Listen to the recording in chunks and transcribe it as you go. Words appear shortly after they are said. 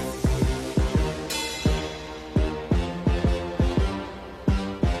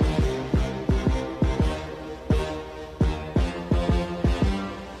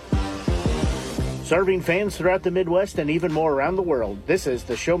Serving fans throughout the Midwest and even more around the world, this is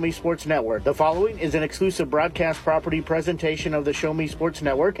the Show Me Sports Network. The following is an exclusive broadcast property presentation of the Show Me Sports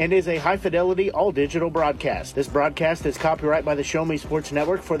Network and is a high-fidelity, all-digital broadcast. This broadcast is copyright by the Show Me Sports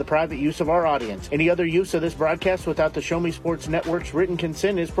Network for the private use of our audience. Any other use of this broadcast without the Show Me Sports Network's written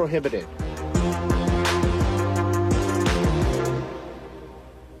consent is prohibited.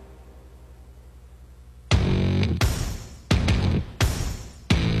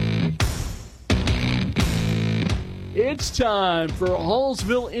 It's time for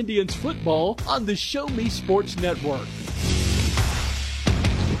Hallsville Indians football on the Show Me Sports Network.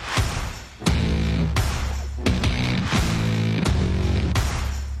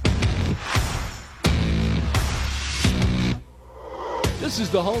 This is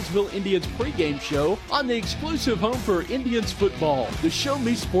the Hallsville Indians pregame show on the exclusive home for Indians football, the Show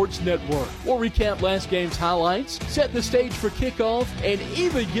Me Sports Network. We'll recap last game's highlights, set the stage for kickoff, and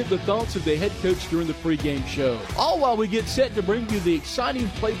even get the thoughts of the head coach during the pregame show. All while we get set to bring you the exciting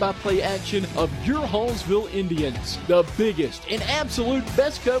play-by-play action of your Hallsville Indians. The biggest and absolute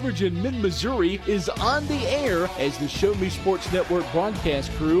best coverage in mid-Missouri is on the air as the Show Me Sports Network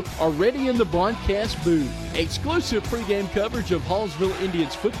broadcast crew are ready in the broadcast booth. Exclusive pregame coverage of Hallsville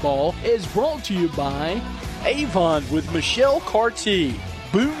Indians football is brought to you by Avon with Michelle Carty,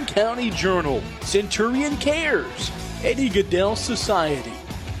 Boone County Journal, Centurion Cares, Eddie Goodell Society,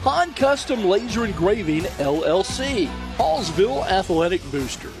 Han Custom Laser Engraving LLC, Hallsville Athletic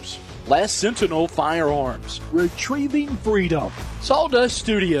Boosters, Last Sentinel Firearms, Retrieving Freedom, Sawdust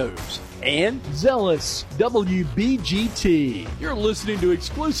Studios, and Zealous WBGT. You're listening to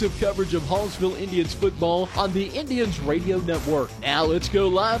exclusive coverage of Hallsville Indians football on the Indians Radio Network. Now let's go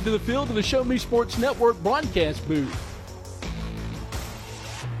live to the field of the Show Me Sports Network broadcast booth.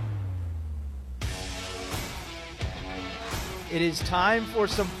 It is time for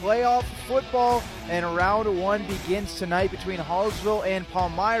some playoff football, and round one begins tonight between Hallsville and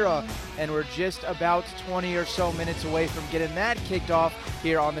Palmyra, and we're just about 20 or so minutes away from getting that kicked off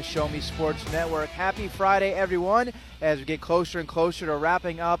here on the Show Me Sports Network. Happy Friday, everyone. As we get closer and closer to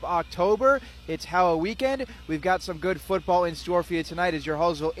wrapping up October, it's Halloween weekend. We've got some good football in store for you tonight as your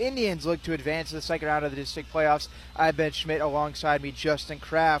Hallsville Indians look to advance to the second round of the district playoffs. I'm Ben Schmidt, alongside me, Justin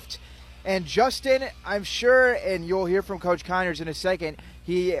Kraft. And Justin, I'm sure, and you'll hear from Coach Connors in a second,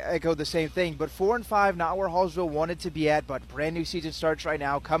 he echoed the same thing. But 4-5, not where Hallsville wanted to be at, but brand new season starts right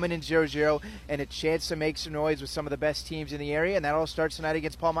now, coming in 0-0, and a chance to make some noise with some of the best teams in the area, and that all starts tonight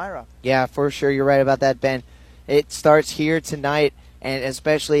against Palmyra. Yeah, for sure. You're right about that, Ben. It starts here tonight, and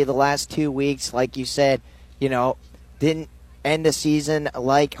especially the last 2 weeks, like you said, didn't end the season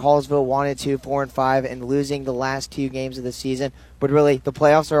like Hallsville wanted to, 4-5, and losing the last 2 games of the season. But really, the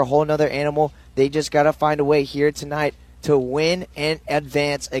playoffs are a whole nother animal. They just got to find a way here tonight to win and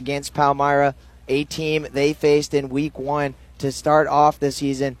advance against Palmyra, a team they faced in week 1 to start off the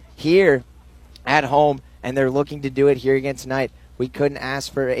season here at home, and they're looking to do it here again tonight. We couldn't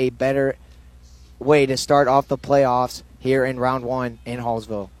ask for a better way to start off the playoffs here in round 1 in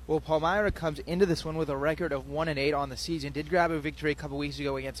Hallsville. Well, Palmyra comes into this one with a record of 1-8 on the season. Did grab a victory a couple weeks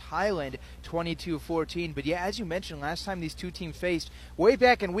ago against Highland, 22-14. But yeah, as you mentioned, last time these two teams faced, way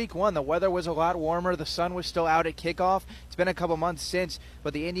back in week 1, the weather was a lot warmer. The sun was still out at kickoff. It's been a couple months since,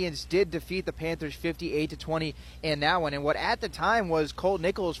 but the Indians did defeat the Panthers 58-20 in that one. And what at the time was Colt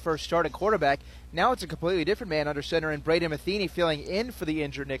Nichols' first start at quarterback, now it's a completely different man under center, and Braden Matheny filling in for the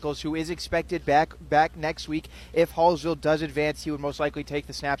injured Nichols, who is expected back next week. If Hallsville does advance, he would most likely take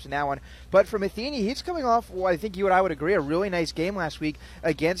the snaps in that one. But for Matheny, he's coming off, well, I think you and I would agree, a really nice game last week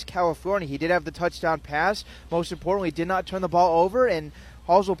against California. He did have the touchdown pass. Most importantly, did not turn the ball over, and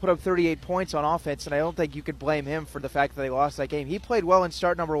Hallsville put up 38 points on offense, and I don't think you could blame him for the fact that they lost that game. He played well in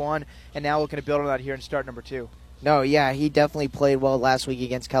start number 1, and now looking to build on that here in start number 2. No, yeah, he definitely played well last week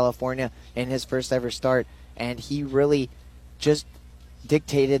against California in his first ever start, and he really just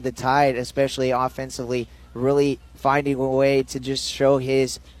dictated the tide, especially offensively, really finding a way to just show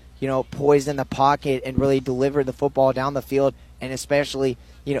his, poise in the pocket and really deliver the football down the field, and especially,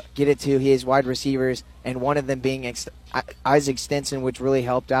 get it to his wide receivers, and one of them being Isaac Stinson, which really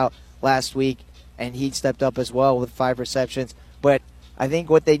helped out last week, and he stepped up as well with 5 receptions. But I think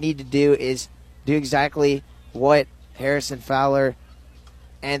what they need to do is do exactly what Harrison Fowler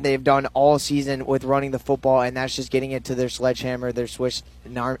and they've done all season with running the football, and that's just getting it to their sledgehammer, their Swiss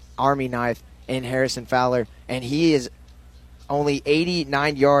Army knife in Harrison Fowler. And he is only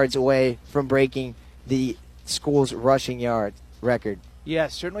 89 yards away from breaking the school's rushing yard record. Yeah,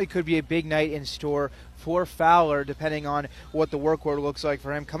 certainly could be a big night in store for Fowler, depending on what the workload looks like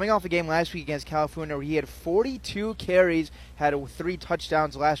for him. Coming off a game last week against California where he had 42 carries, had 3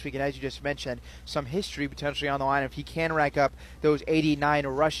 touchdowns last week, and as you just mentioned, some history potentially on the line. If he can rack up those 89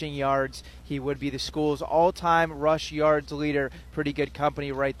 rushing yards, he would be the school's all-time rush yards leader. Pretty good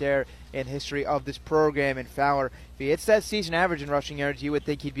company right there in history of this program. And Fowler, if he hits that season average in rushing yards, you would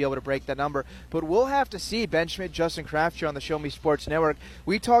think he'd be able to break that number. But we'll have to see. Ben Schmidt, Justin Kraft here on the Show Me Sports Network.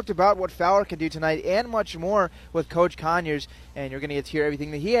 We talked about what Fowler can do tonight and much more with Coach Conyers, and you're going to get to hear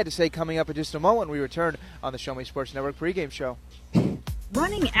everything that he had to say coming up in just a moment when we return on the Show Me Sports Network pregame show.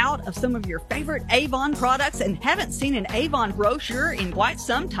 Running out of some of your favorite Avon products and haven't seen an Avon brochure in quite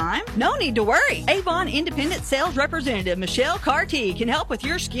some time? No need to worry. Avon Independent Sales Representative Michelle Carty can help with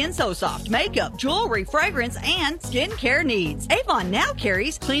your Skin So Soft makeup, jewelry, fragrance, and skincare needs. Avon now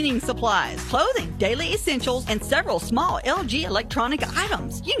carries cleaning supplies, clothing, daily essentials, and several small LG electronic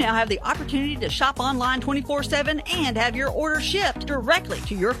items. You now have the opportunity to shop online 24/7 and have your order shipped directly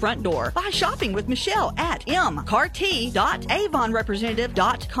to your front door by shopping with Michelle at mcarty.avonrepresentative.com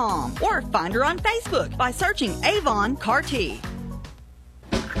or find her on Facebook by searching Avon Carty.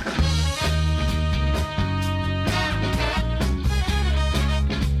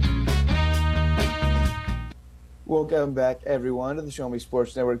 Welcome back, everyone, to the Show Me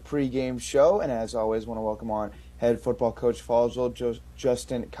Sports Network pregame show. And as always, want to welcome on head football coach Fallsville,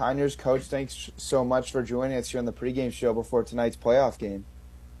 Justin Conyers. Coach, thanks so much for joining us here on the pregame show before tonight's playoff game.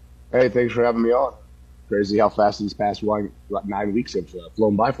 Hey, thanks for having me on. Crazy how fast these past 9 weeks have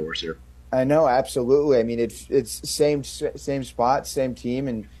flown by for us here. I know, absolutely. I mean, it's same spot, same team,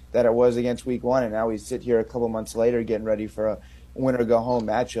 and that it was against week 1, and now we sit here a couple months later getting ready for a winner-go-home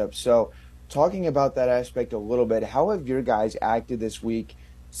matchup. So talking about that aspect a little bit, how have your guys acted this week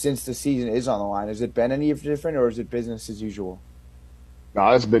since the season is on the line? Has it been any different, or is it business as usual? No,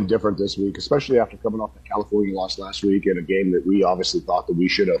 it's been different this week, especially after coming off the California loss last week in a game that we obviously thought that we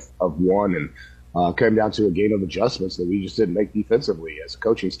should have won, and came down to a game of adjustments that we just didn't make defensively as a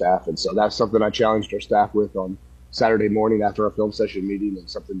coaching staff. And so that's something I challenged our staff with on Saturday morning after our film session meeting, and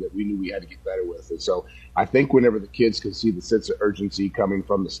something that we knew we had to get better with. And so I think whenever the kids can see the sense of urgency coming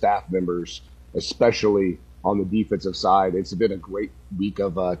from the staff members, especially on the defensive side, it's been a great week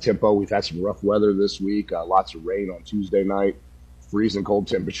of tempo. We've had some rough weather this week, lots of rain on Tuesday night, freezing cold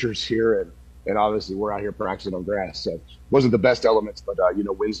temperatures here, and obviously we're out here practicing on grass. So it wasn't the best elements, but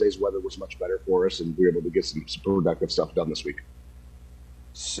Wednesday's weather was much better for us, and we were able to get some productive stuff done this week.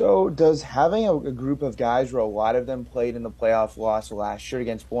 So does having a group of guys where a lot of them played in the playoff loss last year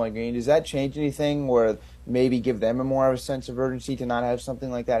against Bowling Green, does that change anything, or maybe give them more of a sense of urgency to not have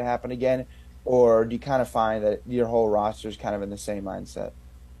something like that happen again? Or do you kind of find that your whole roster is kind of in the same mindset?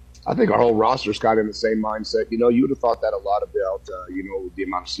 I think our whole roster is kind of in the same mindset. You would have thought that a lot about, the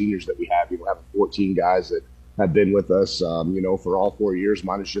amount of seniors that we have. Having 14 guys that have been with us, for all 4 years,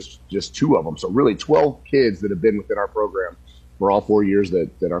 minus just 2 of them. So really 12 kids that have been within our program for all 4 years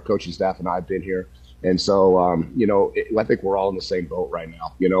that our coaching staff and I have been here. And so, I think we're all in the same boat right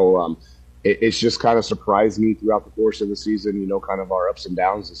now. It's just kind of surprised me throughout the course of the season, kind of our ups and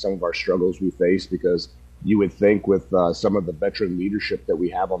downs and some of our struggles we face, because you would think with some of the veteran leadership that we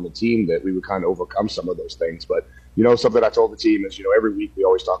have on the team that we would kind of overcome some of those things. But, something I told the team is, every week we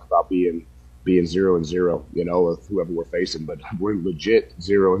always talk about being 0-0, with whoever we're facing. But we're legit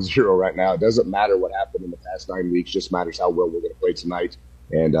 0-0 right now. It doesn't matter what happened in the past 9 weeks. Just matters how well we're going to play tonight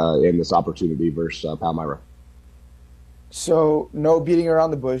and in this opportunity versus Palmyra. So no beating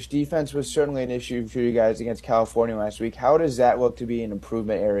around the bush. Defense was certainly an issue for you guys against California last week. How does that look to be an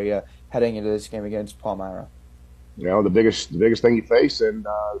improvement area heading into this game against Palmyra? The biggest thing you face and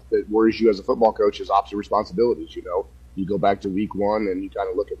that worries you as a football coach is opposite responsibilities. You go back to week 1 and you kind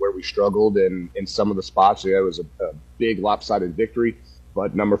of look at where we struggled, and in some of the spots, it was a big lopsided victory.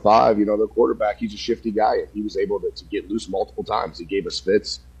 But number 5, the quarterback, he's a shifty guy, and he was able to get loose multiple times. He gave us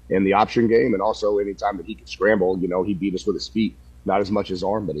fits in the option game, and also any time that he could scramble, he beat us with his feet, not as much his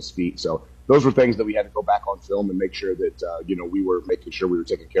arm, but his feet. So those were things that we had to go back on film and make sure that, we were making sure we were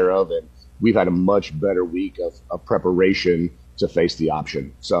taken care of. And we've had a much better week of preparation to face the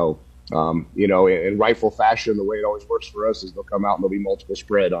option. So, in rightful fashion, the way it always works for us is they'll come out and there'll be multiple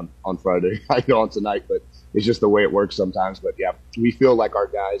spread on Friday, on tonight, but it's just the way it works sometimes. But yeah, we feel like our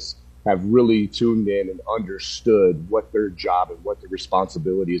guys have really tuned in and understood what their job and what the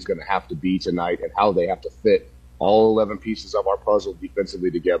responsibility is going to have to be tonight, and how they have to fit all 11 pieces of our puzzle defensively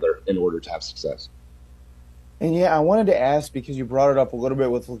together in order to have success. And yeah, I wanted to ask, because you brought it up a little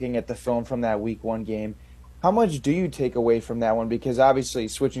bit with looking at the film from that week 1 game, how much do you take away from that one? Because obviously,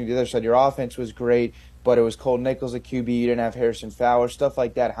 switching to the other side, your offense was great. but it was Cole Nichols at QB. You didn't have Harrison Fowler, stuff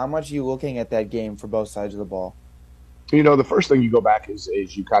like that. How much are you looking at that game for both sides of the ball? The first thing you go back is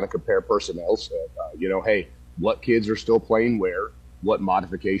you kind of compare personnel. So, hey, what kids are still playing where? What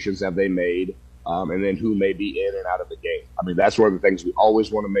modifications have they made? And then who may be in and out of the game. I mean, that's one of the things we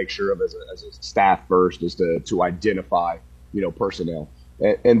always want to make sure of as a staff first is to identify, personnel.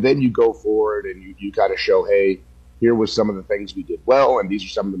 And then you go forward and you kind of show, hey, here was some of the things we did well, and these are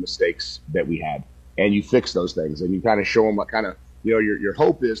some of the mistakes that we had. And you fix those things, and you kind of show them what kind of, your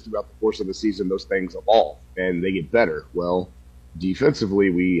hope is throughout the course of the season those things evolve and they get better. Well, defensively,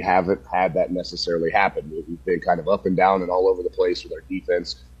 we haven't had that necessarily happen. We've been kind of up and down and all over the place with our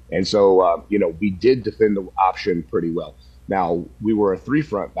defense. And so, we did defend the option pretty well. Now, we were a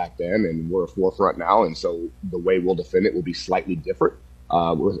 3-front back then, and we're a 4-front now, and so the way we'll defend it will be slightly different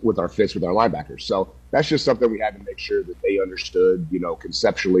with our fits with our linebackers. So that's just something we had to make sure that they understood,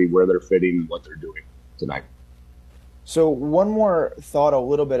 conceptually where they're fitting and what they're doing tonight. So one more thought a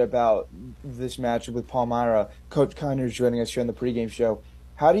little bit about this matchup with Palmyra. Coach Connors joining us here on the pregame show.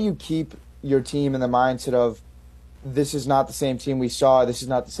 How do you keep your team in the mindset of this is not the same team we saw, this is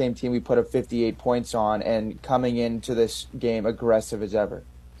not the same team we put up 58 points on, and coming into this game aggressive as ever?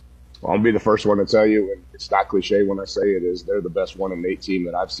 Well, I'll be the first one to tell you, and it's not cliche when I say it, is they're the best 1-8 team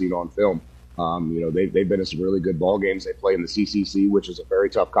that I've seen on film. They've been in some really good ball games. They play in the CCC, which is a very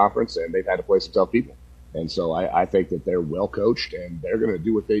tough conference, and they've had to play some tough people. And so I think that they're well coached, and they're going to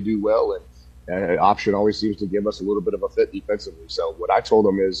do what they do well. And option always seems to give us a little bit of a fit defensively. So what I told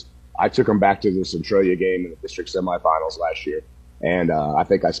them is I took them back to the Centralia game in the district semifinals last year. And I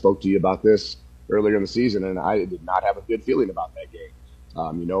think I spoke to you about this earlier in the season, and I did not have a good feeling about that game.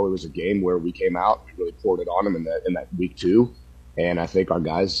 It was a game where we came out, we really poured it on them in that week 2. And I think our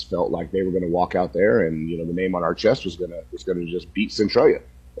guys felt like they were going to walk out there and, the name on our chest was going to just beat Centralia.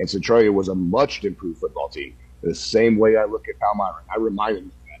 And Centralia was a much improved football team. The same way I look at Palmyra. I reminded them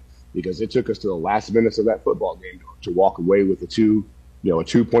of that because it took us to the last minutes of that football game to walk away with a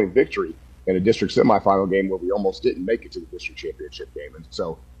 2-point victory in a district semifinal game where we almost didn't make it to the district championship game. And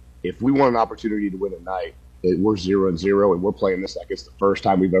so if we want an opportunity to win tonight, we're 0-0 and we're playing this like it's the first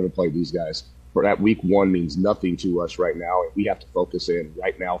time we've ever played these guys. For that week 1 means nothing to us right now. And we have to focus in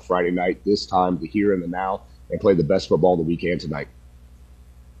right now, Friday night, this time, the here and the now, and play the best football that we can tonight.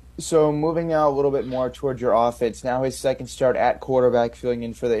 So moving now a little bit more towards your offense, now his second start at quarterback, filling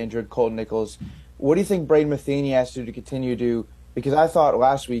in for the injured Cole Nichols. What do you think Braden Matheny has to do to continue to, because I thought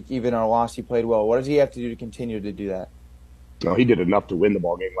last week, even on a loss, he played well. What does he have to do to continue to do that? No, he did enough to win the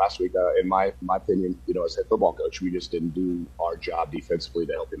ball game last week. In my opinion, as head football coach, we just didn't do our job defensively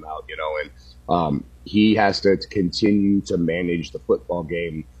to help him out, and he has to continue to manage the football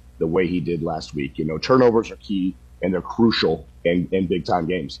game the way he did last week. Turnovers are key and they're crucial in big time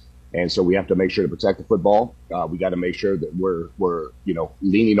games. And so we have to make sure to protect the football. We got to make sure that we're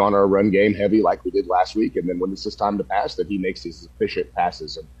leaning on our run game heavy like we did last week. And then when it's his time to pass, that he makes these efficient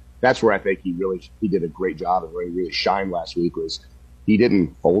passes. And that's where I think he did a great job and really shined last week. Was he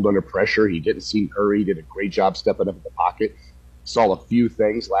didn't fold under pressure. He didn't seem hurry. He did a great job stepping up in the pocket. Saw a few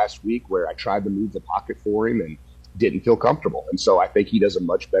things last week where I tried to move the pocket for him and didn't feel comfortable. And so I think he does a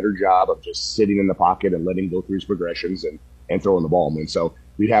much better job of just sitting in the pocket and letting him go through his progressions and throwing the ball. And so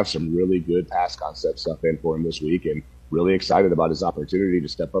we have some really good pass concept stuff in for him this week, and really excited about his opportunity to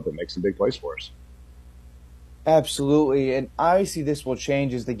step up and make some big plays for us. Absolutely, and obviously this will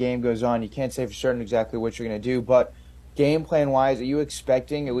change as the game goes on. You can't say for certain exactly what you're going to do, but game plan-wise, are you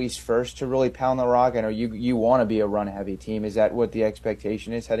expecting at least first to really pound the rock? I know you want to be a run-heavy team. Is that what the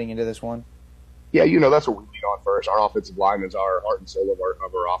expectation is heading into this one? Yeah, that's what we lean on first. Our offensive line is our heart and soul of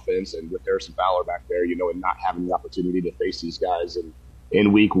our offense, and with Harrison Fowler back there, and not having the opportunity to face these guys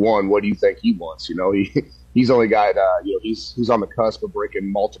in week 1, what do you think he wants? He's only got he's on the cusp of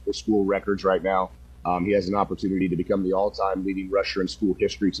breaking multiple school records right now. He has an opportunity to become the all-time leading rusher in school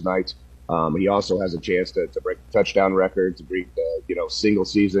history tonight. He also has a chance to break the touchdown record, to break the single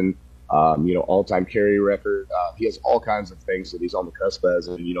season all-time carry record. He has all kinds of things that he's on the cusp as,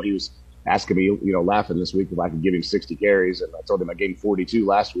 and he was asking me, laughing this week if I could give him 60 carries, and I told him I gave him 42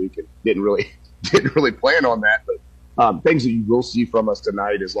 last week, and didn't really plan on that. But things that you will see from us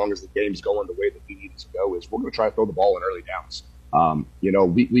tonight, as long as the game's going the way that we need it to go, is we're going to try to throw the ball in early downs.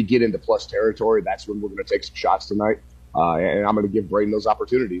 We get into plus territory. That's when we're going to take some shots tonight, and I'm going to give Braden those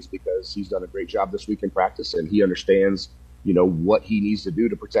opportunities because he's done a great job this week in practice, and he understands what he needs to do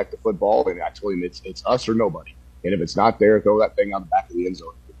to protect the football. And I told him it's us or nobody, and if it's not there, throw that thing on the back of the end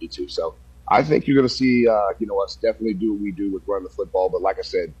zone. Too. So I think you're going to see, us definitely do what we do with running the football. But like I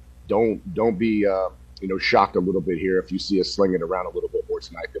said, don't be, shocked a little bit here if you see us sling it around a little bit more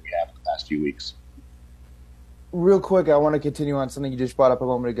tonight than we have in the past few weeks. real quick, I want to continue on something you just brought up a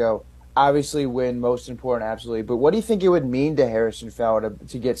moment ago. Obviously, win, most important, absolutely. But what do you think it would mean to Harrison Fowler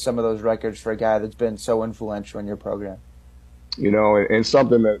to get some of those records for a guy that's been so influential in your program? And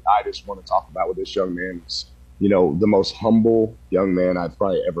something that I just want to talk about with this young man is, the most humble young man I've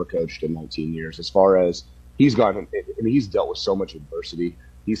probably ever coached in 19 years. As far as he's he's dealt with so much adversity.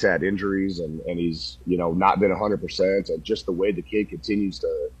 He's had injuries and he's, not been 100%. And just the way the kid continues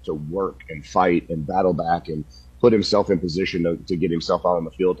to work and fight and battle back and put himself in position to get himself out on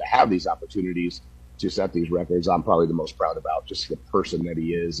the field, to have these opportunities to set these records, I'm probably the most proud about, just the person that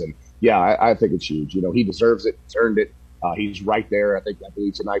he is. And yeah, I think it's huge. He deserves it. He's earned it. He's right there. I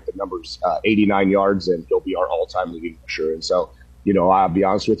believe tonight the number's 89 yards, and he'll be our all-time leading rusher. And so, I'll be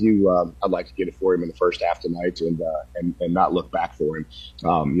honest with you, I'd like to get it for him in the first half tonight and not look back for him.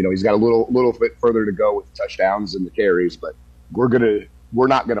 He's got a little bit further to go with the touchdowns and the carries, but we're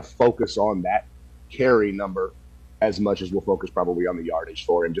not gonna focus on that carry number as much as we'll focus probably on the yardage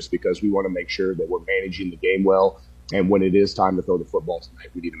for him, just because we want to make sure that we're managing the game well. And when it is time to throw the football tonight,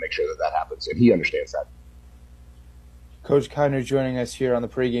 we need to make sure that happens, and he understands that. Coach Kiner joining us here on the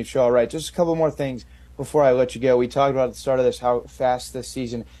pregame show. All right, just a couple more things before I let you go. We talked about at the start of this how fast this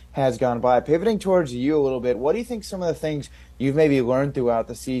season has gone by. Pivoting towards you a little bit, what do you think some of the things you've maybe learned throughout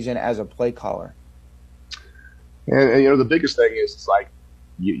the season as a play caller? And the biggest thing is it's like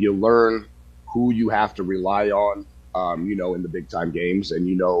you learn who you have to rely on, in the big-time games.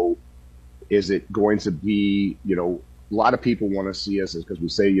 And, is it going to be, a lot of people want to see us because we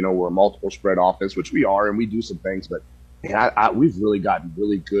say, we're a multiple spread offense, which we are, and we do some things, but we've really gotten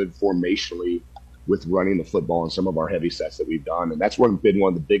really good formationally with running the football in some of our heavy sets that we've done. And that's been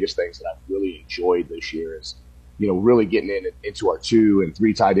one of the biggest things that I've really enjoyed this year is, really getting into our 2 and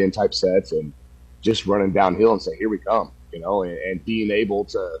 3 tight end type sets and just running downhill and saying, here we come, and being able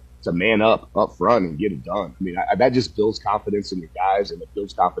to man up front and get it done. I mean, that just builds confidence in your guys, and it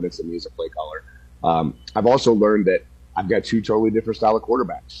builds confidence in me as a play caller. I've also learned that I've got 2 totally different style of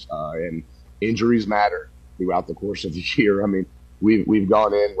quarterbacks, and injuries matter throughout the course of the year. I mean, we've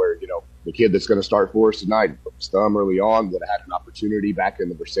gone in where, the kid that's going to start for us tonight, thumb early on, would have had an opportunity back in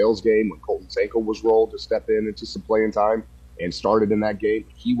the Versailles game when Colton's ankle was rolled to step into some playing time and started in that game.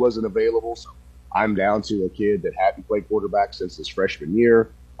 He wasn't available, so I'm down to a kid that hadn't played quarterback since his freshman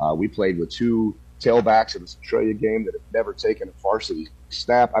year. We played with 2 tailbacks in the Centralia game that have never taken a varsity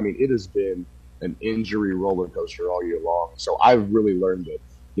snap. I mean, it has been an injury roller coaster all year long. So I've really learned that,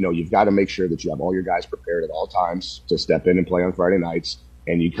 you've got to make sure that you have all your guys prepared at all times to step in and play on Friday nights.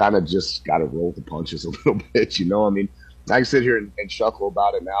 And you kind of just got to roll with the punches a little bit, I mean, I can sit here and chuckle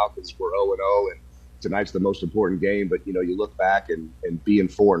about it now because we're 0-0 and tonight's the most important game. But, you look back and being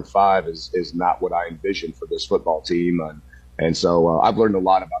 4-5 is not what I envisioned for this football team. And so I've learned a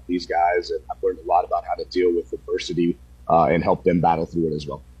lot about these guys, and I've learned a lot about how to deal with adversity and help them battle through it as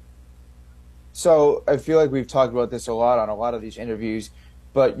well. So I feel like we've talked about this a lot on a lot of these interviews,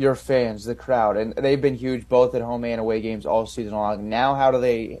 but your fans, the crowd, and they've been huge both at home and away games all season long. Now how do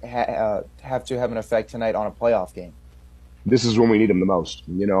they have to have an effect tonight on a playoff game? This is when we need them the most.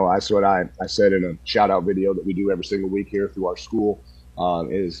 That's what I said in a shout-out video that we do every single week here through our school,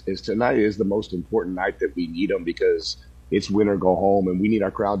 is tonight is the most important night that we need them because it's win or go home, and we need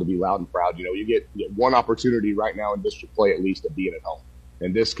our crowd to be loud and proud. You get one opportunity right now in district play at least of being at home.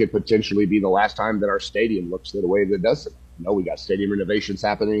 And this could potentially be the last time that our stadium looks the way that it does. We got stadium renovations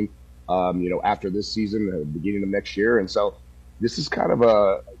happening, after this season, the beginning of next year. And so this is kind of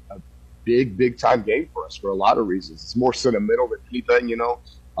a big time game for us for a lot of reasons. It's more sentimental than anything,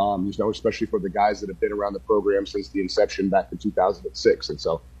 especially for the guys that have been around the program since the inception back in 2006. And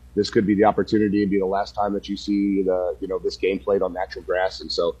so this could be the opportunity and be the last time that you see this game played on natural grass.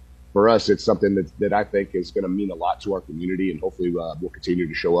 And so for us, it's something that I think is going to mean a lot to our community, and hopefully we'll continue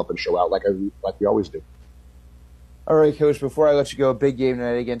to show up and show out like we always do. All right, Coach, before I let you go, a big game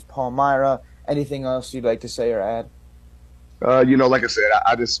tonight against Palmyra. Anything else you'd like to say or add? Like I said,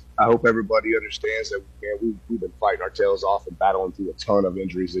 I hope everybody understands that we've been fighting our tails off and battling through a ton of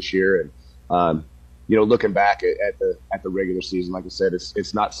injuries this year. And, looking back at the regular season, like I said,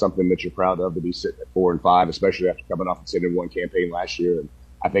 it's not something that you're proud of to be sitting at 4-5, especially after coming off a 10-1 campaign last year. And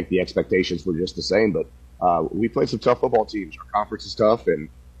I think the expectations were just the same. But we played some tough football teams. Our conference is tough, and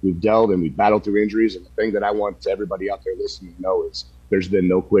we've dealt and we've battled through injuries. And the thing that I want everybody out there listening to know is there's been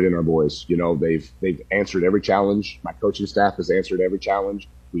no quit in our boys. They've answered every challenge. My coaching staff has answered every challenge.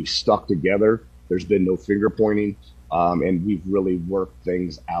 We've stuck together. There's been no finger pointing, and we've really worked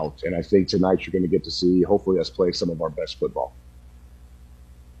things out. And I think tonight you're going to get to see, hopefully, us play some of our best football.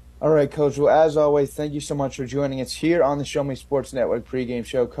 All right, Coach. Well, as always, thank you so much for joining us here on the Show Me Sports Network pregame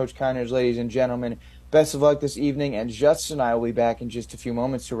show. Coach Connors, ladies and gentlemen, Best of luck this evening, and Justin and I will be back in just a few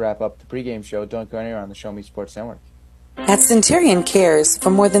moments to wrap up the pregame show. Don't go anywhere on the Show Me Sports Network. At Centurion Cares, for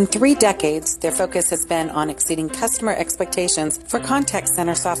more than 3 decades, their focus has been on exceeding customer expectations for contact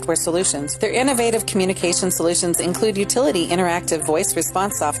center software solutions. Their innovative communication solutions include utility interactive voice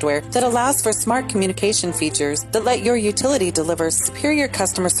response software that allows for smart communication features that let your utility deliver superior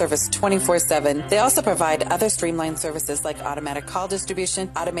customer service 24/7. They also provide other streamlined services like automatic call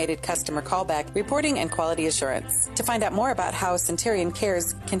distribution, automated customer callback, reporting, and quality assurance. To find out more about how Centurion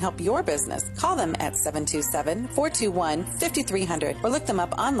Cares can help your business, call them at 727-421-5300 or look them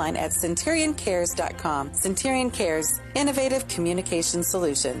up online at centurioncares.com. Centurion Cares, innovative communication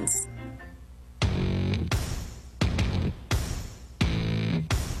solutions.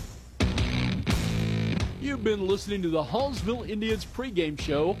 You've been listening to the Hallsville Indians pregame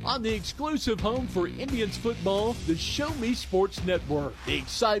show on the exclusive home for Indians football, the Show Me Sports Network. The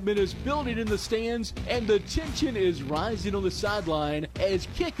excitement is building in the stands and the tension is rising on the sideline as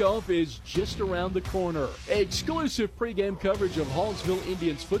kickoff is just around the corner. Exclusive pregame coverage of Hallsville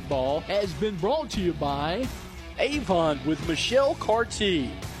Indians football has been brought to you by Avon with Michelle Carty,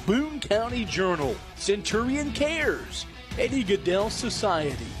 Boone County Journal, Centurion Cares, Eddie Goodell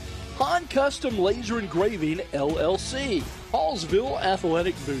Society, Han Custom Laser Engraving, LLC, Hallsville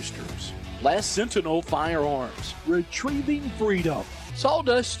Athletic Boosters, Last Sentinel Firearms, Retrieving Freedom,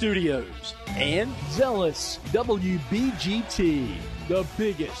 Sawdust Studios, and Zealous WBGT. The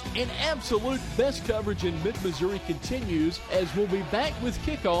biggest and absolute best coverage in mid-Missouri continues as we'll be back with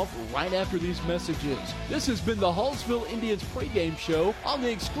kickoff right after these messages. This has been the Hallsville Indians pregame show on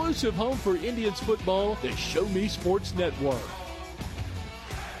the exclusive home for Indians football, the Show Me Sports Network.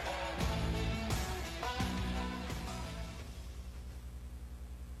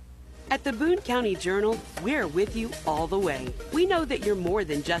 At the Boone County Journal, we're with you all the way. We know that you're more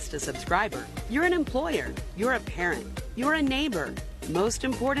than just a subscriber. You're an employer, you're a parent, you're a neighbor. Most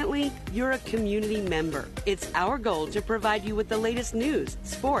importantly, you're a community member. It's our goal to provide you with the latest news,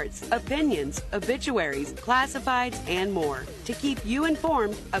 sports, opinions, obituaries, classifieds, and more to keep you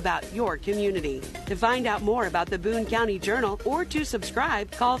informed about your community. To find out more about the Boone County Journal or to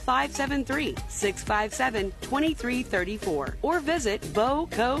subscribe, call 573-657-2334 or visit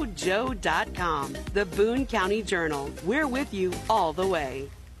bocojoe.com. The Boone County Journal. We're with you all the way.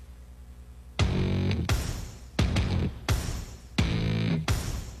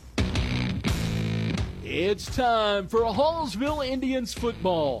 It's time for Hallsville Indians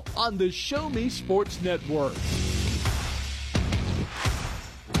football on the Show Me Sports Network.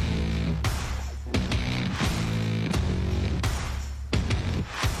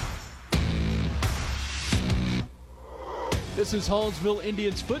 This is Hallsville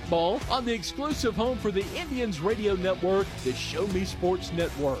Indians football on the exclusive home for the Indians radio network, the Show Me Sports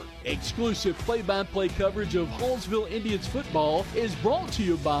Network. Exclusive play-by-play coverage of Hallsville Indians football is brought to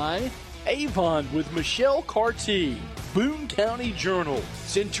you by Avon with Michelle Carty, Boone County Journal,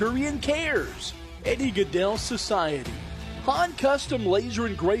 Centurion Cares, Eddie Goodell Society, Han Custom Laser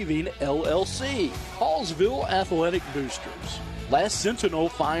Engraving, LLC, Hallsville Athletic Boosters, Last Sentinel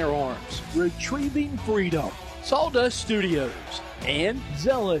Firearms, Retrieving Freedom, Sawdust Studios, and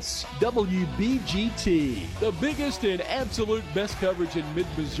Zealous WBGT. The biggest and absolute best coverage in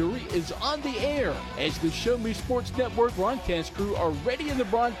mid-Missouri is on the air as the Show Me Sports Network broadcast crew are ready in the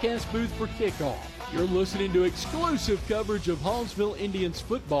broadcast booth for kickoff. You're listening to exclusive coverage of Hallsville Indians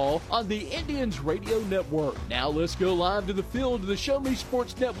football on the Indians Radio Network. Now let's go live to the field of the Show Me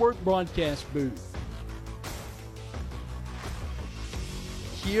Sports Network broadcast booth.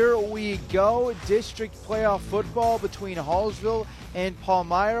 Here we go. District playoff football between Hallsville and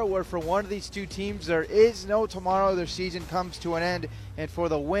Palmyra, where for one of these two teams there is no tomorrow. Their season comes to an end, and for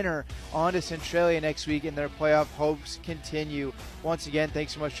the winner, on to Centralia next week, and their playoff hopes continue. Once again,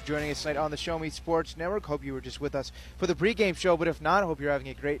 thanks so much for joining us tonight on the Show Me Sports Network. Hope you were just with us for the pregame show, but if not, I hope you're having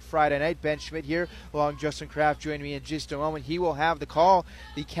a great Friday night. Ben Schmidt here, along Justin Kraft, joining me in just a moment. He will have the call.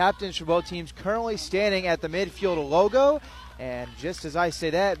 The captains for both teams currently standing at the midfield logo. And just as I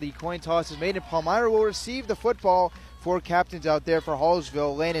say that, the coin toss is made, and Palmyra will receive the football. 4 captains out there for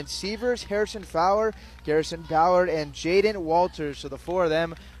Hallsville: Landon Sievers, Harrison Fowler, Garrison Ballard, and Jaden Walters. So the 4 of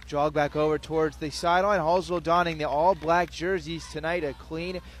them jog back over towards the sideline. Hallsville donning the all-black jerseys tonight, a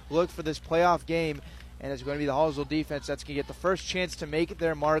clean look for this playoff game. And it's going to be the Hallsville defense that's going to get the first chance to make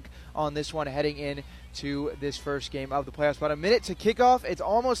their mark on this one heading in to this first game of the playoffs. About a minute to kick off. It's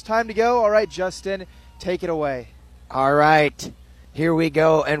almost time to go. All right, Justin, take it away. All right, here we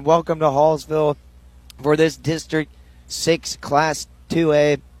go, and welcome to Hallsville for this District 6 Class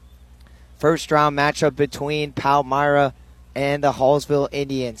 2A first-round matchup between Palmyra and the Hallsville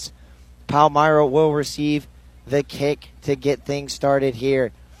Indians. Palmyra will receive the kick to get things started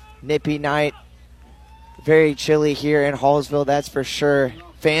here. Nippy night. Very chilly here in Hallsville, that's for sure.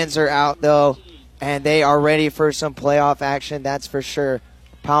 Fans are out, though, and they are ready for some playoff action, that's for sure.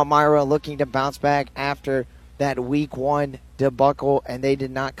 Palmyra looking to bounce back after that Week 1 debacle, and they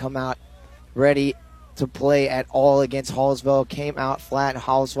did not come out ready to play at all against Hallsville. Came out flat.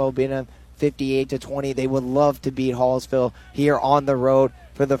 Hallsville beat them 58-20. They would love to beat Hallsville here on the road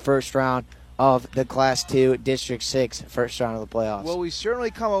for the first round of the Class 2 District 6 first round of the playoffs. Well, we've certainly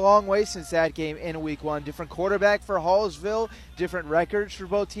come a long way since that game in Week 1. Different quarterback for Hallsville, different records for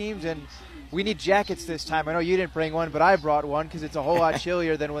both teams, and we need jackets this time. I know you didn't bring one, but I brought one because it's a whole lot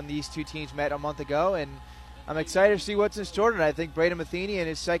chillier than when these two teams met a month ago, and I'm excited to see what's in store tonight. I think Braden Matheny in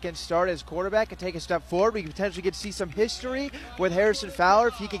his second start as quarterback can take a step forward. We can potentially get to see some history with Harrison Fowler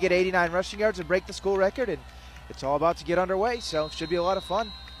if he could get 89 rushing yards and break the school record, and it's all about to get underway, so it should be a lot of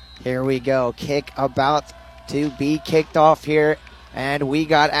fun. Here we go. Kick about to be kicked off here, and we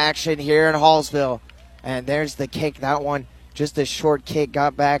got action here in Hallsville. And there's the kick. That one, just a short kick,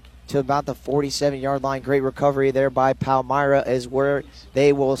 got back to about the 47-yard line. Great recovery there by Palmyra is where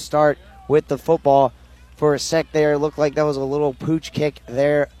they will start with the football. For a sec there, it looked like that was a little pooch kick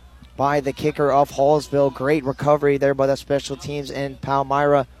there by the kicker of Hallsville. Great recovery there by the special teams in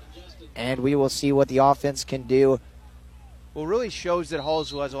Palmyra, and we will see what the offense can do. Well, really shows that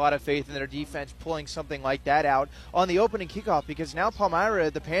Hallsville has a lot of faith in their defense pulling something like that out on the opening kickoff, because now Palmyra,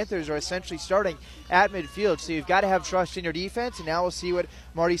 the Panthers, are essentially starting at midfield. So you've got to have trust in your defense, and now we'll see what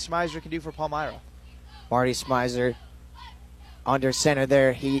Marty Smizer can do for Palmyra. Marty Smizer under center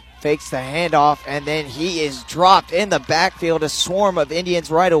there. He fakes the handoff, and then he is dropped in the backfield. A swarm of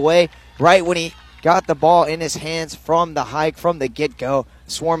Indians right away, right when he got the ball in his hands from the hike, from the get-go.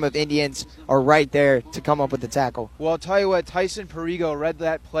 Swarm of Indians are right there to come up with the tackle. Well, I'll tell you what, Tyson Perigo read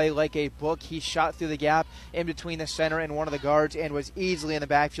that play like a book. He shot through the gap in between the center and one of the guards and was easily in the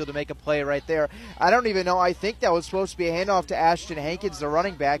backfield to make a play right there. I don't even know. I think that was supposed to be a handoff to Ashton Hankins, the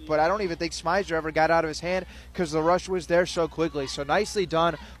running back, but I don't even think Smizer ever got out of his hand because the rush was there so quickly. So nicely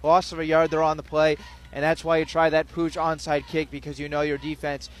done. Loss of a yard there on the play. And that's why you try that pooch onside kick, because you know your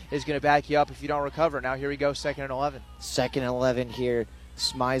defense is going to back you up if you don't recover. Now here we go, 2nd and 11. 2nd and 11 here.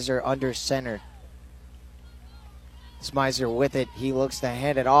 Smizer under center. Smizer with it. He looks to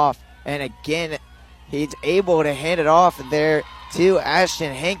hand it off. And again, he's able to hand it off there to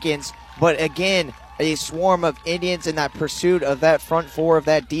Ashton Hankins. But again, a swarm of Indians in that pursuit of that front four of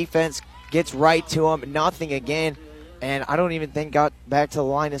that defense gets right to him. Nothing again. And I don't even think got back to the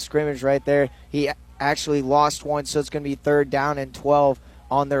line of scrimmage right there. He actually lost one, so it's going to be 3rd down and 12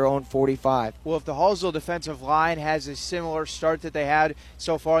 on their own 45. Well, if the Hallsville defensive line has a similar start that they had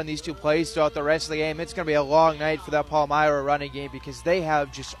so far in these two plays throughout the rest of the game, it's going to be a long night for that Palmyra running game, because they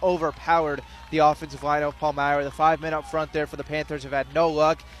have just overpowered the offensive line of Palmyra. The 5 men up front there for the Panthers have had no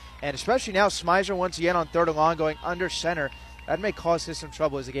luck, and especially now Smizer once again on 3rd and long going under center. That may cause us some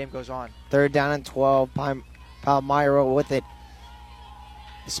trouble as the game goes on. 3rd down and 12. Palmyra with it.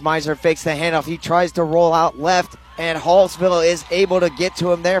 Smizer fakes the handoff. He tries to roll out left, and Hallsville is able to get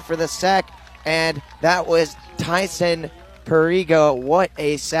to him there for the sack. And that was Tyson Perigo. What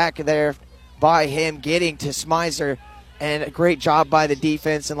a sack there by him, getting to Smizer. And a great job by the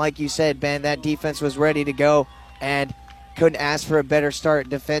defense. And like you said, Ben, that defense was ready to go and couldn't ask for a better start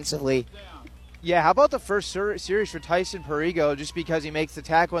defensively. Yeah, how about the first series for Tyson Perigo, just because he makes the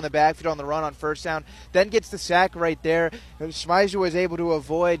tackle in the backfield on the run on 1st down, then gets the sack right there. Smizer was able to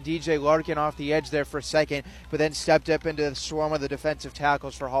avoid DJ Larkin off the edge there for a second, but then stepped up into the swarm of the defensive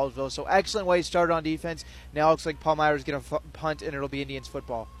tackles for Hallsville. So excellent way to start on defense. Now it looks like Palmyra's going to punt, and it'll be Indians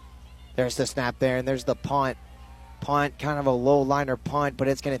football. There's the snap there, and there's the punt. Punt, kind of a low-liner punt, but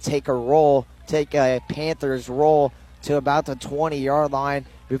it's going to take a Panthers roll to about the 20-yard line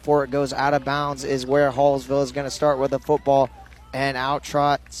before it goes out of bounds, is where Hallsville is going to start with the football, and out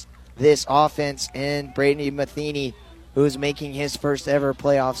trots this offense in Brady Matheny, who's making his first ever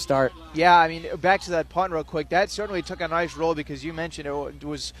playoff start. Yeah, I mean, back to that punt real quick. That certainly took a nice roll, because you mentioned it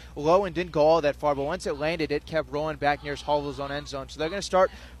was low and didn't go all that far, but once it landed, it kept rolling back near Hallsville's own end zone. So they're going to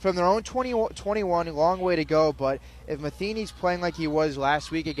start from their own 21, a long way to go, but if Matheny's playing like he was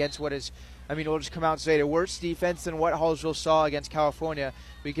last week against what is, I mean, we'll just come out and say the worst defense than what Hallsville saw against California,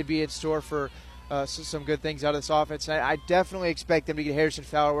 we could be in store for some good things out of this offense. I definitely expect them to get Harrison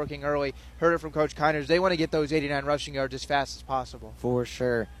Fowler working early. Heard it from Coach Kinders. They want to get those 89 rushing yards as fast as possible. For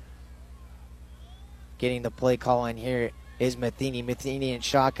sure. Getting the play call in here is Matheny. Matheny in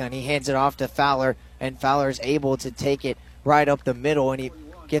shotgun. He hands it off to Fowler, and Fowler's able to take it right up the middle, and he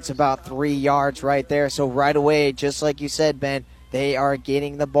gets about 3 yards right there. So right away, just like you said, Ben, they are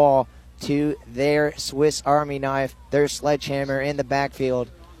getting the ball to their Swiss Army knife, their sledgehammer in the backfield,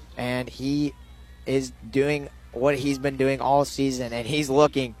 and he is doing what he's been doing all season, and he's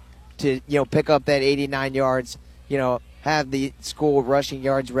looking to, pick up that 89 yards, have the school rushing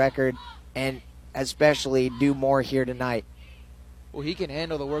yards record, and especially do more here tonight. Well, he can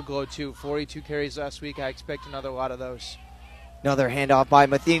handle the workload too. 42 carries last week. I expect another lot of those. Another handoff by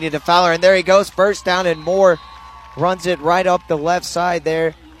Matheny to Fowler, and there he goes, first down and more. Runs it right up the left side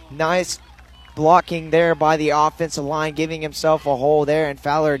there. Nice blocking there by the offensive line, giving himself a hole there, and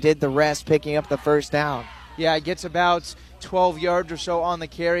Fowler did the rest, picking up the first down. Yeah, it gets about 12 yards or so on the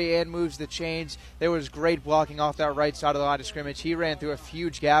carry and moves the chains. There was great blocking off that right side of the line of scrimmage. He ran through a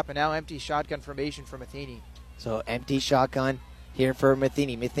huge gap, and now empty shotgun formation for Matheny. So empty shotgun here for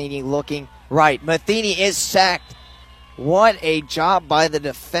Matheny. Matheny looking right. Matheny is sacked. What a job by the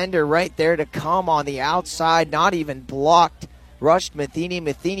defender right there to come on the outside, not even blocked. Rushed Matheny.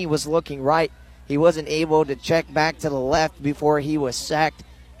 Matheny was looking right. He wasn't able to check back to the left before he was sacked,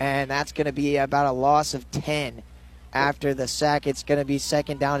 and that's going to be about a loss of 10. After the sack, it's going to be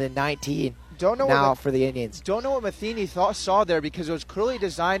second down and 19 for the Indians. Don't know what Matheny saw there, because it was clearly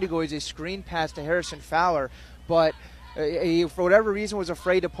designed to go as a screen pass to Harrison Fowler, but he, for whatever reason, was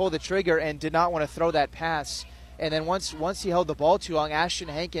afraid to pull the trigger and did not want to throw that pass. And then once he held the ball too long, Ashton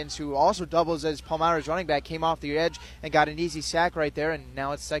Hankins, who also doubles as Palmyra's running back, came off the edge and got an easy sack right there, and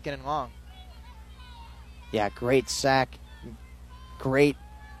now it's second and long. Yeah, great sack. Great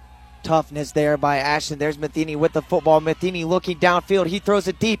toughness there by Ashton. There's Matheny with the football. Matheny looking downfield. He throws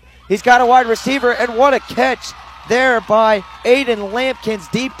it deep. He's got a wide receiver, and what a catch there by Aiden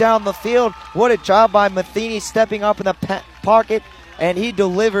Lampkins deep down the field. What a job by Matheny stepping up in the pocket, and he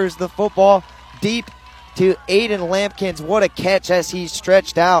delivers the football deep to Aiden Lampkins. What a catch as he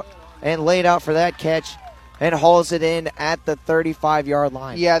stretched out and laid out for that catch and hauls it in at the 35-yard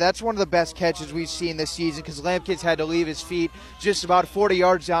line. Yeah, that's one of the best catches we've seen this season, because Lampkins had to leave his feet just about 40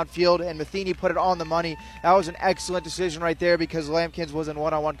 yards downfield, and Matheny put it on the money. That was an excellent decision right there, because Lampkins was in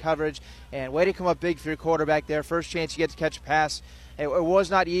one-on-one coverage, and way to come up big for your quarterback there. First chance you get to catch a pass. It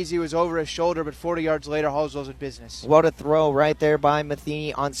was not easy. It was over his shoulder, but 40 yards later, Hallsville's in business. What a throw right there by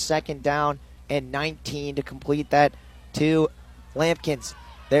Matheny on second down and 19 to complete that to Lampkins.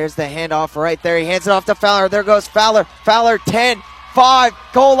 There's the handoff right there. He hands it off to Fowler. There goes Fowler. Fowler 10, 5,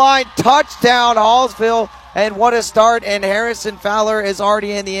 goal line, touchdown, Hallsville. And what a start. And Harrison Fowler is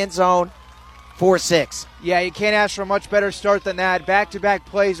already in the end zone for 6. Yeah, you can't ask for a much better start than that. Back-to-back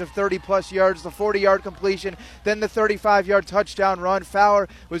plays of 30-plus yards, the 40-yard completion, then the 35-yard touchdown run. Fowler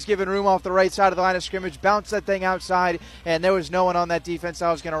was given room off the right side of the line of scrimmage, bounced that thing outside, and there was no one on that defense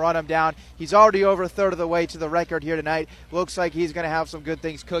that was going to run him down. He's already over a third of the way to the record here tonight. Looks like he's going to have some good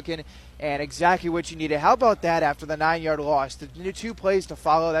things cooking, and exactly what you needed. How about that after the 9-yard loss? The 2 plays to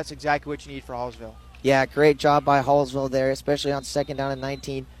follow, that's exactly what you need for Hallsville. Yeah, great job by Hallsville there, especially on second down and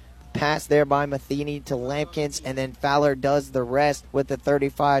 19. Pass there by Matheny to Lampkins, and then Fowler does the rest with the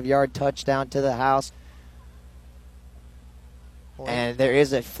 35-yard touchdown to the house. And there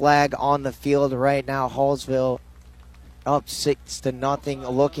is a flag on the field right now. Hallsville up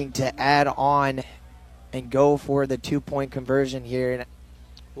 6-0, looking to add on and go for the 2-point conversion here.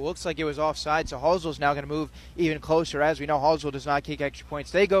 Well, looks like it was offside, so Hallsville's now going to move even closer. As we know, Hallsville does not kick extra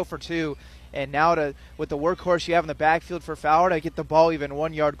points. They go for 2. And now with the workhorse you have in the backfield for Fowler to get the ball even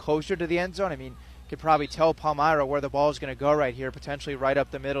 1 yard closer to the end zone, I mean, you could probably tell Palmyra where the ball is going to go right here, potentially right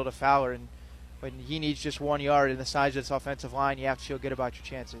up the middle to Fowler. And when he needs just 1 yard in the size of this offensive line, you have to feel good about your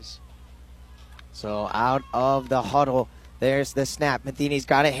chances. So out of the huddle, there's the snap. Matheny's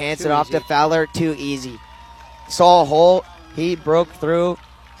got it, hands it off to Fowler. Too easy. Saw a hole. He broke through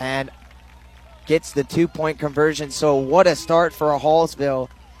and gets the 2-point conversion. So what a start for Hallsville.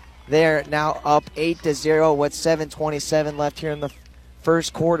 They're now up 8-0 with 7:27 left here in the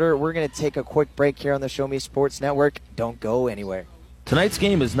first quarter. We're going to take a quick break here on the Show Me Sports Network. Don't go anywhere. Tonight's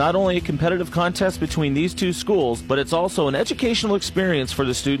game is not only a competitive contest between these two schools, but it's also an educational experience for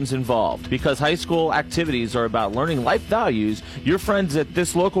the students involved. Because high school activities are about learning life values, your friends at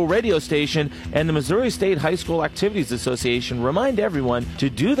this local radio station and the Missouri State High School Activities Association remind everyone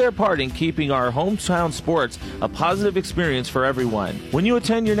to do their part in keeping our hometown sports a positive experience for everyone. When you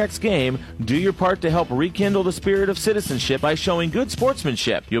attend your next game, do your part to help rekindle the spirit of citizenship by showing good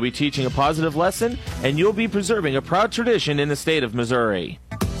sportsmanship. You'll be teaching a positive lesson, and you'll be preserving a proud tradition in the state of Missouri.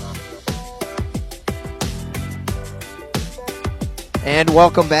 And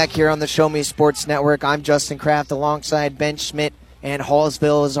welcome back here on the Show Me Sports Network. I'm Justin Kraft alongside Ben Schmidt, and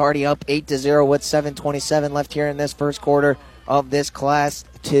Hallsville is already up 8-0 with 7:27 left here in this first quarter of this Class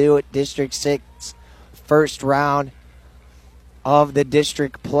 2 District 6 first round of the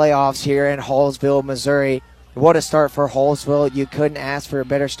district playoffs here in Hallsville, Missouri. What a start for Hallsville. You couldn't ask for a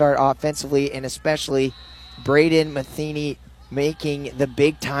better start offensively, and especially Braden Matheny making the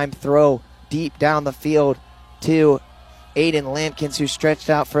big-time throw deep down the field to Aiden Lampkins, who stretched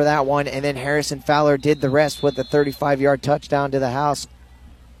out for that one, and then Harrison Fowler did the rest with a 35-yard touchdown to the house.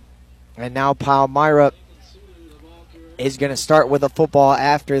 And now Palmyra is going to start with a football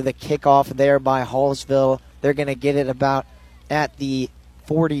after the kickoff there by Hallsville. They're going to get it about at the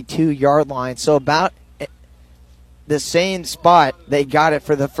 42-yard line. So about the same spot they got it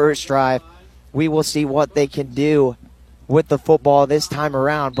for the first drive. We will see what they can do with the football this time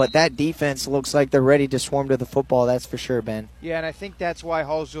around, but that defense looks like they're ready to swarm to the football, that's for sure, Ben. Yeah, and I think that's why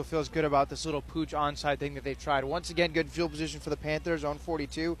Hallsville feels good about this little pooch onside thing that they've tried. Once again, good field position for the Panthers on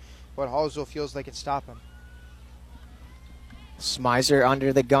 42, but Hallsville feels they can stop him. Smizer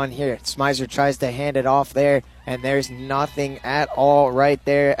under the gun here. Smizer tries to hand it off there, and there's nothing at all right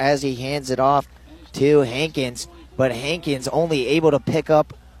there as he hands it off to Hankins. But Hankins only able to pick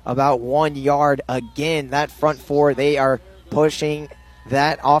up about 1 yard again. That front four, they are pushing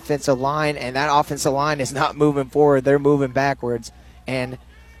that offensive line, and that offensive line is not moving forward. They're moving backwards. And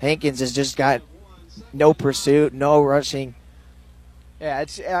Hankins has just got no pursuit, no rushing. Yeah,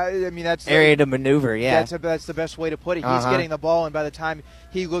 it's. That's area to maneuver. Yeah, that's the best way to put it. He's getting the ball, and by the time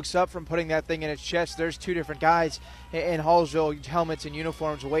he looks up from putting that thing in his chest, there's two different guys in Hallsville, helmets and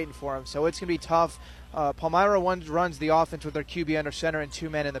uniforms, waiting for him. So it's gonna be tough. Palmyra runs the offense with their QB under center and two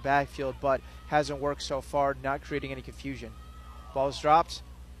men in the backfield, but hasn't worked so far, not creating any confusion. Ball's dropped.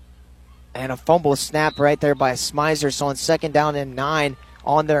 And a fumble snap right there by Smizer. So on 2nd down and 9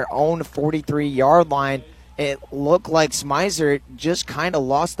 on their own 43-yard line, it looked like Smizer just kind of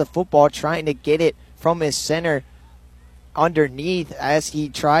lost the football trying to get it from his center underneath as he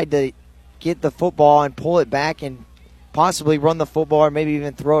tried to get the football and pull it back and possibly run the football or maybe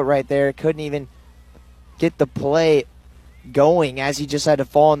even throw it right there. Couldn't even get the play going as he just had to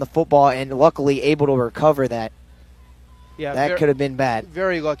fall on the football and luckily able to recover that. Yeah, that could have been bad.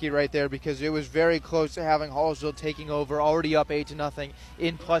 Very lucky right there because it was very close to having Hallsville taking over, already up 8-0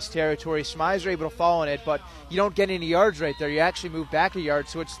 in plus territory. Smizer able to fall on it, but you don't get any yards right there. You actually move back a yard,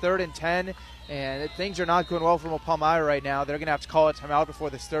 so it's 3rd and 10, and things are not going well for Palmyra right now. They're going to have to call a timeout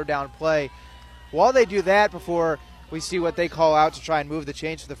before this 3rd down play. While they do that, before we see what they call out to try and move the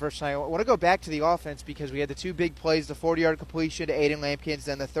chains for the first time, I want to go back to the offense because we had the two big plays, the 40-yard completion to Aiden Lampkins,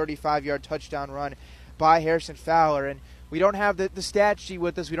 then the 35-yard touchdown run by Harrison Fowler. And we don't have the stat sheet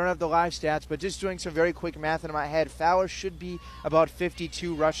with us. We don't have the live stats, but just doing some very quick math in my head, Fowler should be about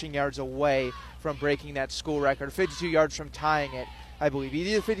 52 rushing yards away from breaking that school record, 52 yards from tying it, I believe.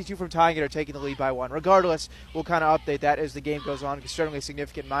 Either 52 from tying it or taking the lead by 1. Regardless, we'll kind of update that as the game goes on. It's certainly a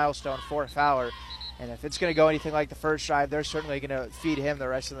significant milestone for Fowler. And if it's going to go anything like the first drive, they're certainly going to feed him the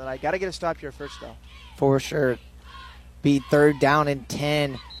rest of the night. Got to get a stop here first, though. For sure. Be 3rd down and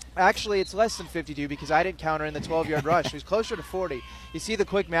 10. Actually, it's less than 52 because I didn't counter in the 12-yard rush. It was closer to 40. You see the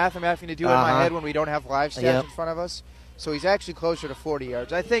quick math I'm having to do in my head when we don't have live stats in front of us? So he's actually closer to 40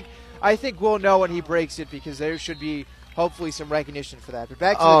 yards. I think we'll know when he breaks it because there should be hopefully some recognition for that. But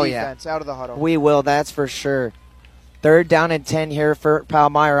back to the defense, out of the huddle. We will, that's for sure. 3rd down and 10 here for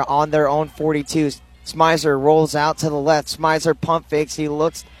Palmyra on their own 42. Smizer rolls out to the left. Smizer pump fakes. He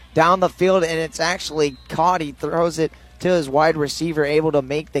looks down the field, and it's actually caught. He throws it to his wide receiver, able to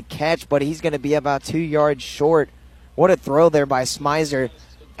make the catch, but he's going to be about 2 yards short. What a throw there by Smizer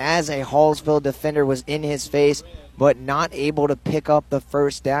as a Hallsville defender was in his face, but not able to pick up the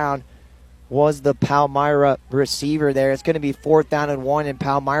first down was the Palmyra receiver there. It's going to be 4th down and 1, and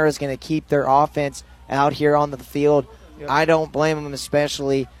Palmyra's going to keep their offense out here on the field. Yep. I don't blame them,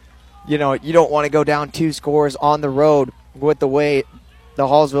 especially, you don't want to go down 2 scores on the road with the way the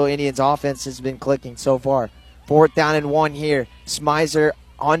Hallsville Indians offense has been clicking so far. 4th down and 1 here. Smizer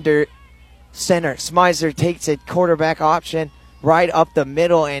under center. Smizer takes a quarterback option right up the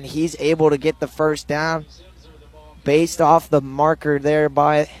middle, and he's able to get the first down based off the marker there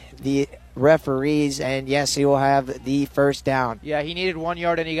by the referees, and yes, he will have the first down. Yeah, he needed 1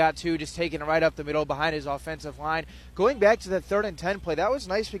 yard and he got 2, just taking it right up the middle behind his offensive line. Going back to the 3rd and 10 play, that was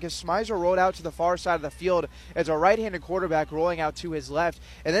nice because Smizer rolled out to the far side of the field as a right-handed quarterback rolling out to his left,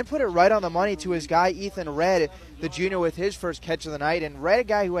 and then put it right on the money to his guy, Ethan Red, the junior, with his first catch of the night. And Red, a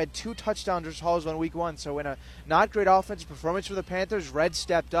guy who had 2 touchdowns versus Hallsville in week 1, so in a not great offensive performance for the Panthers, Red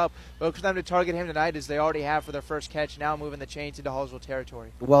stepped up. Look for them to target him tonight as they already have for their first catch, now moving the chains into Hallsville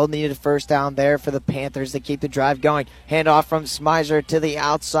territory. Well-needed first down there for the Panthers to keep the drive going. Handoff from Smizer to the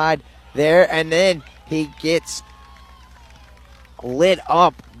outside there, and then he gets lit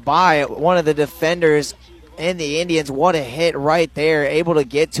up by one of the defenders and the Indians. What a hit right there. Able to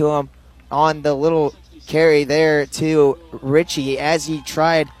get to him on the little carry there to Ritchie as he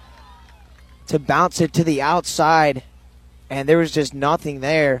tried to bounce it to the outside, and there was just nothing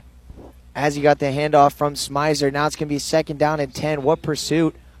there as he got the handoff from Smizer. Now it's going to be 2nd down and 10. What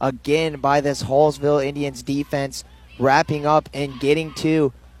pursuit again by this Hallsville Indians defense, wrapping up and getting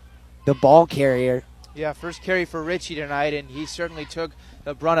to the ball carrier. Yeah, first carry for Ritchie tonight, and he certainly took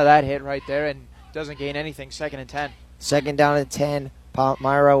the brunt of that hit right there and doesn't gain anything. 2nd and 10. 2nd down and 10.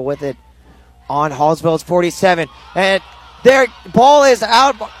 Palmyra with it on Hallsville's 47. And their ball is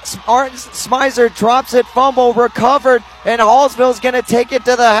out. Smizer drops it, fumble, recovered, and Hallsville's going to take it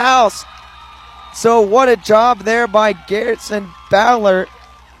to the house. So what a job there by Garrison Ballard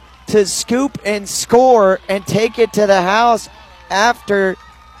to scoop and score and take it to the house after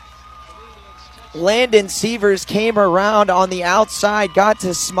Landon Sievers came around on the outside, got to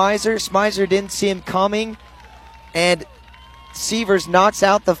Smizer. Smizer didn't see him coming, and Sievers knocks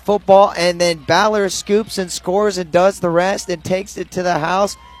out the football, and then Ballard scoops and scores and does the rest and takes it to the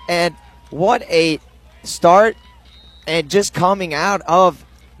house. And what a start. And just coming out of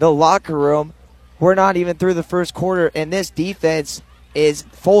the locker room, we're not even through the first quarter, and this defense is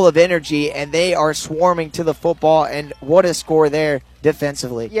full of energy, and they are swarming to the football, and what a score there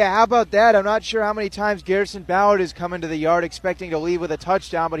defensively. Yeah, how about that? I'm not sure how many times Garrison Ballard has come into the yard expecting to leave with a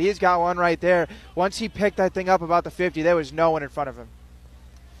touchdown, but he's got one right there. Once he picked that thing up about the 50, there was no one in front of him.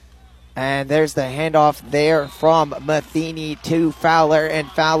 And there's the handoff there from Matheny to Fowler,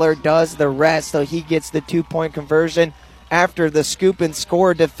 and Fowler does the rest, so he gets the 2-point conversion after the scoop and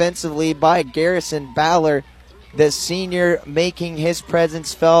score defensively by Garrison Ballard, the senior making his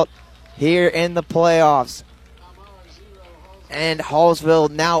presence felt here in the playoffs. And Hallsville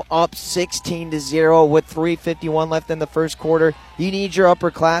now up 16-0 with 3:51 left in the first quarter. You need your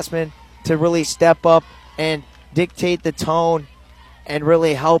upperclassmen to really step up and dictate the tone and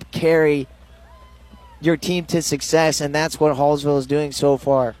really help carry your team to success, and that's what Hallsville is doing so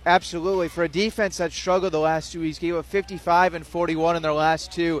far. Absolutely. For a defense that struggled the last 2 weeks, gave up 55 and 41 in their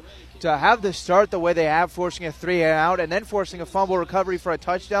last two, to have the start the way they have, forcing a 3-and-out and then forcing a fumble recovery for a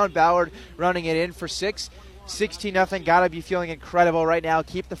touchdown, Ballard running it in for 6. 16-0, got to be feeling incredible right now.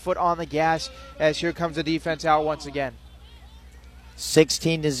 Keep the foot on the gas as here comes the defense out once again.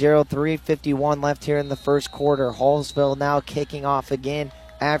 16-0, 3:51 left here in the first quarter. Hallsville now kicking off again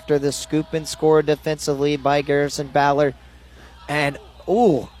after the scoop and score defensively by Garrison Ballard. And,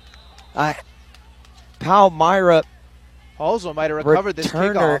 Palmyra. Hallsville might have recovered this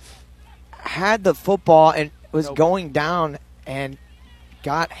kickoff. Had the football and was going down and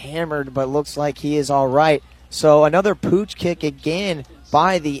got hammered, but looks like he is all right. So another pooch kick again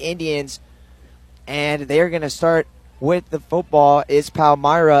by the Indians, and they're going to start with the football. Is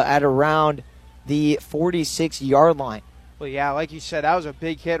Palmyra at around the 46-yard line. Well, yeah, like you said, that was a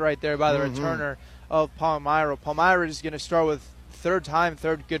big hit right there by the returner of Palmyra. Palmyra is going to start with third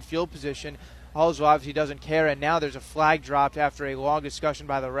good field position. Hallsville obviously doesn't care, and now there's a flag dropped after a long discussion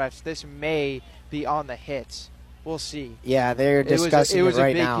by the refs. This may be on the hits. We'll see. Yeah, they're discussing it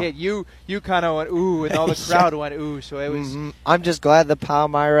right now. It was a big hit. You kind of went, ooh, and all the crowd went, ooh. So it was. I'm just glad the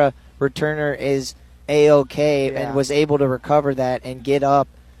Palmyra returner is A-OK and was able to recover that and get up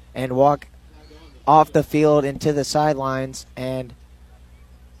and walk off the field into the sidelines, and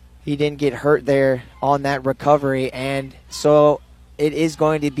he didn't get hurt there on that recovery. And so it is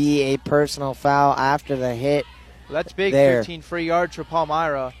going to be a personal foul after the hit. Well, that's big, there. 15 free yards for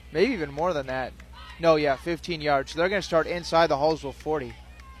Palmyra, maybe even more than that. No, 15 yards. So they're going to start inside the Hallsville 40.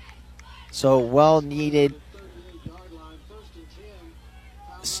 So well-needed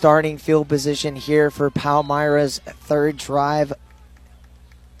starting field position here for Palmyra's third drive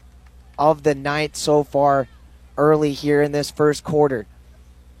of the night so far early here in this first quarter.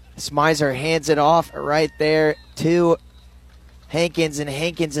 Smizer hands it off right there to Hankins, and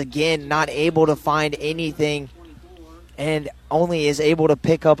Hankins again not able to find anything and only is able to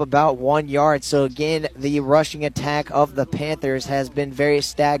pick up about 1 yard. So again, the rushing attack of the Panthers has been very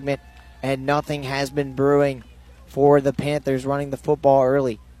stagnant, and nothing has been brewing for the Panthers running the football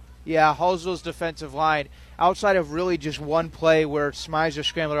early. Yeah, Hallsville's defensive line, outside of really just one play where Smizer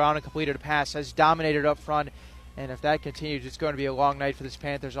scrambled around and completed a pass, has dominated up front. And if that continues, it's going to be a long night for this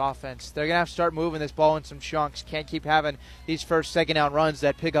Panthers offense. They're going to have to start moving this ball in some chunks. Can't keep having these first, second down runs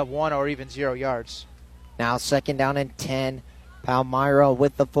that pick up 1 or even 0 yards. Now 2nd down and 10. Palmyra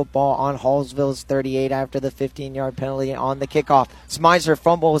with the football on Hallsville's 38 after the 15-yard penalty on the kickoff. Smizer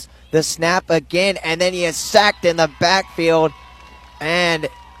fumbles the snap again, and then he is sacked in the backfield and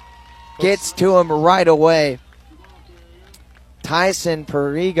gets to him right away. Tyson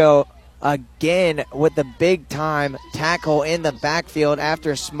Perigo again with the big-time tackle in the backfield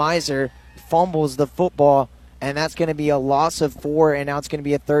after Smizer fumbles the football, and that's going to be a loss of 4, and now it's going to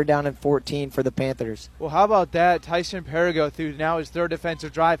be a 3rd down and 14 for the Panthers. Well, how about that? Tyson Perigo, through now his 3rd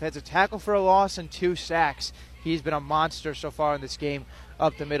defensive drive, has a tackle for a loss and 2 sacks. He's been a monster so far in this game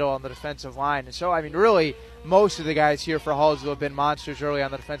up the middle on the defensive line. And so, I mean, really, most of the guys here for Hallsville have been monsters early on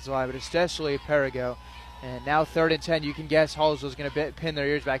the defensive line, but especially Perigo. And now 3rd and 10, you can guess Hallsville's going to pin their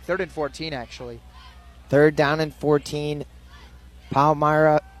ears back. 3rd and 14, actually. 3rd down and 14.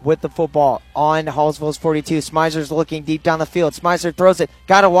 Palmyra with the football on Hallsville's 42. Smizer's looking deep down the field. Smizer throws it.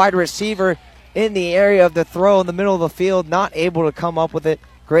 Got a wide receiver in the area of the throw in the middle of the field. Not able to come up with it.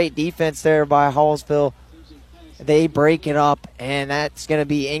 Great defense there by Hallsville. They break it up, and that's going to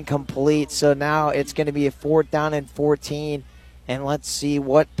be incomplete. So now it's going to be a 4th down and 14. And let's see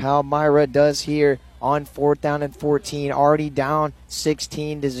what Palmyra does here on 4th down and 14. Already down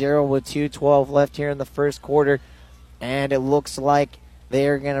 16-0 with 2:12 left here in the first quarter. And it looks like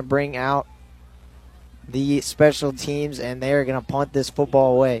they're going to bring out the special teams, and they're going to punt this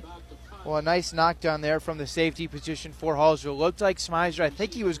football away. Well, a nice knockdown there from the safety position for Hallsville. Looked like Smizer, I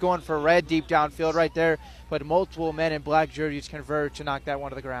think he was going for red deep downfield right there, but multiple men in black jerseys converged to knock that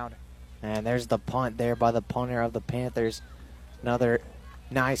one to the ground. And there's the punt there by the punter of the Panthers. Another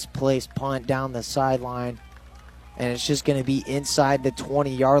nice placed punt down the sideline. And it's just going to be inside the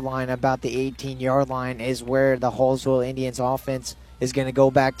 20-yard line. About the 18-yard line is where the Hallsville Indians offense is going to go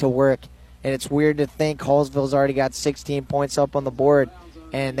back to work. And it's weird to think Hallsville's already got 16 points up on the board,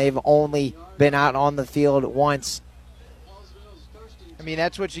 and they've only been out on the field once. I mean,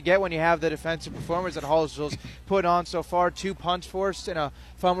 that's what you get when you have the defensive performance that Hallsville's put on so far. 2 punts forced and a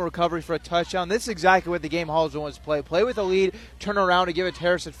fumble recovery for a touchdown. This is exactly what the game Hallsville wants to play. Play with a lead, turn around and give it to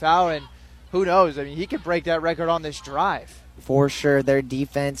Harrison Fowler, and who knows? I mean, he could break that record on this drive. For sure, their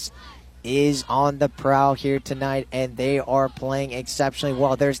defense is on the prowl here tonight, and they are playing exceptionally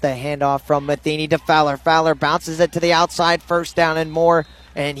well. There's the handoff from Matheny to Fowler. Fowler bounces it to the outside, 1st down and more,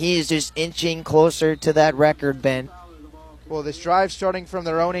 and he is just inching closer to that record, Ben. Well, this drive starting from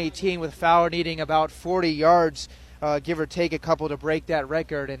their own 18 with Fowler needing about 40 yards, give or take a couple to break that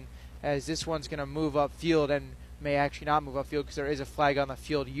record, and as this one's going to move upfield and may actually not move upfield because there is a flag on the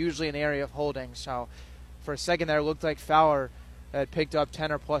field, usually in the area of holding. So for a second there, it looked like Fowler had picked up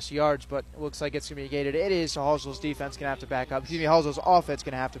 10 or plus yards, but it looks like it's going to be negated. It is, so Hallsville's defense going to have to back up. Hallsville's offense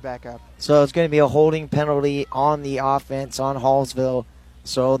going to have to back up. So it's going to be a holding penalty on the offense on Hallsville.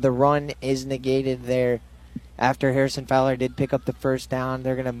 So the run is negated there. After Harrison Fowler did pick up the 1st down,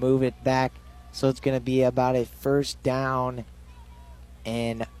 they're going to move it back. So it's going to be about a 1st down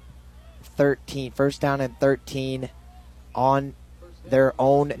and 13. 1st down and 13 on their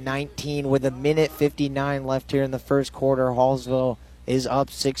own 19 with 1:59 left here in the first quarter. Hallsville is up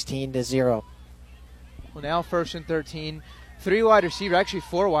 16-0. Well, now 1st and 13. 3 wide receivers, actually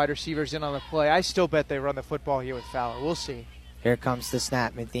 4 wide receivers in on the play. I still bet they run the football here with Fowler. We'll see. Here comes the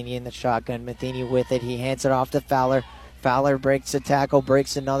snap. Matheny in the shotgun. Matheny with it. He hands it off to Fowler. Fowler breaks a tackle,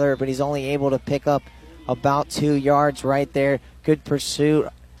 breaks another, but he's only able to pick up about 2 yards right there. Good pursuit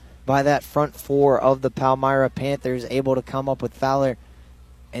by that front 4 of the Palmyra Panthers, able to come up with Fowler.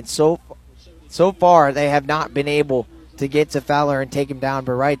 And so far, they have not been able to get to Fowler and take him down,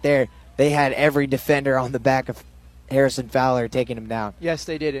 but right there, they had every defender on the back of Harrison Fowler taking him down. Yes,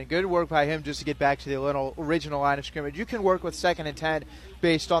 they did, and good work by him just to get back to the original line of scrimmage. You can work with 2nd and 10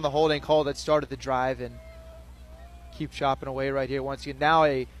 based on the holding call that started the drive and keep chopping away right here. Once again, now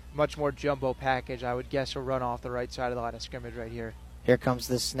a much more jumbo package. I would guess a run off the right side of the line of scrimmage right here. Here comes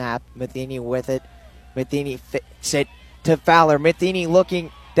the snap. Matheny with it. Matheny fits it to Fowler. Matheny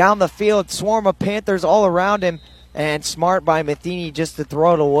looking down the field. Swarm of Panthers all around him. And smart by Matheny just to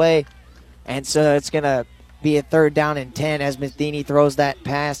throw it away. And so it's going to be a 3rd down and 10 as Matheny throws that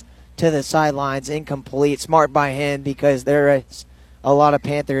pass to the sidelines. Incomplete. Smart by him because there is a lot of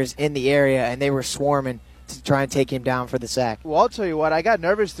Panthers in the area and they were swarming to try and take him down for the sack. Well, I'll tell you what, I got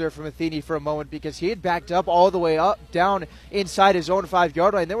nervous there for Matheny for a moment because he had backed up all the way down inside his own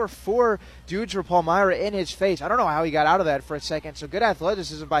 5-yard line. There were 4 dudes for Palmyra in his face. I don't know how he got out of that for a second. So good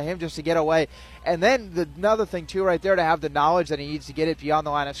athleticism by him just to get away. And then another thing, too, right there, to have the knowledge that he needs to get it beyond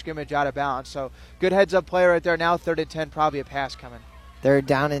the line of scrimmage out of bounds. So good heads-up play right there. Now 3rd and 10, probably a pass coming. 3rd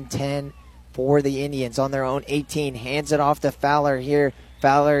down and 10 for the Indians on their own 18. Hands it off to Fowler here.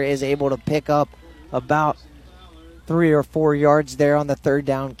 Fowler is able to pick up about 3 or 4 yards there on the 3rd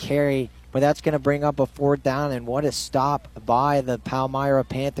down carry, but that's going to bring up a 4th down, and what a stop by the Palmyra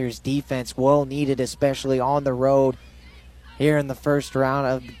Panthers defense. Well needed, especially on the road here in the first round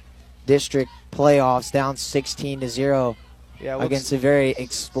of district playoffs, down 16-0. against a very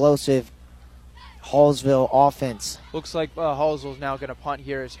explosive Hallsville offense. Looks like Hallsville's now going to punt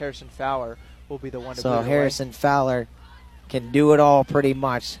here as Harrison Fowler will be the one to boot it away. So Harrison Fowler can do it all pretty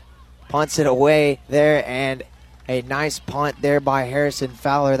much. Punts it away there, and a nice punt there by Harrison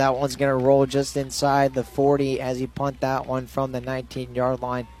Fowler. That one's going to roll just inside the 40 as he punt that one from the 19-yard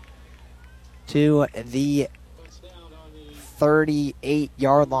line to the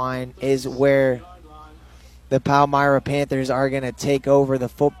 38-yard line is where the Palmyra Panthers are going to take over the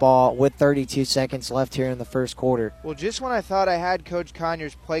football with 32 seconds left here in the first quarter. Well, just when I thought I had Coach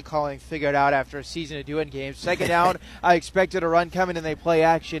Conyers' play calling figured out after a season of doing games, second down, I expected a run coming and they play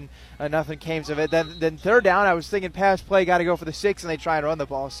action. Nothing came of it. Then third down, I was thinking pass play, got to go for the 6, and they try and run the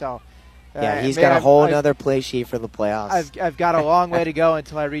ball. So, he's got a whole other play sheet for the playoffs. I've got a long way to go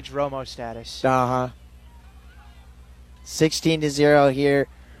until I reach Romo status. 16-0 here.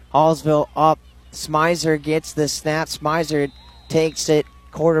 Hallsville up. Smizer gets the snap. Smizer takes it.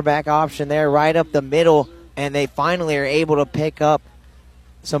 Quarterback option there right up the middle, and they finally are able to pick up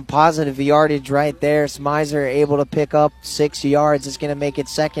some positive yardage right there. Smizer able to pick up 6 yards. It's going to make it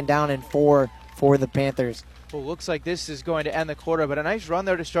 2nd down and 4 for the Panthers. Well, looks like this is going to end the quarter, but a nice run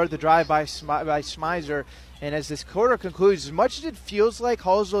there to start the drive by Smizer. And as this quarter concludes, as much as it feels like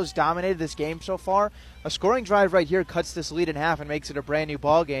Hallsville has dominated this game so far, a scoring drive right here cuts this lead in half and makes it a brand new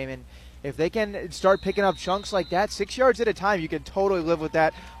ball game. And if they can start picking up chunks like that, 6 yards at a time, you can totally live with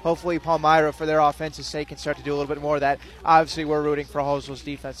that. Hopefully Palmyra, for their offense's sake, can start to do a little bit more of that. Obviously, we're rooting for Hallsville's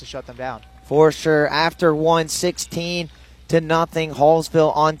defense to shut them down. For sure. After 16-0,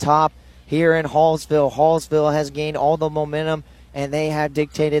 Hallsville on top here in Hallsville. Hallsville has gained all the momentum, and they have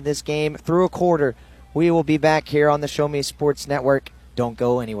dictated this game through a quarter. We will be back here on the Show Me Sports Network. Don't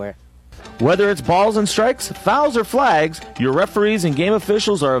go anywhere. Whether it's balls and strikes, fouls, or flags, your referees and game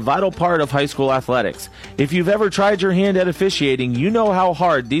officials are a vital part of high school athletics. If you've ever tried your hand at officiating, you know how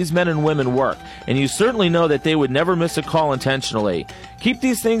hard these men and women work, and you certainly know that they would never miss a call intentionally. Keep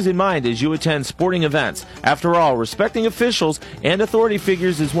these things in mind as you attend sporting events. After all, respecting officials and authority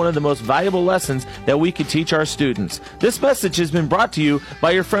figures is one of the most valuable lessons that we could teach our students. This message has been brought to you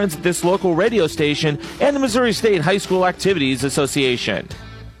by your friends at this local radio station and the Missouri State High School Activities Association.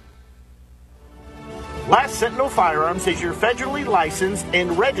 Last Sentinel Firearms is your federally licensed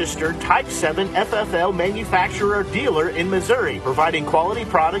and registered Type 7 FFL manufacturer dealer in Missouri, providing quality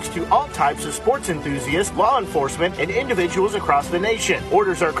products to all types of sports enthusiasts, law enforcement, and individuals across the nation.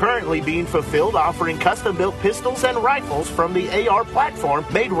 Orders are currently being fulfilled, offering custom-built pistols and rifles from the AR platform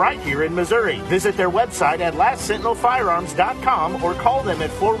made right here in Missouri. Visit their website at lastsentinelfirearms.com or call them at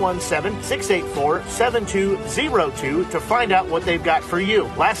 417-684-7202 to find out what they've got for you.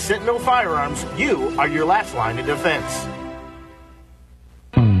 Last Sentinel Firearms, you are your last line of defense.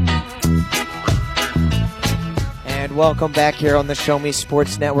 And welcome back here on the Show Me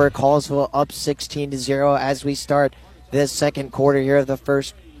Sports Network. Hallsville up 16-0 as we start this second quarter here of the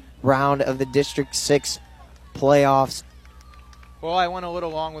first round of the District 6 playoffs. Well, I went a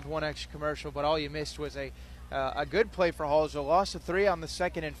little long with one extra commercial, but all you missed was a good play for Hallsville. Lost of 3 on the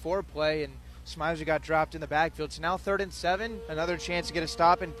 2nd and 4 play, and Smizer got dropped in the backfield. So now 3rd and 7, another chance to get a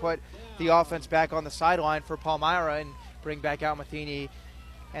stop and put the offense back on the sideline for Palmyra and bring back out Matheny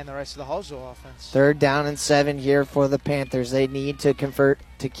and the rest of the Hallsville offense. 3rd down and 7 here for the Panthers. They need to convert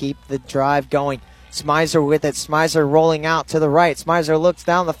to keep the drive going. Smizer with it. Smizer rolling out to the right. Smizer looks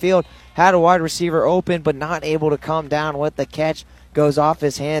down the field, had a wide receiver open, but not able to come down with the catch. Goes off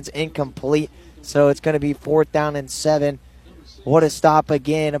his hands, incomplete. So it's going to be 4th down and 7. What a stop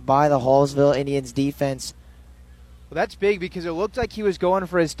again by the Hallsville Indians defense. Well, that's big because it looked like he was going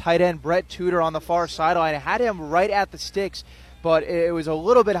for his tight end, Brett Tudor, on the far sideline. It had him right at the sticks, but it was a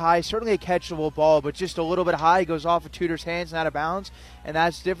little bit high. Certainly a catchable ball, but just a little bit high. It goes off of Tudor's hands and out of bounds, and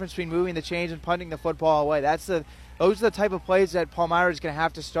that's the difference between moving the chains and punting the football away. Those are the type of plays that Palmyra is going to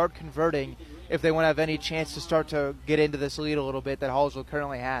have to start converting if they want to have any chance to start to get into this lead a little bit that Hallsville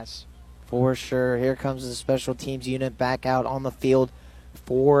currently has. For sure. Here comes the special teams unit back out on the field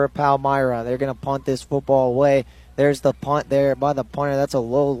for Palmyra. They're going to punt this football away. There's the punt there by the punter. That's a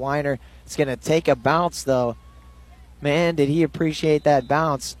low liner. It's going to take a bounce, though. Man, did he appreciate that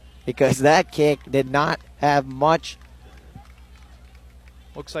bounce, because that kick did not have much.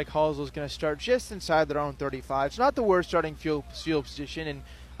 Looks like Hallsville's going to start just inside their own 35. It's not the worst starting field position, and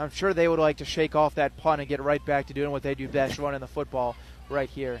I'm sure they would like to shake off that punt and get right back to doing what they do best, running the football right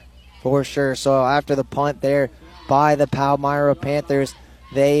here. For sure. So after the punt there by the Palmyra Panthers,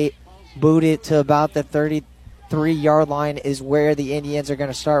 they boot it to about the 33-yard line is where the Indians are going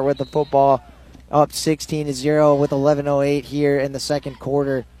to start with the football, up 16-0 with 11:08 here in the second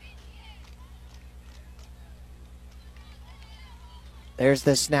quarter. There's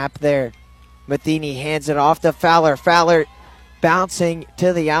the snap there. Matheny hands it off to Fowler. Fowler bouncing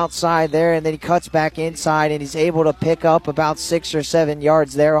to the outside there, and then he cuts back inside, and he's able to pick up about 6 or 7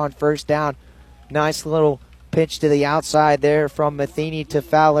 yards there on first down. Nice little pitch to the outside there from Matheny to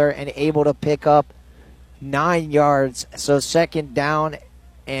Fowler, and able to pick up 9 yards. So second down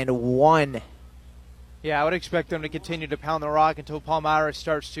and 1. Yeah, I would expect them to continue to pound the rock until Palmyra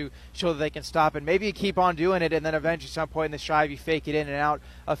starts to show that they can stop it. Maybe you keep on doing it, and then eventually some point in the drive you fake it in and out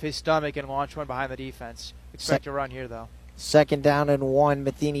of his stomach and launch one behind the defense. Expect a run here, though. Second down and 1.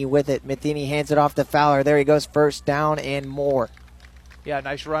 Matheny with it. Matheny hands it off to Fowler. There he goes, first down and more. Yeah,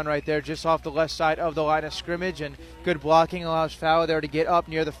 nice run right there, just off the left side of the line of scrimmage, and good blocking allows Fowler there to get up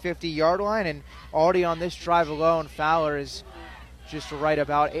near the 50-yard line, and already on this drive alone, Fowler is just right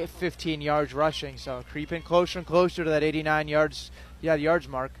about 15 yards rushing, so creeping closer and closer to that 89 yards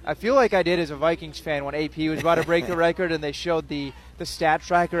mark. I feel like I did as a Vikings fan when AP was about to break the record and they showed the stat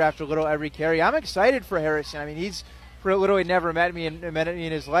tracker after little every carry. I'm excited for Harrison. I mean, he's literally never met me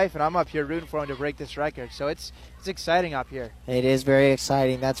in his life, and I'm up here rooting for him to break this record, so it's exciting up here. It is very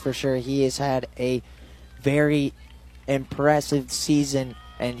exciting, that's for sure. He has had a very impressive season,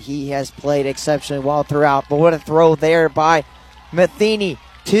 and he has played exceptionally well throughout. But what a throw there by Matheny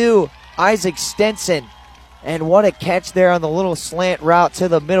to Isaac Stenson. And what a catch there on the little slant route to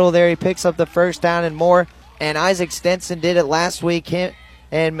the middle there. He picks up the first down and more. And Isaac Stenson did it last week. Him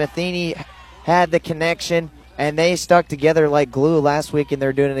and Matheny had the connection, and they stuck together like glue last week, and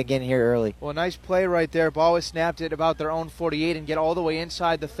they're doing it again here early. Well, nice play right there. Ball was snapped at about their own 48 and get all the way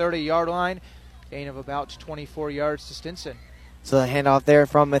inside the 30-yard line. Gain of about 24 yards to Stinson. So the handoff there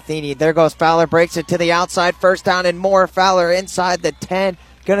from Matheny. There goes Fowler, breaks it to the outside. First down and more. Fowler inside the 10.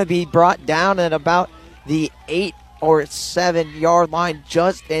 Going to be brought down at about the 8 or 7-yard line,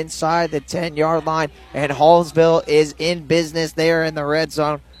 just inside the 10-yard line. And Hallsville is in business there in the red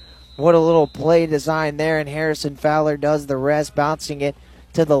zone. What a little play design there. And Harrison Fowler does the rest, bouncing it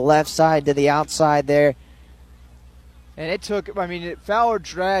to the left side, to the outside there. And it took, Fowler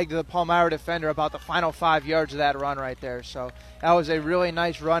dragged the Palmyra defender about the final 5 yards of that run right there. So that was a really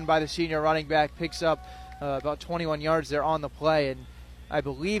nice run by the senior running back. Picks up about 21 yards there on the play. And I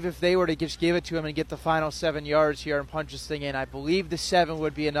believe if they were to just give it to him and get the final 7 yards here and punch this thing in, I believe the 7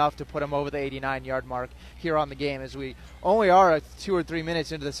 would be enough to put him over the 89-yard mark here on the game, as we only are 2 or 3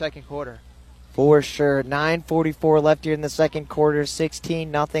 minutes into the second quarter. For sure. 9:44 left here in the second quarter. 16-0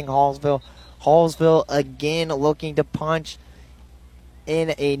 Hallsville. Hallsville again looking to punch in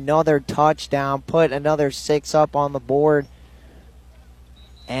another touchdown, put another 6 up on the board.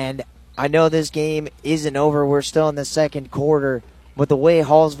 And I know this game isn't over. We're still in the second quarter. But the way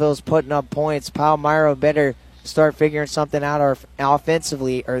Hallsville's putting up points, Palmyra better start figuring something out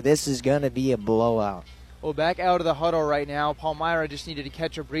offensively, or this is going to be a blowout. Well, back out of the huddle right now. Palmyra just needed to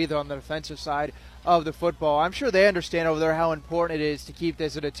catch a breather on the defensive side of the football. I'm sure they understand over there how important it is to keep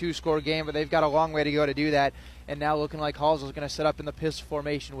this at a 2-score game, but they've got a long way to go to do that. And now looking like Hallsville's going to set up in the pistol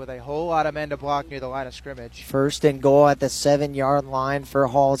formation with a whole lot of men to block near the line of scrimmage. First and goal at the 7-yard line for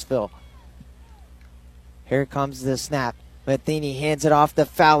Hallsville. Here comes the snap. Matheny hands it off to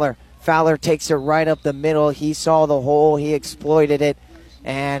Fowler. Fowler takes it right up the middle. He saw the hole. He exploited it.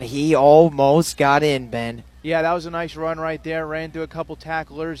 And he almost got in, Ben. Yeah, that was a nice run right there. Ran through a couple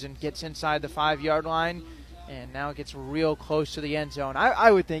tacklers and gets inside the 5-yard line. And now gets real close to the end zone.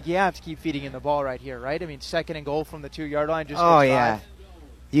 I would think you have to keep feeding him the ball right here, right? I mean, second and goal from the 2-yard line. Yeah.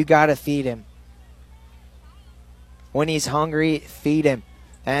 You got to feed him. When he's hungry, feed him.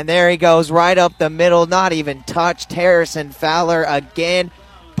 And there he goes right up the middle. Not even touched. Harrison Fowler again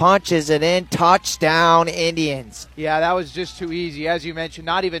punches it in. Touchdown, Indians. Yeah, that was just too easy. As you mentioned,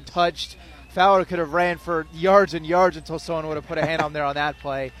 not even touched. Fowler could have ran for yards and yards until someone would have put a hand on there on that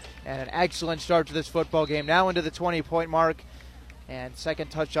play. And an excellent start to this football game. Now into the 20-point mark. And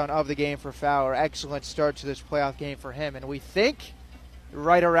second touchdown of the game for Fowler. Excellent start to this playoff game for him. And we think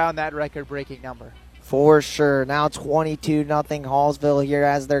right around that record-breaking number. For sure. Now 22-0 Hallsville here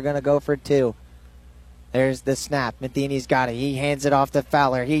as they're going to go for 2. There's the snap. Matheny's got it. He hands it off to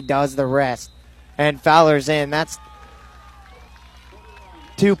Fowler. He does the rest. And Fowler's in. That's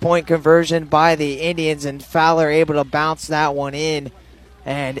 2-point conversion by the Indians, and Fowler able to bounce that one in.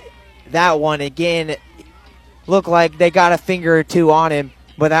 And that one, again, looked like they got a finger or two on him,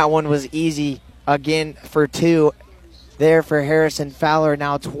 but that one was easy again for 2 there for Harrison Fowler.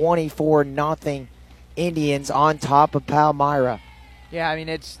 Now 24-0 Indians on top of Palmyra. Yeah, I mean,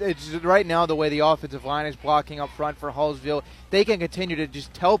 it's right now the way the offensive line is blocking up front for Hallsville. They can continue to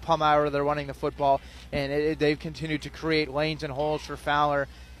just tell Palmyra they're running the football, and they've continued to create lanes and holes for Fowler.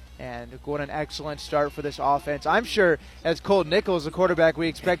 And what an excellent start for this offense. I'm sure as Colt Nichols, the quarterback we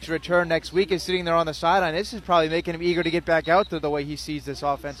expect to return next week, is sitting there on the sideline, this is probably making him eager to get back out there the way he sees this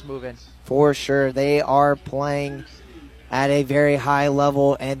offense moving. For sure. They are playing at a very high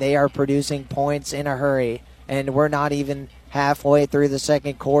level, and they are producing points in a hurry. And we're not even halfway through the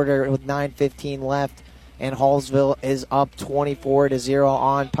second quarter with 9:15 left, and Hallsville is up 24-0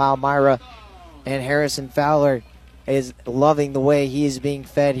 on Palmyra. And Harrison Fowler is loving the way he is being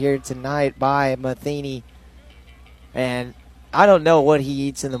fed here tonight by Matheny. And I don't know what he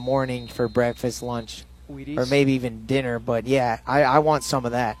eats in the morning for breakfast, lunch, Wheaties. or maybe even dinner. But, yeah, I want some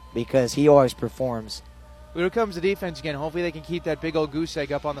of that because he always performs. Here comes the defense again. Hopefully they can keep that big old goose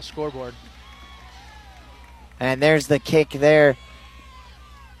egg up on the scoreboard. And there's the kick there.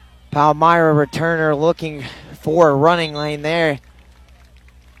 Palmyra returner looking for a running lane there.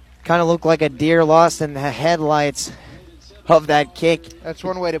 Kind of looked like a deer lost in the headlights of that kick. That's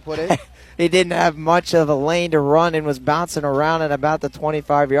one way to put it. He didn't have much of a lane to run and was bouncing around at about the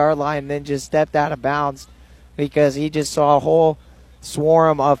 25-yard line and then just stepped out of bounds because he just saw a whole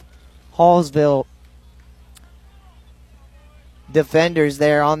swarm of Hallsville defenders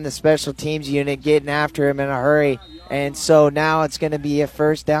there on the special teams unit getting after him in a hurry. And so now it's going to be a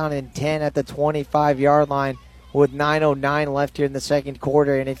 1st down and 10 at the 25-yard line with 9:09 left here in the second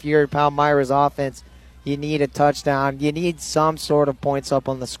quarter. And if you're Palmyra's offense, you need a touchdown. You need some sort of points up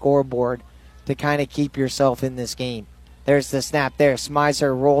on the scoreboard to kind of keep yourself in this game. There's the snap there.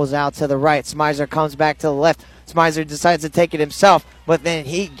 Smizer rolls out to the right. Smizer comes back to the left. Smizer decides to take it himself, but then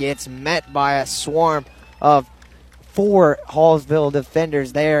he gets met by a swarm of 4 Hallsville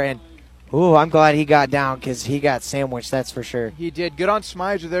defenders there. And, ooh, I'm glad he got down because he got sandwiched, that's for sure. He did. Good on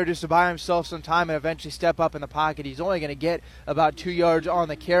Smizer there just to buy himself some time and eventually step up in the pocket. He's only going to get about 2 yards on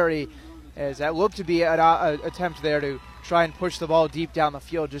the carry, as that looked to be an attempt there to try and push the ball deep down the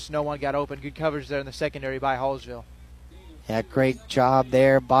field. Just no one got open. Good coverage there in the secondary by Hallsville. Yeah, great job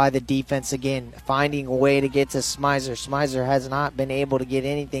there by the defense again, finding a way to get to Smizer. Smizer has not been able to get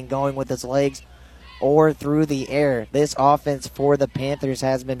anything going with his legs or through the air. This offense for the Panthers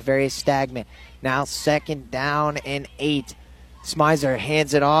has been very stagnant. Now 2nd down and 8. Smizer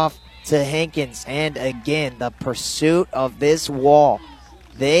hands it off to Hankins. And again, the pursuit of this wall.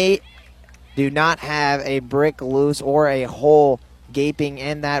 They do not have a brick loose or a hole gaping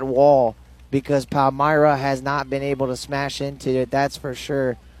in that wall because Palmyra has not been able to smash into it, that's for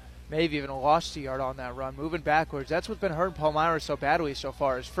sure. Maybe even lost a yard on that run, moving backwards. That's what's been hurting Palmyra so badly so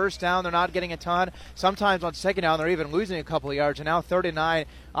far. Is 1st down, they're not getting a ton. Sometimes on 2nd down, they're even losing a couple of yards. And now 3rd and 9,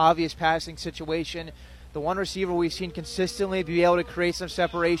 obvious passing situation. The one receiver we've seen consistently be able to create some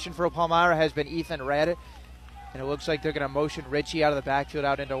separation for Palmyra has been Ethan Red. And it looks like they're going to motion Richie out of the backfield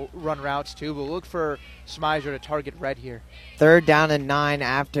out into run routes too. But look for Smizer to target Red here. 3rd down and 9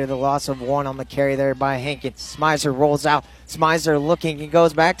 after the loss of 1 on the carry there by Hankins. Smizer rolls out. Smizer looking. He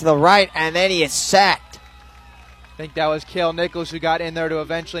goes back to the right, and then he is sacked. I think that was Cale Nichols who got in there to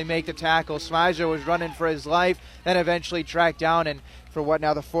eventually make the tackle. Smizer was running for his life, then eventually tracked down. And for what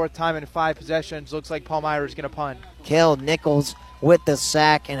now, the 4th time in 5 possessions, looks like Palmyra is going to punt. Cale Nichols with the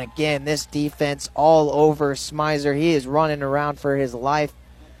sack, and again, this defense all over Smizer. He is running around for his life,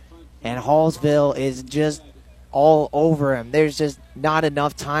 and Hallsville is just all over him. There's just not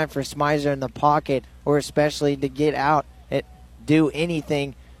enough time for Smizer in the pocket, or especially to get out and do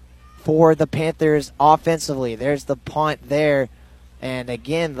anything for the Panthers offensively. There's the punt there, and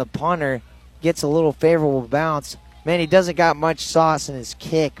again, the punter gets a little favorable bounce. Man, he doesn't got much sauce in his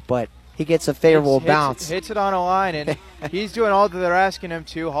kick, but he gets a favorable bounce. Hits it on a line, and he's doing all that they're asking him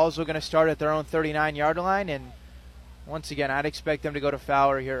to. Hallsville going to start at their own 39-yard line, and once again, I'd expect them to go to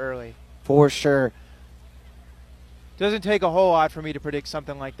Fowler here early. For sure. Doesn't take a whole lot for me to predict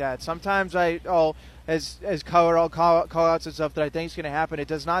something like that. Sometimes as call-outs and stuff that I think is going to happen, it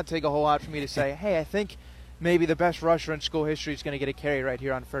does not take a whole lot for me to say, hey, I think maybe the best rusher in school history is going to get a carry right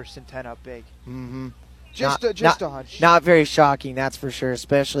here on 1st and 10 up big. Mm-hmm. Just a hunch. Not very shocking, that's for sure,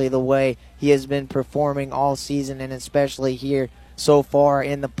 especially the way he has been performing all season and especially here so far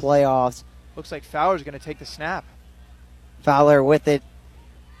in the playoffs. Looks like Fowler's going to take the snap. Fowler with it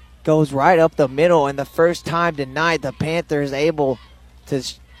goes right up the middle, and the first time tonight the Panthers able to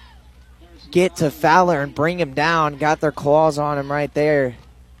get to Fowler and bring him down, got their claws on him right there.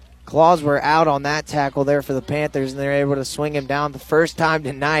 Claws were out on that tackle there for the Panthers, and they're able to swing him down. The first time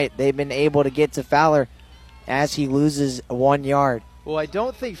tonight they've been able to get to Fowler as he loses 1 yard. Well, I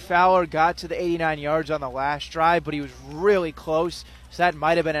don't think Fowler got to the 89 yards on the last drive, but he was really close, so that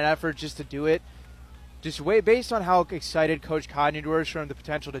might have been an effort just to do it. Just based on how excited Coach Codney was for the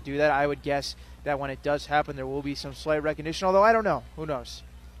potential to do that, I would guess that when it does happen, there will be some slight recognition, although I don't know. Who knows?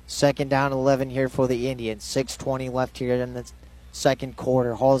 Second down 11 here for the Indians. 6:20 left here in the second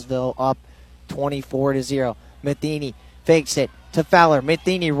quarter. Hallsville up 24-0. Matheny fakes it to Fowler.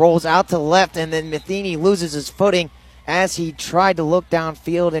 Matheny rolls out to the left, and then Matheny loses his footing as he tried to look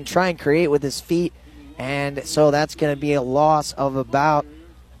downfield and try and create with his feet. And so that's going to be a loss of about,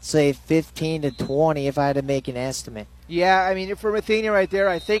 say, 15 to 20 if I had to make an estimate. Yeah, I mean, for Matheny right there,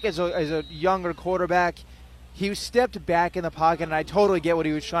 I think as a younger quarterback, he stepped back in the pocket, and I totally get what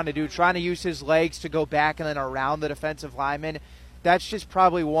he was trying to do, trying to use his legs to go back and then around the defensive lineman. That's just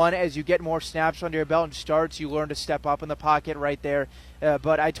probably one, as you get more snaps under your belt and starts, you learn to step up in the pocket right there.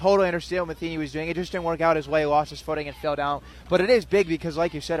 But I totally understand what Matheny was doing. It just didn't work out his way, lost his footing, and fell down. But it is big because,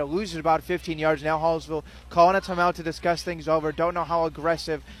 like you said, it loses about 15 yards. Now Hallsville calling a timeout to discuss things over. Don't know how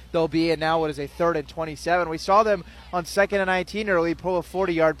aggressive they'll be. And now what is a 3rd and 27. We saw them on 2nd and 19 early pull a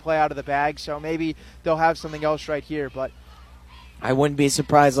 40-yard play out of the bag. So maybe they'll have something else right here. But I wouldn't be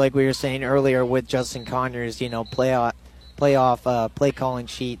surprised, like we were saying earlier, with Justin Conyers, playoff play calling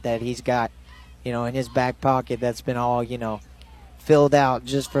sheet that he's got, in his back pocket that's been all, filled out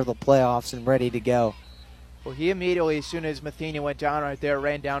just for the playoffs and ready to go. Well, he immediately, as soon as Matheny went down right there,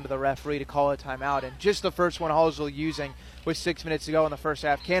 ran down to the referee to call a timeout. And just the first one Hallsville using with 6 minutes to go in the first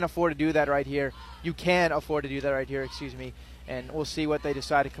half. Can't afford to do that right here. You can afford to do that right here, and we'll see what they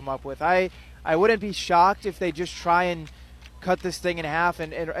decide to come up with. I wouldn't be shocked if they just try and cut this thing in half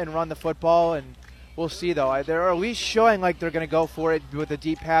and run the football, and we'll see, though. They're at least showing like they're going to go for it with a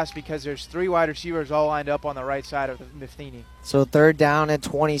deep pass because there's 3 wide receivers all lined up on the right side of Matheny. So 3rd down and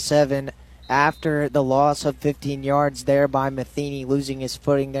 27 after the loss of 15 yards there by Matheny, losing his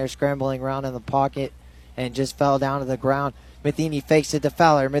footing there, scrambling around in the pocket, and just fell down to the ground. Matheny fakes it to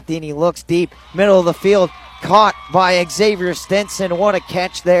Fowler. Matheny looks deep, middle of the field, caught by Xavier Stinson. What a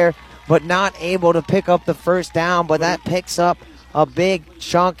catch there, but not able to pick up the first down, but that picks up a big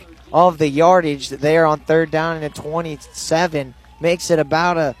chunk of the yardage there on 3rd down and 27. Makes it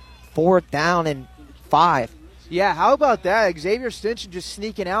about a 4th down and 5. Yeah, how about that? Xavier Stinson just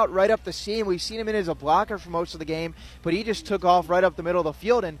sneaking out right up the seam. We've seen him in as a blocker for most of the game, but he just took off right up the middle of the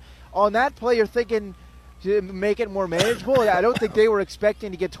field. And on that play, you're thinking to make it more manageable. I don't think they were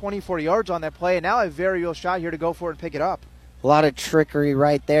expecting to get 24 yards on that play, and now a very real shot here to go for it and pick it up. A lot of trickery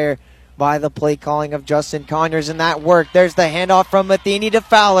right there by the play calling of Justin Conyers, and that worked. There's the handoff from Matheny to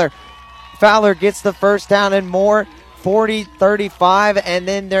Fowler. Fowler gets the first down and more, 40-35, and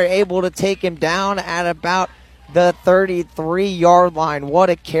then they're able to take him down at about the 33-yard line. What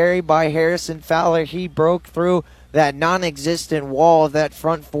a carry by Harrison Fowler. He broke through that non-existent wall of that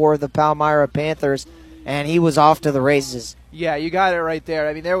front four of the Palmyra Panthers, and he was off to the races. Yeah, you got it right there.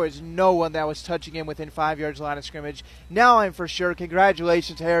 I mean, there was no one that was touching him within 5 yards line of scrimmage. Now I'm for sure.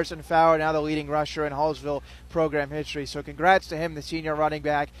 Congratulations to Harrison Fowler, now the leading rusher in Hallsville program history. So congrats to him, the senior running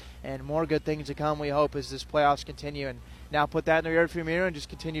back, and more good things to come, we hope, as this playoffs continue. And now put that in the rearview mirror and just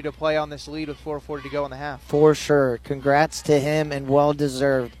continue to play on this lead with 4:40 to go in the half. For sure. Congrats to him, and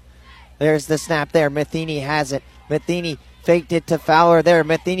well-deserved. There's the snap there. Matheny has it. Matheny faked it to Fowler there.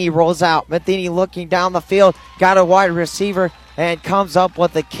 Matheny rolls out. Matheny looking down the field. Got a wide receiver and comes up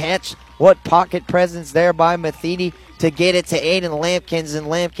with a catch. What pocket presence there by Matheny to get it to Aiden Lampkins, and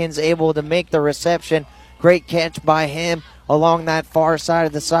Lampkins able to make the reception. Great catch by him along that far side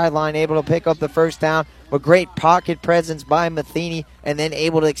of the sideline, able to pick up the first down. But great pocket presence by Matheny, and then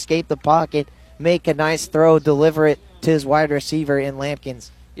able to escape the pocket, make a nice throw, deliver it to his wide receiver in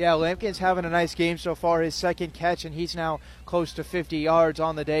Lampkins. Yeah, Lampkin's having a nice game so far, his second catch, and he's now close to 50 yards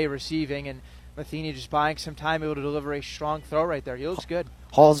on the day receiving, and Matheny just buying some time, able to deliver a strong throw right there. He looks good.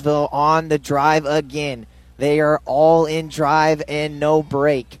 Hallsville on the drive again. They are all in drive and no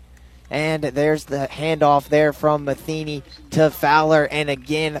break. And there's the handoff there from Matheny to Fowler, and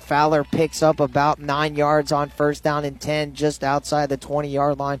again, Fowler picks up about 9 yards on first down and 10, just outside the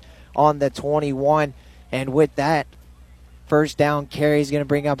 20-yard line on the 21, and with that, first down carry is going to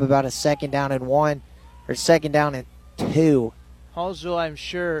bring up about a 2nd down and 1, or 2nd down and 2. Hallsville, I'm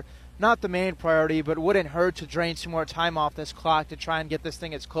sure, not the main priority, but wouldn't hurt to drain some more time off this clock to try and get this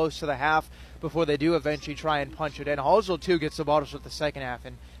thing as close to the half before they do eventually try and punch it in. Hallsville, too, gets the ball with the second half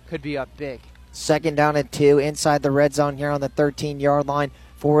and could be up big. 2nd down and 2 inside the red zone here on the 13-yard line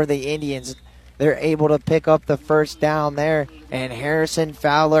for the Indians. They're able to pick up the first down there, and Harrison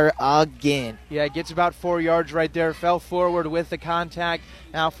Fowler again. Yeah, gets about 4 yards right there. Fell forward with the contact.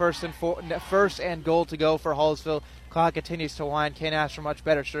 Now first and goal to go for Hallsville. Clock continues to wind. Can't ask for much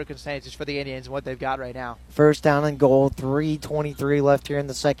better circumstances for the Indians and what they've got right now. First down and goal. 3:23 left here in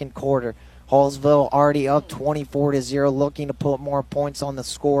the second quarter. Hallsville already up 24-0, looking to put more points on the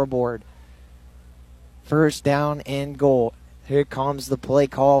scoreboard. First down and goal Here comes the play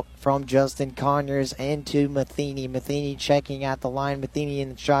call from Justin Conyers into Matheny. Matheny checking at the line. Matheny in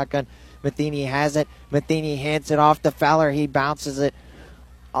the shotgun. Matheny has it. Matheny hands it off to Fowler. He bounces it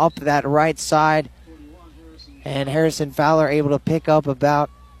up that right side. And Harrison Fowler able to pick up about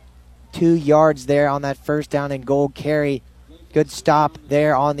 2 yards there on that first down and goal carry. Good stop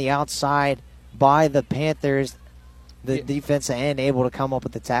there on the outside by the Panthers. The defensive end able to come up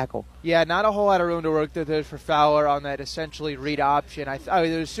with the tackle. Yeah, not a whole lot of room to work there for Fowler on that essentially read option. I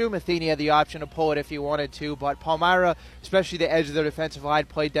would assume Matheny had the option to pull it if he wanted to, but Palmyra, especially the edge of their defensive line,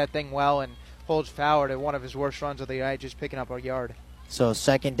 played that thing well and holds Fowler to one of his worst runs of the night, just picking up a yard. So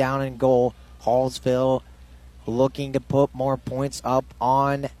second down and goal. Hallsville looking to put more points up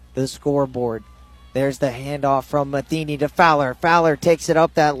on the scoreboard. There's the handoff from Matheny to Fowler. Fowler takes it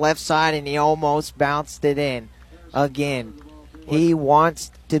up that left side, and he almost bounced it in. Again, he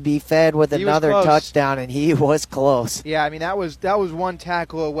wants to be fed with another touchdown, and he was close. Yeah, I mean, that was one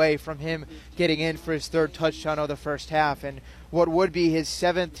tackle away from him getting in for his third touchdown of the first half, and what would be his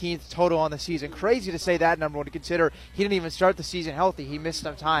 17th total on the season. Crazy to say that number when you consider he didn't even start the season healthy. He missed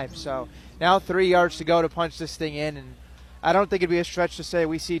some time. So now 3 yards to go to punch this thing in, and I don't think it'd be a stretch to say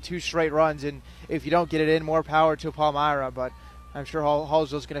we see 2 straight runs, and if you don't get it in, more power to Palmyra, but I'm sure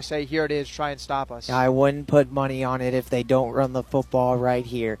Hallsville's going to say, here it is, try and stop us. I wouldn't put money on it if they don't run the football right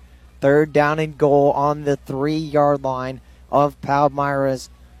here. Third down and goal on the 3-yard line of Palmyra's.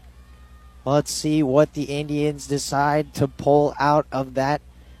 Let's see what the Indians decide to pull out of that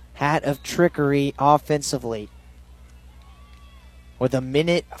hat of trickery offensively. With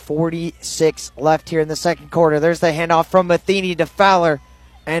 1:46 left here in the second quarter, there's the handoff from Matheny to Fowler.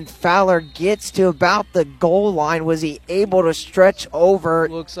 And Fowler gets to about the goal line. Was he able to stretch over?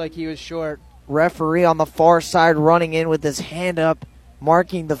 Looks like he was short. Referee on the far side running in with his hand up,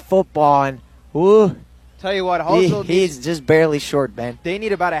 marking the football. And tell you what, he's just barely short, Ben. They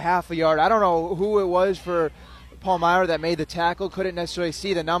need about a half a yard. I don't know who it was for Palmyra that made the tackle. Couldn't necessarily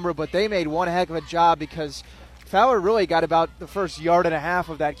see the number, but they made one heck of a job because Fowler really got about the first yard and a half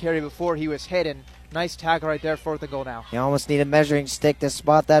of that carry before he was hit. And nice tackle right there, 4th and goal now. You almost need a measuring stick to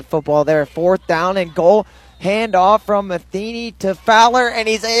spot that football there. 4th down and goal. Hand off from Matheny to Fowler, and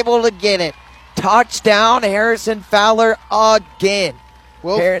he's able to get it. Touchdown, Harrison Fowler again.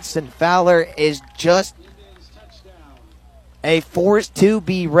 Harrison Fowler is just a force to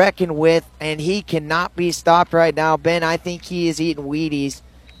be reckoned with, and he cannot be stopped right now. Ben, I think he is eating Wheaties.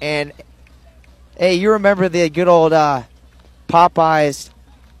 And, hey, you remember the good old Popeyes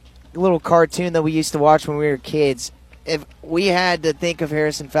little cartoon that we used to watch when we were kids? If we had to think of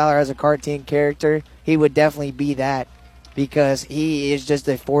Harrison Fowler as a cartoon character, he would definitely be that, because he is just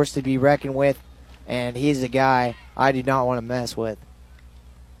a force to be reckoned with, and he's a guy I do not want to mess with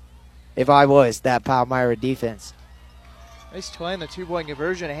if I was that Palmyra defense. Nice play in the 2-point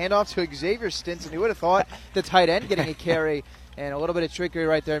conversion. A handoff to Xavier Stinson. Who would have thought the tight end getting a carry? And a little bit of trickery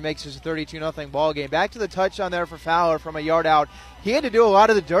right there makes this a 32-0 ball game. Back to the touchdown there for Fowler from a yard out. He had to do a lot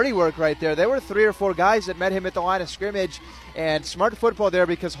of the dirty work right there. There were 3 or 4 guys that met him at the line of scrimmage. And smart football there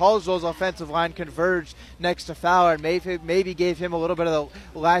because Hallsville's offensive line converged next to Fowler and maybe gave him a little bit of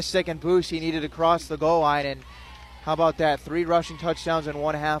the last-second boost he needed to cross the goal line. And how about that? 3 rushing touchdowns in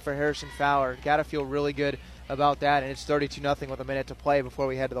 1/2 for Harrison Fowler. Got to feel really good about that, and it's 32-0 with a minute to play before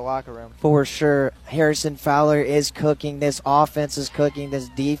we head to the locker room. For sure, Harrison Fowler is cooking. This offense is cooking. This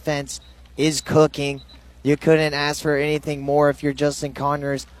defense is cooking. You couldn't ask for anything more if you're Justin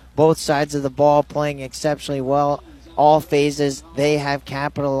Conyers. Both sides of the ball playing exceptionally well. All phases they have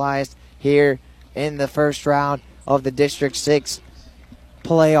capitalized here in the first round of the District 6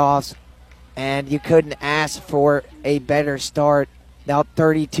 playoffs, and you couldn't ask for a better start. Now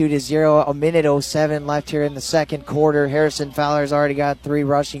 32-0, 1:07 left here in the second quarter. Harrison Fowler's already got 3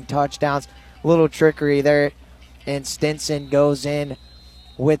 rushing touchdowns. A little trickery there, and Stinson goes in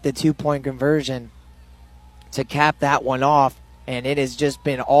with the 2-point conversion to cap that one off. And it has just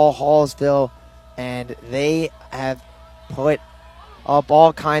been all Hallsville, and they have put up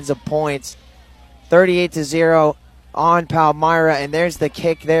all kinds of points. 38-0 on Palmyra, and there's the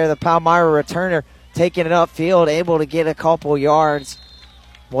kick there. The Palmyra returner taking it upfield, able to get a couple yards.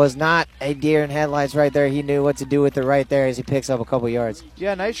 Was not a deer in headlights right there. He knew what to do with it right there as he picks up a couple yards.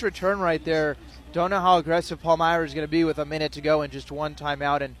 Yeah, nice return right there. Don't know how aggressive Palmyra is going to be with a minute to go and just 1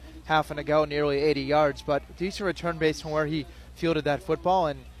 timeout and half an ago, nearly 80 yards. But decent return based on where he fielded that football,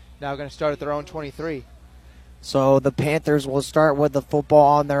 and now going to start at their own 23. So the Panthers will start with the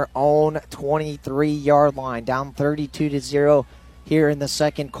football on their own 23-yard line, down 32-0 here in the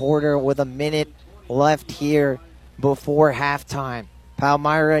second quarter with a minute left here before halftime.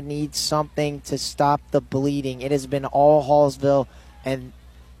 Palmyra needs something to stop the bleeding. It has been all Hallsville, and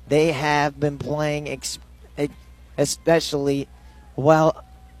they have been playing especially well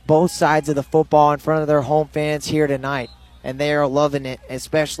both sides of the football in front of their home fans here tonight, and they are loving it,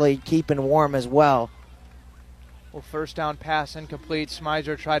 especially keeping warm as well. Well, first down pass incomplete.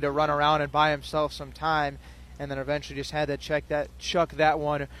 Smizer tried to run around and buy himself some time, and then eventually just had to chuck that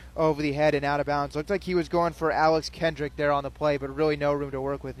one over the head and out of bounds. Looked like he was going for Alex Kendrick there on the play, but really no room to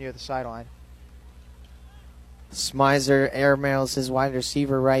work with near the sideline. Smizer airmails his wide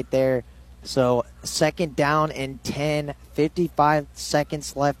receiver right there. So 2nd down and 10, 55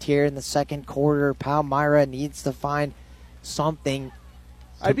 seconds left here in the second quarter. Palmyra needs to find something.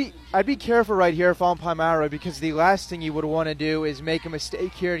 I'd be careful right here if I'm Palmyra, because the last thing you would want to do is make a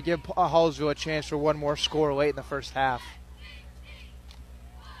mistake here and give Hallsville a chance for one more score late in the first half.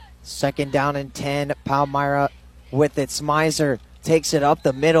 2nd down and 10, Palmyra with it. Smizer takes it up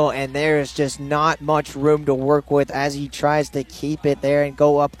the middle, and there is just not much room to work with as he tries to keep it there and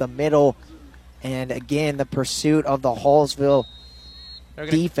go up the middle. And again, the pursuit of the Hallsville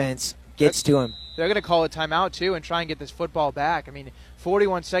defense gets to him. They're going to call a timeout, too, and try and get this football back. I mean,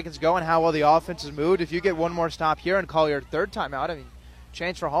 41 seconds going, how well the offense has moved. If you get one more stop here and call your third timeout, I mean,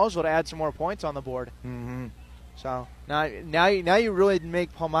 chance for Hallsville to add some more points on the board. Mm-hmm. So now you really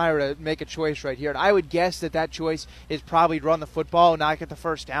make Palmyra make a choice right here. And I would guess that choice is probably run the football, not get the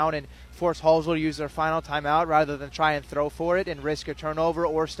first down, and force Hallsville to use their final timeout rather than try and throw for it and risk a turnover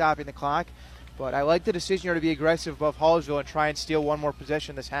or stopping the clock. But I like the decision here to be aggressive above Hallsville and try and steal one more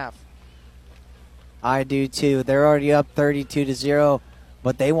possession this half. I do too. They're already up 32-0,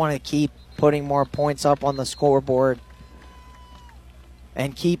 but they want to keep putting more points up on the scoreboard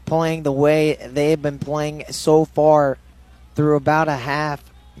and keep playing the way they've been playing so far through about a half,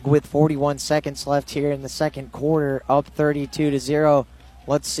 with 41 seconds left here in the second quarter, up 32-0.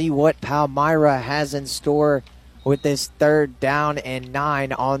 Let's see what Palmyra has in store with this 3rd down and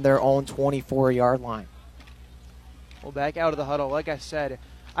 9 on their own 24-yard line. Well, back out of the huddle, like I said,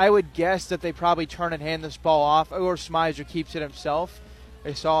 I would guess that they probably turn and hand this ball off, or Smizer keeps it himself.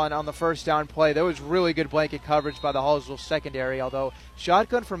 They saw on the first down play, there was really good blanket coverage by the Hallsville secondary, although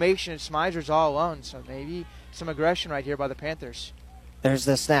shotgun formation, Smizer's all alone, so maybe some aggression right here by the Panthers. There's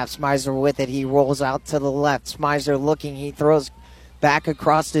the snap. Smizer with it. He rolls out to the left. Smizer looking. He throws back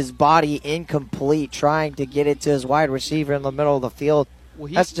across his body, incomplete, trying to get it to his wide receiver in the middle of the field.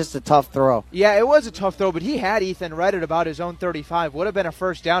 Well, that's just a tough throw. Yeah, it was a tough throw, but he had Ethan Red at about his own 35. Would have been a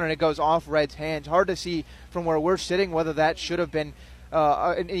first down, and it goes off Red's hands. Hard to see from where we're sitting whether that should have been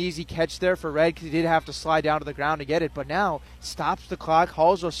an easy catch there for Red, because he did have to slide down to the ground to get it. But now stops the clock.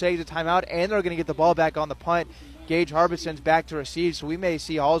 Hallsville saves a timeout, and they're going to get the ball back on the punt. Gage Harbison's back to receive, so we may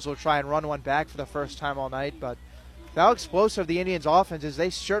see Hallsville try and run one back for the first time all night. But how explosive the Indians' offense is, they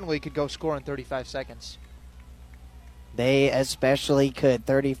certainly could go score in 35 seconds. They especially could.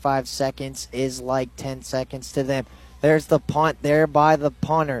 35 seconds is like 10 seconds to them. There's the punt there by the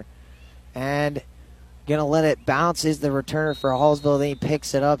punter. And going to let it bounce is the returner for Hallsville. Then he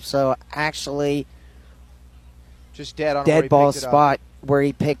picks it up. So actually, just dead on dead ball spot where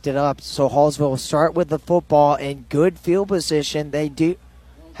he picked it up. So Hallsville will start with the football in good field position. They do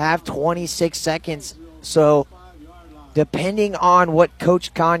have 26 seconds. So depending on what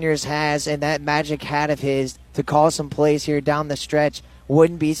Coach Conyers has and that magic hat of his to call some plays here down the stretch,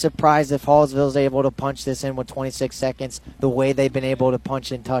 wouldn't be surprised if Hallsville is able to punch this in with 26 seconds the way they've been able to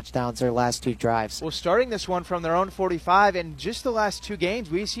punch in touchdowns their last 2 drives. Well, starting this one from their own 45, and just the last 2 games,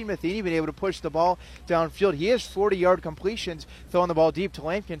 we've seen Matheny been able to push the ball downfield. He has 40-yard completions, throwing the ball deep to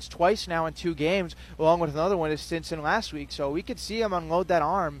Lampkins twice now in 2 games, along with another one to Stinson last week. So we could see him unload that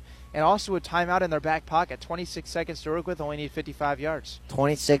arm. And also a timeout in their back pocket. 26 seconds to work with, only need 55 yards.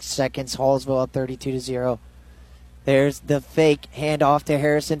 26 seconds, Hallsville up 32-0. There's the fake handoff to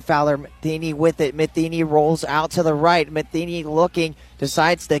Harrison Fowler. Matheny with it. Matheny rolls out to the right. Matheny looking,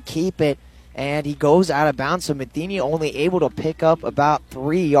 decides to keep it, and he goes out of bounds. So Matheny only able to pick up about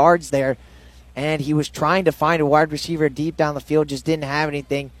 3 yards there. And he was trying to find a wide receiver deep down the field, just didn't have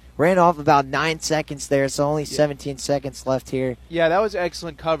anything. Ran off about 9 seconds there, so only 17 seconds left here. Yeah, that was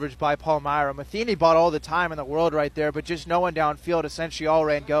excellent coverage by Palmyra. Matheny bought all the time in the world right there, but just no one downfield. Essentially all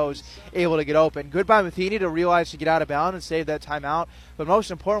ran goes, able to get open. Good by Matheny to realize to get out of bounds and save that timeout. But most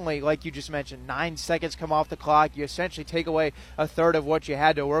importantly, like you just mentioned, 9 seconds come off the clock. You essentially take away a third of what you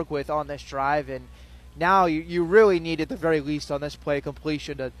had to work with on this drive. And now you really need, at the very least on this play,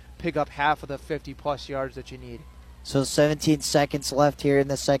 completion to pick up half of the 50-plus yards that you need. So 17 seconds left here in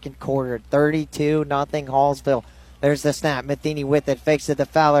the second quarter. 32-0 Hallsville. There's the snap. Matheny with it. Fakes it to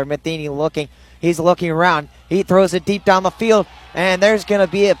Fowler. Matheny looking. He's looking around. He throws it deep down the field, and there's going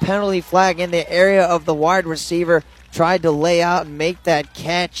to be a penalty flag in the area of the wide receiver. Tried to lay out and make that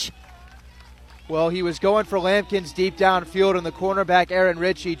catch. Well, he was going for Lampkins deep downfield, and the cornerback, Aaron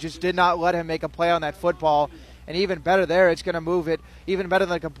Ritchie, just did not let him make a play on that football. And even better there, it's going to move it, even better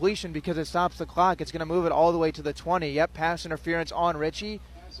than the completion because it stops the clock. It's going to move it all the way to the 20. Yep, pass interference on Ritchie.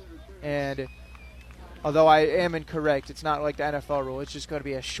 And although I am incorrect, it's not like the NFL rule. It's just going to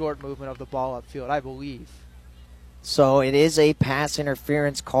be a short movement of the ball upfield, I believe. So it is a pass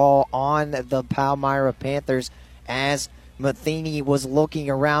interference call on the Palmyra Panthers as Matheny was looking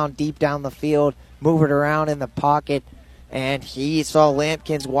around deep down the field, moving around in the pocket, and he saw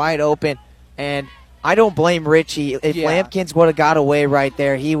Lampkins wide open. And I don't blame Ritchie. If Lampkins would have got away right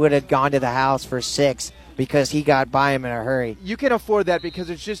there, he would have gone to the house for 6 because he got by him in a hurry. You can afford that because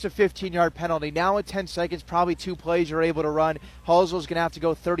it's just a 15-yard penalty. Now in 10 seconds, probably 2 plays you're able to run. Hallsville's going to have to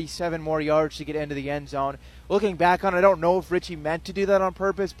go 37 more yards to get into the end zone. Looking back on it, I don't know if Ritchie meant to do that on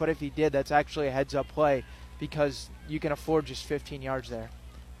purpose, but if he did, that's actually a heads-up play because you can afford just 15 yards there.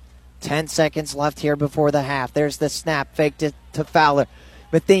 10 seconds left here before the half. There's the snap, faked it to Fowler.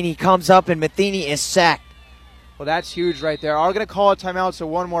 Matheny comes up, and Matheny is sacked. Well, that's huge right there. I'm going to call a timeout, so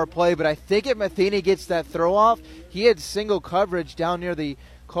one more play, but I think if Matheny gets that throw off, he had single coverage down near the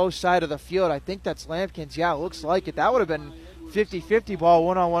close side of the field. I think that's Lampkins. Yeah, it looks like it. That would have been 50-50 ball,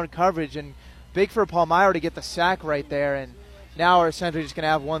 one-on-one coverage, and big for Palmyra to get the sack right there. And now we're essentially just going to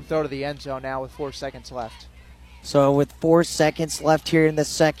have one throw to the end zone now with 4 seconds left. So with 4 seconds left here in the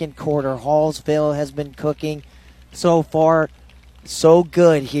second quarter, Hallsville has been cooking so far. So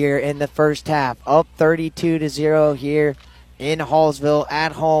good here in the first half. Up 32-0 here in Hallsville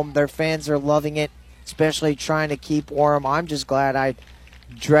at home. Their fans are loving it, especially trying to keep warm. I'm just glad I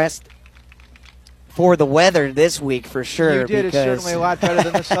dressed for the weather this week for sure. You did. It's certainly a lot better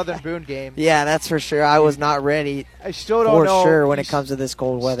than the Southern Boone game. Yeah, that's for sure. I was not ready. I still don't know. For sure when it comes to this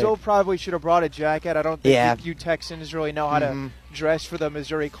cold weather. Still probably should have brought a jacket. I don't think you Texans really know how to dress for the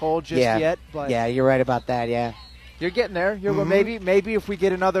Missouri cold just yet. But yeah, you're right about that, yeah. You're getting there. Maybe if we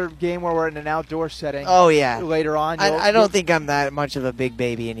get another game where we're in an outdoor setting. Oh yeah. Later on. I don't think I'm that much of a big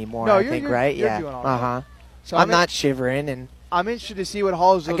baby anymore. No, you're doing all right. So I'm not shivering, and I'm interested to see what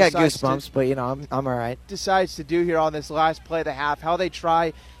Hallsville. I got goosebumps, but I'm all right. Decides to do here on this last play of the half. How they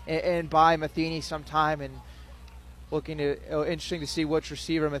try and buy Matheny sometime, and interesting to see which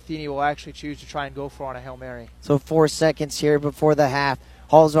receiver Matheny will actually choose to try and go for on a Hail Mary. So 4 seconds here before the half.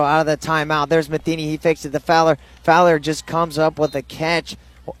 Hallsville out of the timeout. There's Matheny. He fakes it to Fowler. Fowler just comes up with a catch.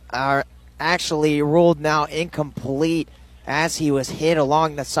 Actually ruled now incomplete as he was hit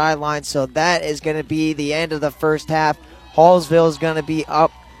along the sideline. So that is going to be the end of the first half. Hallsville is going to be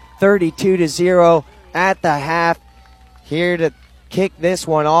up 32-0 at the half. Here to kick this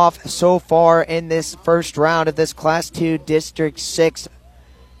one off so far in this first round of this Class 2 District 6.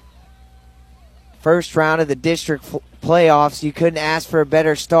 First round of the district playoffs. You couldn't ask for a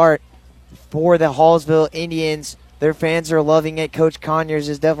better start for the Hallsville Indians. Their fans are loving it. Coach Conyers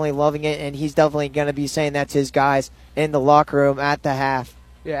is definitely loving it, and he's definitely going to be saying that to his guys in the locker room at the half.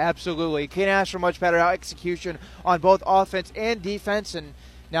 Yeah, absolutely. Can't ask for much better execution on both offense and defense, and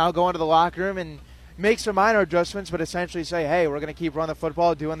now go into the locker room and make some minor adjustments, but essentially say, hey, we're going to keep running the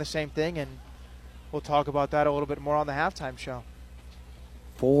football, doing the same thing, and we'll talk about that a little bit more on the halftime show.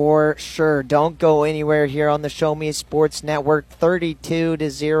 For sure. Don't go anywhere here on the Show Me Sports Network.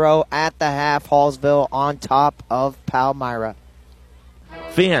 32-0 at the half. Hallsville on top of Palmyra.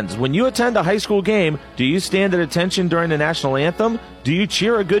 Fans, when you attend a high school game, do you stand at attention during the national anthem? Do you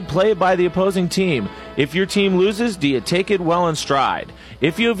cheer a good play by the opposing team? If your team loses, do you take it well in stride?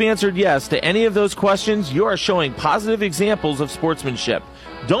 If you have answered yes to any of those questions, you are showing positive examples of sportsmanship.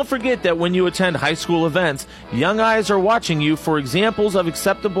 Don't forget that when you attend high school events, young eyes are watching you for examples of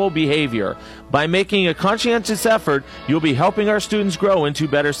acceptable behavior. By making a conscientious effort, you'll be helping our students grow into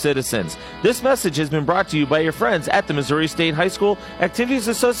better citizens. This message has been brought to you by your friends at the Missouri State High School Activities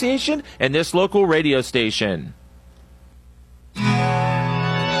Association and this local radio station.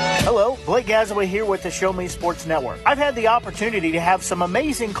 Hello, Blake Gazaway here with the Show Me Sports Network. I've had the opportunity to have some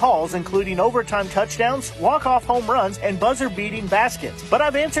amazing calls, including overtime touchdowns, walk-off home runs, and buzzer-beating baskets. But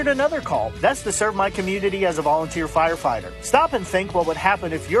I've answered another call. That's to serve my community as a volunteer firefighter. Stop and think what would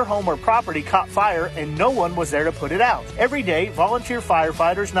happen if your home or property caught fire and no one was there to put it out. Every day, volunteer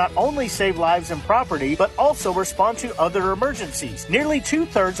firefighters not only save lives and property, but also respond to other emergencies. Nearly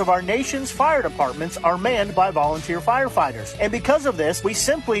 2/3 of our nation's fire departments are manned by volunteer firefighters. And because of this, we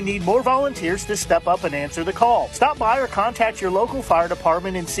simply need more volunteers to step up and answer the call. Stop by or contact your local fire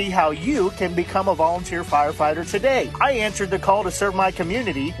department and see how you can become a volunteer firefighter today. I answered the call to serve my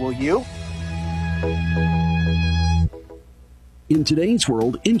community. Will you? In today's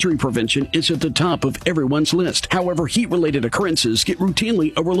world, injury prevention is at the top of everyone's list. However, heat-related occurrences get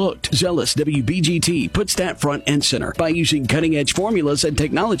routinely overlooked. Zealous WBGT puts that front and center. By using cutting-edge formulas and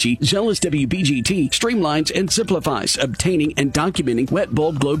technology, Zealous WBGT streamlines and simplifies obtaining and documenting wet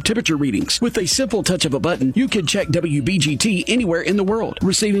bulb globe temperature readings. With a simple touch of a button, you can check WBGT anywhere in the world,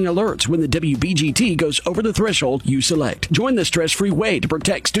 receiving alerts when the WBGT goes over the threshold you select. Join the stress-free way to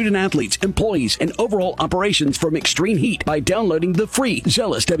protect student-athletes, employees, and overall operations from extreme heat by downloading the free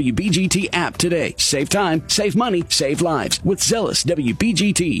Zealous WBGT app today. Save time, save money, save lives with Zealous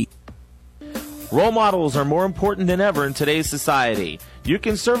WBGT. Role models are more important than ever in today's society. You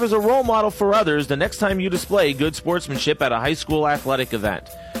can serve as a role model for others the next time you display good sportsmanship at a high school athletic event.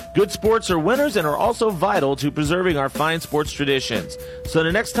 Good sports are winners and are also vital to preserving our fine sports traditions. So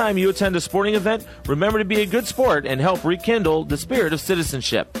the next time you attend a sporting event, remember to be a good sport and help rekindle the spirit of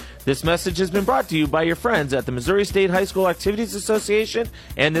citizenship. This message has been brought to you by your friends at the Missouri State High School Activities Association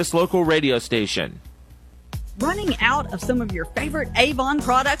and this local radio station. Running out of some of your favorite Avon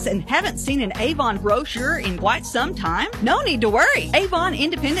products and haven't seen an Avon brochure in quite some time? No need to worry. Avon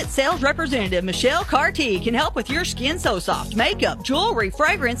Independent Sales Representative Michelle Carty can help with your Skin So Soft makeup, jewelry,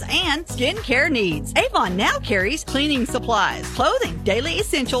 fragrance, and skincare needs. Avon now carries cleaning supplies, clothing, daily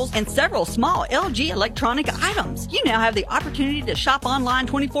essentials, and several small LG electronic items. You now have the opportunity to shop online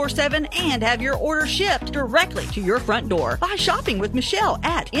 24/7 and have your order shipped directly to your front door by shopping with Michelle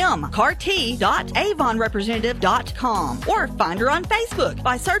at mcarty.avonrepresentative.com or find her on Facebook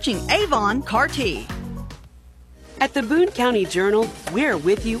by searching Avon Carty. At the Boone County Journal, we're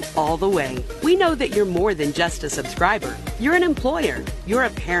with you all the way. We know that you're more than just a subscriber. You're an employer, you're a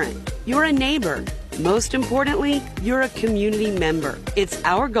parent, you're a neighbor. Most importantly, you're a community member. It's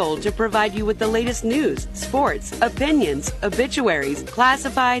our goal to provide you with the latest news, sports, opinions, obituaries,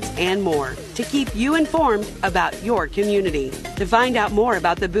 classifieds, and more to keep you informed about your community. To find out more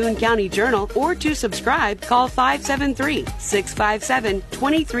about the Boone County Journal or to subscribe, call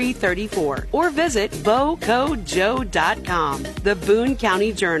 573-657-2334 or visit bocojoe.com. The Boone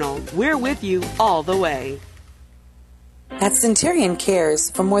County Journal. We're with you all the way. At Centurion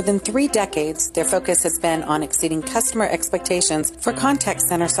Cares, for more than 3 decades, their focus has been on exceeding customer expectations for contact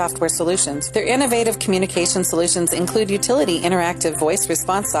center software solutions. Their innovative communication solutions include utility interactive voice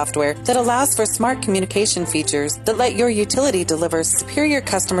response software that allows for smart communication features that let your utility deliver superior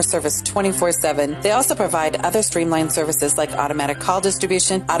customer service 24/7. They also provide other streamlined services like automatic call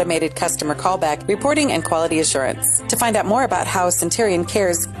distribution, automated customer callback, reporting, and quality assurance. To find out more about how Centurion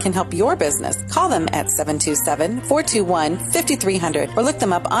Cares can help your business, call them at 727-421-5300 or look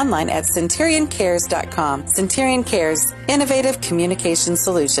them up online at centurioncares.com. Centurion Cares, innovative communication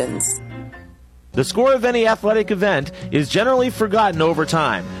solutions. The score of any athletic event is generally forgotten over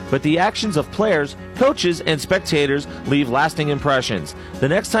time, but the actions of players, coaches, and spectators leave lasting impressions. The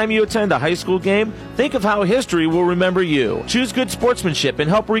next time you attend a high school game, think of how history will remember you. Choose good sportsmanship and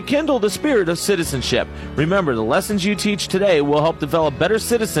help rekindle the spirit of citizenship. Remember, the lessons you teach today will help develop better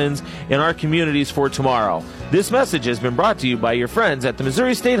citizens in our communities for tomorrow. This message has been brought to you by your friends at the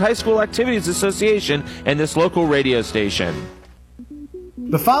Missouri State High School Activities Association and this local radio station.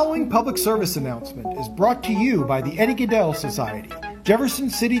 The following public service announcement is brought to you by the Eddie Gaedel Society, Jefferson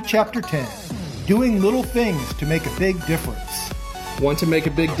City Chapter 10, doing little things to make a big difference. Want to make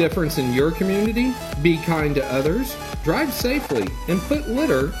a big difference in your community? Be kind to others, drive safely, and put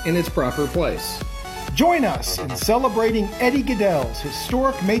litter in its proper place. Join us in celebrating Eddie Gaedel's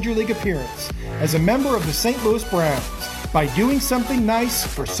historic Major League appearance as a member of the St. Louis Browns by doing something nice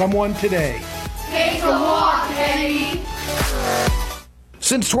for someone today. Take a walk, Eddie!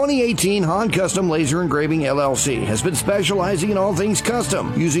 Since 2018, Han Custom Laser Engraving LLC has been specializing in all things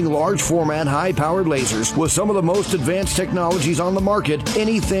custom, using large format, high-powered lasers with some of the most advanced technologies on the market.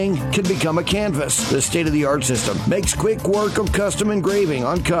 Anything can become a canvas. This state-of-the-art system makes quick work of custom engraving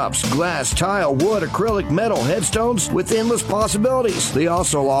on cups, glass, tile, wood, acrylic, metal, headstones with endless possibilities. They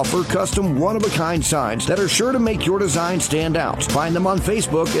also offer custom one-of-a-kind signs that are sure to make your design stand out. Find them on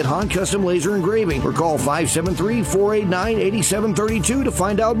Facebook at Han Custom Laser Engraving or call 573-489-8732 to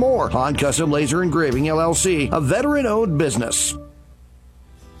find out more. Han Custom Laser Engraving LLC, a veteran-owned business.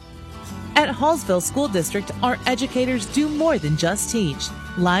 At Hallsville School District, our educators do more than just teach.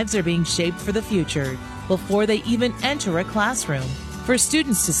 Lives are being shaped for the future before they even enter a classroom. For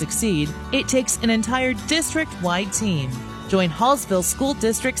students to succeed, it takes an entire district-wide team. Join Hallsville School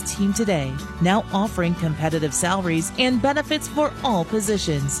District's team today, now offering competitive salaries and benefits for all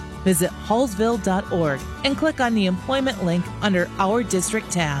positions. Visit hallsville.org and click on the employment link under Our District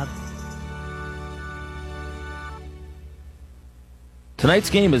tab.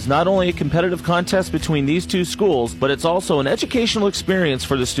 Tonight's game is not only a competitive contest between these two schools, but it's also an educational experience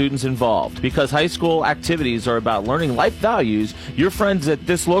for the students involved. Because high school activities are about learning life values, your friends at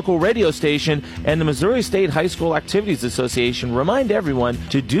this local radio station and the Missouri State High School Activities Association remind everyone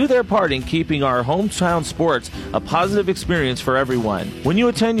to do their part in keeping our hometown sports a positive experience for everyone. When you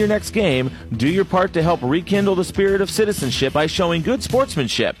attend your next game, do your part to help rekindle the spirit of citizenship by showing good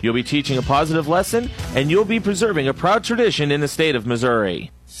sportsmanship. You'll be teaching a positive lesson, and you'll be preserving a proud tradition in the state of Missouri.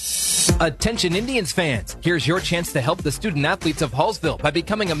 Attention Indians fans, here's your chance to help the student athletes of Hallsville by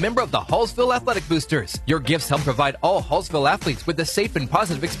becoming a member of the Hallsville Athletic Boosters. Your gifts help provide all Hallsville athletes with a safe and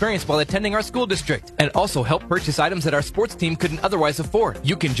positive experience while attending our school district, and also help purchase items that our sports team couldn't otherwise afford.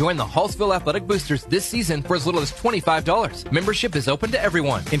 You can join the Hallsville Athletic Boosters this season for as little as $25. Membership is open to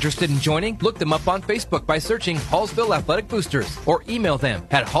everyone. Interested in joining? Look them up on Facebook by searching Hallsville Athletic Boosters or email them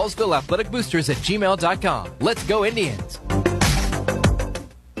at hallsvilleathleticboosters@gmail.com. Let's go Indians!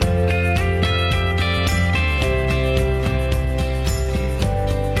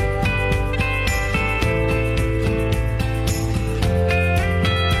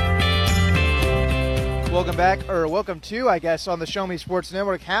 Welcome to, I guess, on the Show Me Sports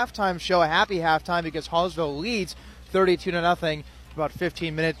Network halftime show. A happy halftime because Hallsville leads 32-0. About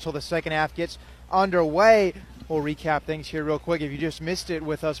 15 minutes till the second half gets underway. We'll recap things here real quick. If you just missed it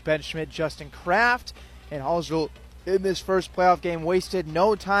with us, Ben Schmidt, Justin Kraft, and Hallsville in this first playoff game wasted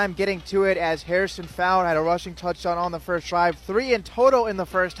no time getting to it as Harrison Fowler had a rushing touchdown on the first drive. 3 in total in the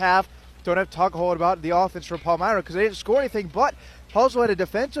first half. Don't have to talk a whole lot about the offense for Palmyra because they didn't score anything, but Hallsville had a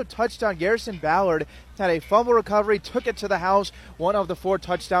defensive touchdown. Garrison Ballard had a fumble recovery, took it to the house. One of the 4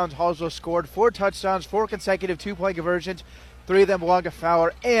 touchdowns Hallsville scored. 4 touchdowns, 4 consecutive 2-point conversions. 3 of them belong to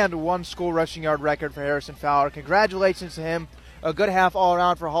Fowler, and 1 school rushing yard record for Harrison Fowler. Congratulations to him. A good half all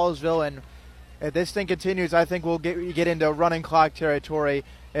around for Hallsville, and if this thing continues, I think we'll get into running clock territory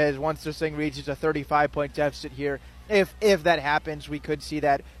as once this thing reaches a 35-point deficit here. If that happens, we could see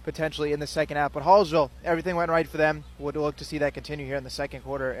that potentially in the second half. But Hallsville, everything went right for them. Would look to see that continue here in the second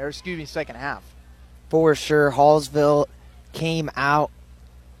half. For sure, Hallsville came out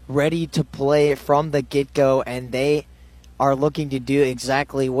ready to play from the get-go, and they are looking to do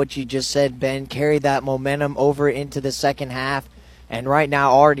exactly what you just said, Ben, carry that momentum over into the second half. And right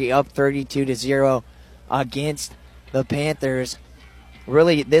now already up 32-0 against the Panthers.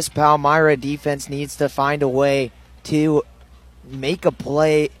 Really, this Palmyra defense needs to find a way to make a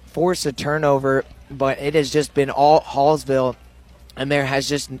play, force a turnover, but it has just been all Hallsville, and there has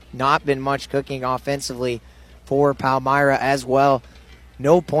just not been much cooking offensively for Palmyra as well.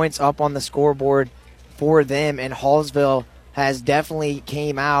 No points up on the scoreboard for them, and Hallsville has definitely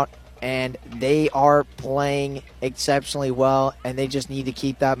came out, and they are playing exceptionally well, and they just need to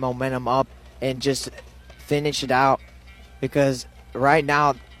keep that momentum up and just finish it out, because right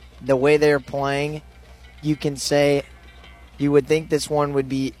now, the way they're playing, you can say you would think this one would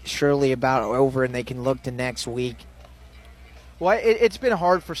be surely about over and they can look to next week. Well, it's been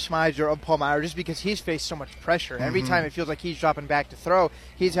hard for Smizer of Palmyra just because he's faced so much pressure. Mm-hmm. Every time it feels like he's dropping back to throw,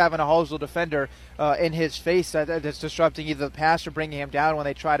 he's having a Hallsville defender in his face that's disrupting either the pass or bringing him down when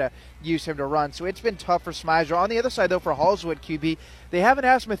they try to use him to run. So it's been tough for Smizer. On the other side, though, for Hallsville at QB, they haven't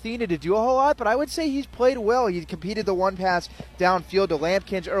asked Matheny to do a whole lot, but I would say he's played well. He competed the one pass downfield to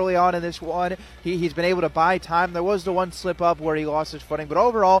Lampkins early on in this one. He's been able to buy time. There was the one slip up where he lost his footing, but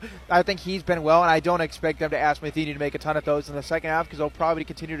overall, I think he's been well, and I don't expect them to ask Matheny to make a ton of those in the second half because they'll probably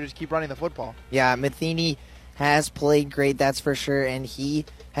continue to just keep running the football. Yeah, Matheny has played great, that's for sure, and he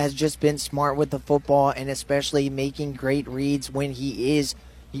has just been smart with the football and especially making great reads when he is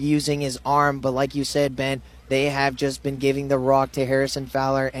using his arm. But like you said, Ben, they have just been giving the rock to Harrison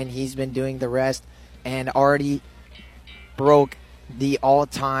Fowler, and he's been doing the rest and already broke the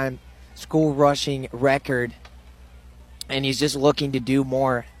all-time school rushing record. And he's just looking to do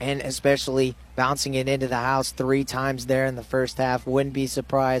more, and especially bouncing it into the house 3 times there in the first half. Wouldn't be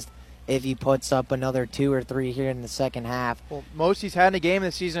surprised if he puts up another 2 or 3 here in the second half. Well, most he's had in a game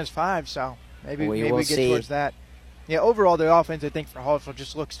this season is 5, so maybe we get see. Towards that. Yeah, overall, the offense, I think, for Hallsville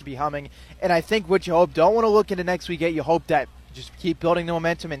just looks to be humming. And I think what you hope, don't want to look into next week yet, you hope that just keep building the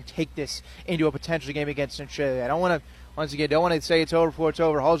momentum and take this into a potential game against Centralia. I don't want to, once again, don't want to say it's over before it's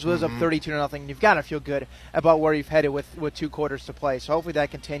over. Hallsville is up 32-0. You've got to feel good about where you've headed with 2 quarters to play. So hopefully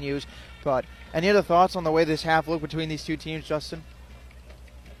that continues. But any other thoughts on the way this half looked between these two teams, Justin?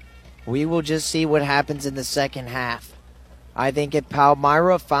 We will just see what happens in the second half. I think if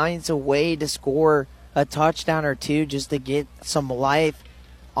Palmyra finds a way to score a touchdown or 2 just to get some life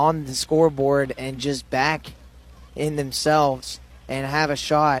on the scoreboard and just back in themselves and have a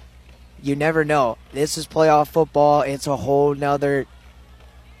shot, you never know. This is playoff football. It's a whole nother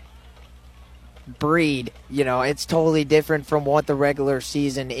breed. It's totally different from what the regular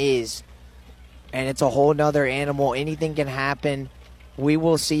season is. And it's a whole nother animal. Anything can happen. We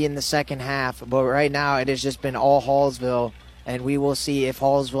will see in the second half. But right now it has just been all Hallsville. And we will see if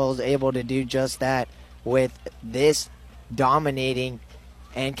Hallsville is able to do just that with this dominating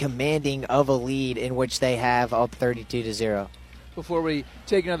and commanding of a lead in which they have up 32-0. Before we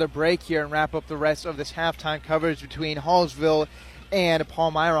take another break here and wrap up the rest of this halftime coverage between Hallsville and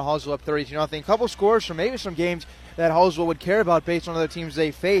Palmyra. Hallsville up 32-0. A couple scores from maybe some games that Hallsville would care about based on other teams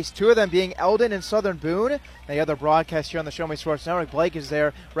they face. Two of them being Eldon and Southern Boone. And the other broadcast here on the Show Me Sports Network, Blake is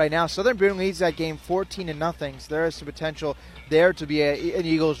there right now. Southern Boone leads that game 14-0. So there is some potential there to be an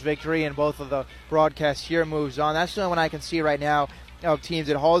Eagles victory, and both of the broadcasts here moves on. That's the only one I can see right now of teams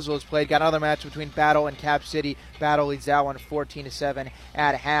that Hallsville has played. Got another match between Battle and Cap City. Battle leads that one 14-7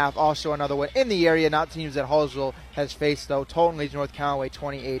 at half. Also another one in the area, not teams that Hallsville has faced, though. Tolton leads North Callaway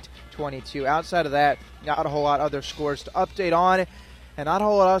 28-22. Outside of that, not a whole lot other scores to update on, and not a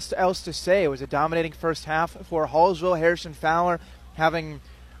whole lot else to say. It was a dominating first half for Hallsville. Harrison Fowler having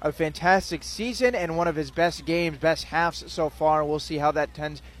a fantastic season and one of his best games, best halves so far. We'll see how that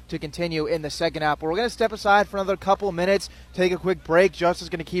tends to continue in the second half. But we're going to step aside for another couple of minutes, take a quick break. Justin's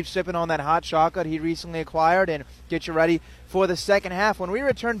going to keep sipping on that hot chocolate he recently acquired and get you ready for the second half. When we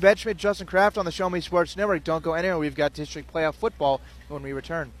return, Ben Schmidt, Justin Kraft on the Show Me Sports Network. Don't go anywhere. We've got district playoff football when we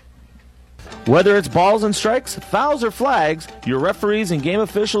return. Whether it's balls and strikes, fouls, or flags, your referees and game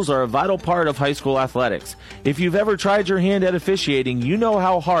officials are a vital part of high school athletics. If you've ever tried your hand at officiating, you know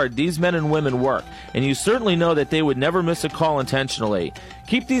how hard these men and women work, and you certainly know that they would never miss a call intentionally.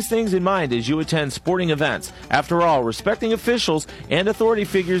 Keep these things in mind as you attend sporting events. After all, respecting officials and authority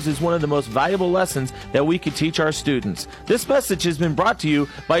figures is one of the most valuable lessons that we could teach our students. This message has been brought to you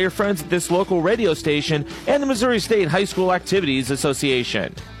by your friends at this local radio station and the Missouri State High School Activities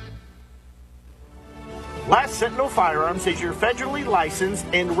Association. Last Sentinel Firearms is your federally licensed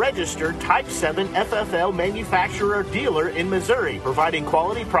and registered Type 7 FFL manufacturer dealer in Missouri, providing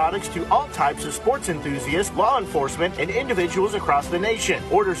quality products to all types of sports enthusiasts, law enforcement, and individuals across the nation.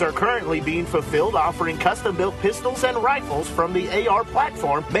 Orders are currently being fulfilled, offering custom-built pistols and rifles from the AR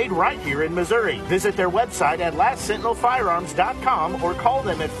platform made right here in Missouri. Visit their website at lastsentinelfirearms.com or call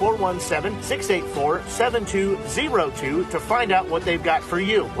them at 417-684-7202 to find out what they've got for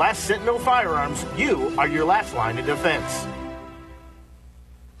you. Last Sentinel Firearms, you are your last line of defense.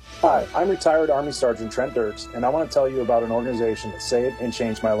 Hi, I'm retired Army Sergeant Trent Dirks, and I want to tell you about an organization that saved and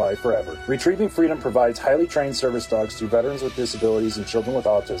changed my life forever. Retrieving Freedom provides highly trained service dogs to veterans with disabilities and children with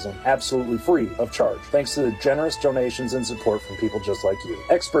autism, absolutely free of charge, thanks to the generous donations and support from people just like you.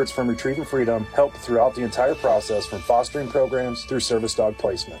 Experts from Retrieving Freedom help throughout the entire process, from fostering programs through service dog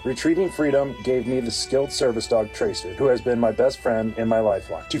placement. Retrieving Freedom gave me the skilled service dog Tracer, who has been my best friend and my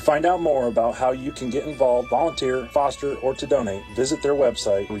lifeline. To find out more about how you can get involved, volunteer, foster, or to donate, visit their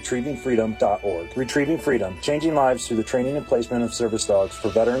website, retrievingfreedom.org. Retrieving Freedom, changing lives through the training and placement of service dogs for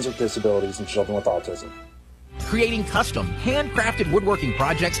veterans with disabilities and children with autism. Creating custom, handcrafted woodworking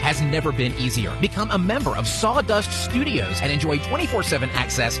projects has never been easier. Become a member of Sawdust Studios and enjoy 24/7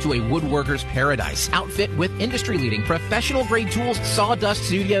 access to a woodworker's paradise. Outfit with industry-leading professional-grade tools, Sawdust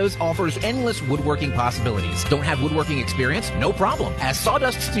Studios offers endless woodworking possibilities. Don't have woodworking experience? No problem, as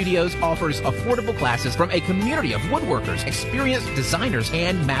Sawdust Studios offers affordable classes from a community of woodworkers, experienced designers,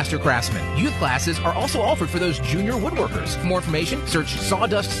 and master craftsmen. Youth classes are also offered for those junior woodworkers. For more information, search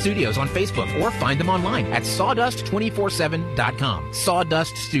Sawdust Studios on Facebook or find them online at sawdust247.com.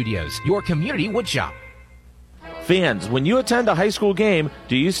 Sawdust Studios, your community woodshop. Fans, when you attend a high school game,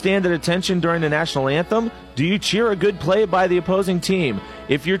 do you stand at attention during the national anthem? Do you cheer a good play by the opposing team?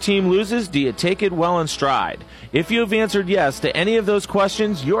 If your team loses, do you take it well in stride? If you have answered yes to any of those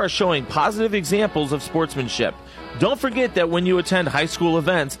questions, you are showing positive examples of sportsmanship. Don't forget that when you attend high school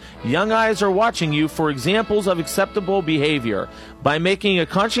events, young eyes are watching you for examples of acceptable behavior. By making a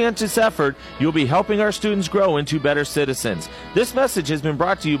conscientious effort, you'll be helping our students grow into better citizens. This message has been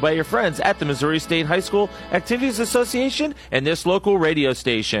brought to you by your friends at the Missouri State High School Activities Association and this local radio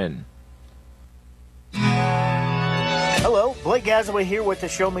station. Hello, Blake Gazaway here with the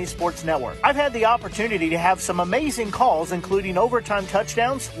Show Me Sports Network. I've had the opportunity to have some amazing calls, including overtime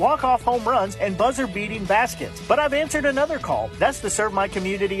touchdowns, walk-off home runs, and buzzer-beating baskets. But I've answered another call. That's to serve my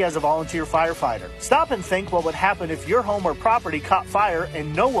community as a volunteer firefighter. Stop and think what would happen if your home or property caught fire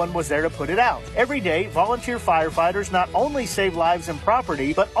and no one was there to put it out. Every day, volunteer firefighters not only save lives and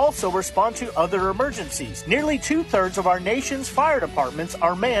property, but also respond to other emergencies. Nearly 2/3 of our nation's fire departments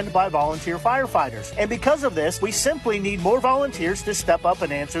are manned by volunteer firefighters. And because of this, we simply need more volunteers volunteers to step up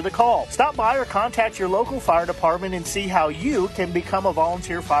and answer the call. Stop by or contact your local fire department and see how you can become a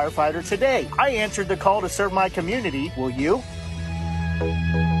volunteer firefighter today. I answered the call to serve my community. Will you?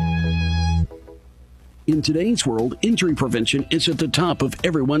 In today's world, injury prevention is at the top of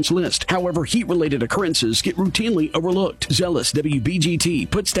everyone's list. However, heat-related occurrences get routinely overlooked. Zealous WBGT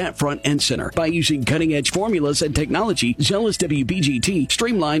puts that front and center. By using cutting-edge formulas and technology, Zealous WBGT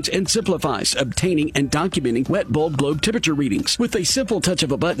streamlines and simplifies obtaining and documenting wet bulb globe temperature readings. With a simple touch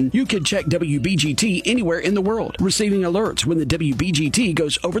of a button, you can check WBGT anywhere in the world, receiving alerts when the WBGT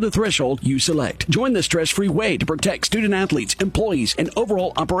goes over the threshold you select. Join the stress-free way to protect student-athletes, employees, and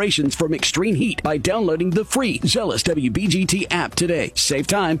overall operations from extreme heat by downloading the free Zealous WBGT app today. Save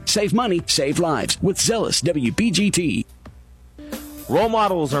time, save money, save lives with Zealous WBGT. Role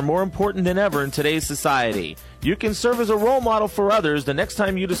models are more important than ever in today's society. You can serve as a role model for others the next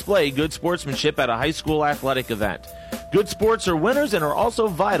time you display good sportsmanship at a high school athletic event. Good sports are winners and are also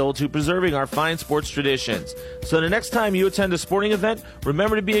vital to preserving our fine sports traditions. So the next time you attend a sporting event,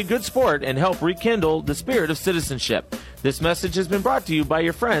 remember to be a good sport and help rekindle the spirit of citizenship. This message has been brought to you by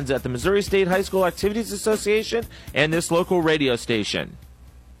your friends at the Missouri State High School Activities Association and this local radio station.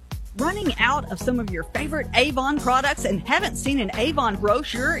 Running out of some of your favorite Avon products and haven't seen an Avon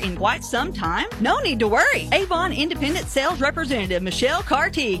brochure in quite some time? No need to worry. Avon Independent Sales Representative Michelle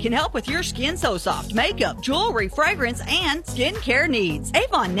Carty can help with your Skin So Soft makeup, jewelry, fragrance, and skincare needs.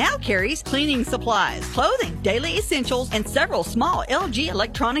 Avon now carries cleaning supplies, clothing, daily essentials, and several small LG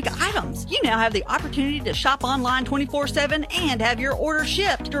electronic items. You now have the opportunity to shop online 24/7 and have your order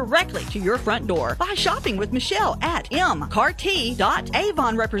shipped directly to your front door by shopping with Michelle at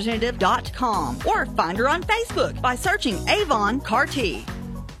mcarty.avonrepresentative.com or find her on Facebook by searching Avon Carty.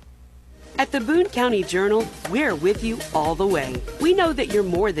 At the Boone County Journal, we're with you all the way. We know that you're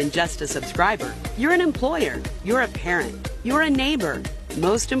more than just a subscriber. You're an employer, you're a parent, you're a neighbor.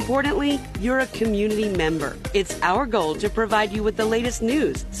 Most importantly, you're a community member. It's our goal to provide you with the latest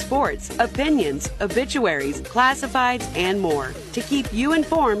news, sports, opinions, obituaries, classifieds, and more to keep you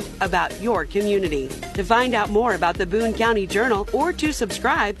informed about your community. To find out more about the Boone County Journal or to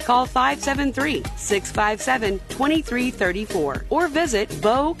subscribe, call 573-657-2334 or visit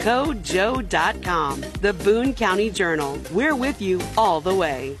bocojoe.com. The Boone County Journal. We're with you all the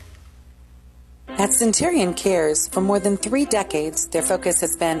way. At Centurion Cares, for more than 3 decades, their focus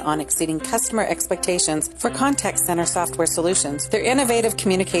has been on exceeding customer expectations for contact center software solutions. Their innovative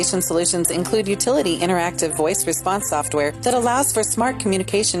communication solutions include utility interactive voice response software that allows for smart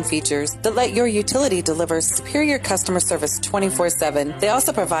communication features that let your utility deliver superior customer service 24/7. They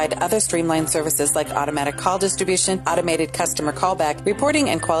also provide other streamlined services like automatic call distribution, automated customer callback, reporting,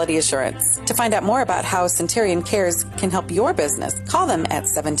 and quality assurance. To find out more about how Centurion Cares can help your business, call them at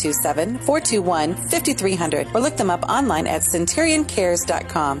 727-421-5300 or look them up online at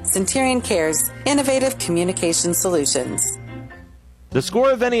centurioncares.com. Centurion Cares, innovative communication solutions. The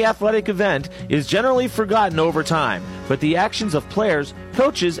score of any athletic event is generally forgotten over time, but the actions of players,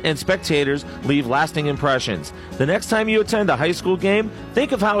 coaches, and spectators leave lasting impressions. The next time you attend a high school game,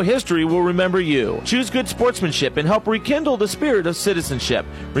 think of how history will remember you. Choose good sportsmanship and help rekindle the spirit of citizenship.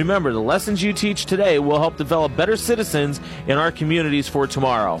 Remember, the lessons you teach today will help develop better citizens in our communities for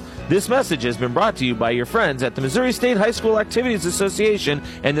tomorrow. This message has been brought to you by your friends at the Missouri State High School Activities Association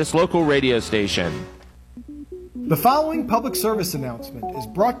and this local radio station. The following public service announcement is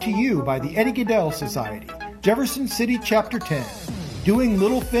brought to you by the Eddie Gaedel Society, Jefferson City Chapter 10, doing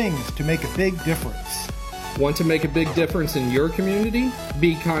little things to make a big difference. Want to make a big difference in your community?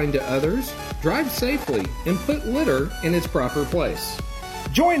 Be kind to others, drive safely, and put litter in its proper place.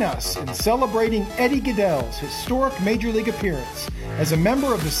 Join us in celebrating Eddie Gaedel's historic Major League appearance as a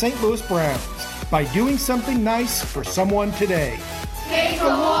member of the St. Louis Browns by doing something nice for someone today. Take a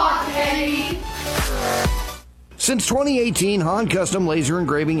walk, Eddie. Since 2018, Han Custom Laser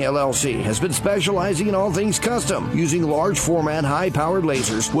Engraving LLC has been specializing in all things custom, using large format, high-powered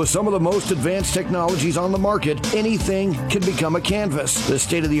lasers with some of the most advanced technologies on the market. Anything can become a canvas. This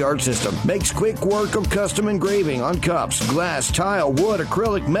state-of-the-art system makes quick work of custom engraving on cups, glass, tile, wood,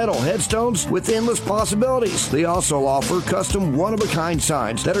 acrylic, metal, headstones with endless possibilities. They also offer custom one-of-a-kind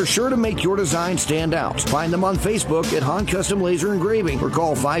signs that are sure to make your design stand out. Find them on Facebook at Han Custom Laser Engraving or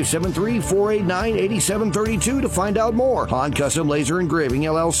call 573-489-8732 to find out more. Han Custom Laser Engraving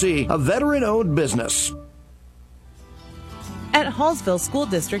LLC, a veteran-owned business. At Hallsville School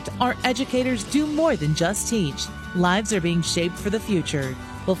District, our educators do more than just teach. Lives are being shaped for the future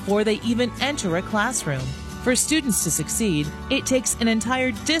before they even enter a classroom. For students to succeed, it takes an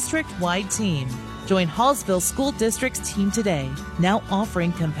entire district-wide team. Join Hallsville School District's team today, now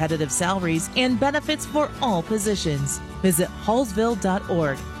offering competitive salaries and benefits for all positions. Visit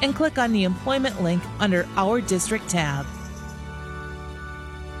hallsville.org and click on the employment link under Our District tab.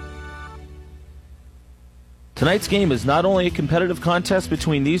 Tonight's game is not only a competitive contest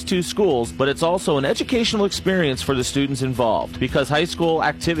between these two schools, but it's also an educational experience for the students involved. Because high school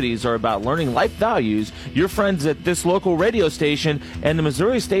activities are about learning life values, your friends at this local radio station and the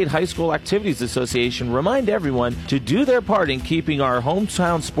Missouri State High School Activities Association remind everyone to do their part in keeping our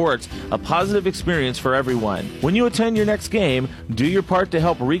hometown sports a positive experience for everyone. When you attend your next game, do your part to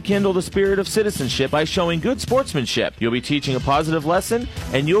help rekindle the spirit of citizenship by showing good sportsmanship. You'll be teaching a positive lesson,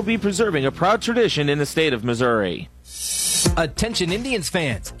 and you'll be preserving a proud tradition in the state of Missouri. Attention Indians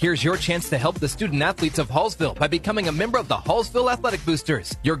fans, here's your chance to help the student athletes of Hallsville by becoming a member of the Hallsville Athletic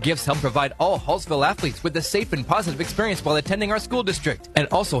Boosters. Your gifts help provide all Hallsville athletes with a safe and positive experience while attending our school district, and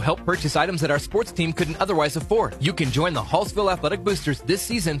also help purchase items that our sports team couldn't otherwise afford. You can join the Hallsville Athletic Boosters this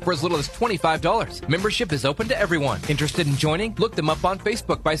season for as little as $25. Membership is open to everyone. Interested in joining? Look them up on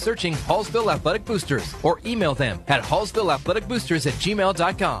Facebook by searching Hallsville Athletic Boosters or email them at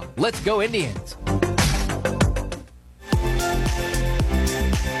hallsvilleathleticboosters@gmail.com. Let's go Indians!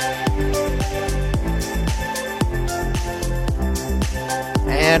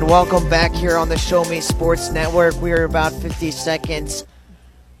 And welcome back here on the Show Me Sports Network. We are about 50 seconds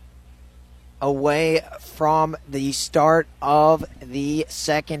away from the start of the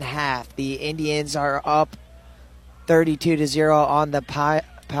second half. The Indians are up 32-0 on the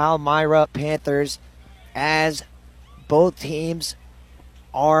Palmyra Panthers as both teams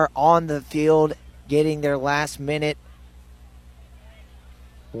are on the field getting their last minute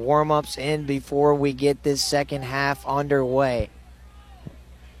warm-ups in before we get this second half underway.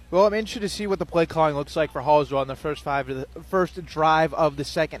 Well, I'm interested to see what the play calling looks like for Hallsville on the first drive of the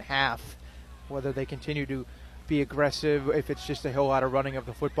second half, whether they continue to be aggressive, if it's just a whole lot of running of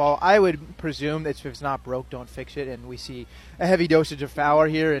the football. I would presume that if it's not broke, don't fix it, and we see a heavy dosage of Fowler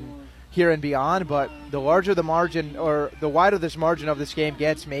here and beyond. But the larger the margin, or the wider this margin of this game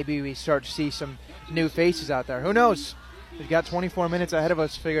gets, maybe we start to see some new faces out there. Who knows? We've got 24 minutes ahead of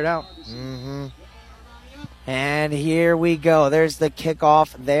us figured out. Mm-hmm. And here we go. There's the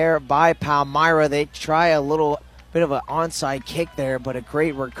kickoff there by Palmyra. They try a little bit of an onside kick there, but a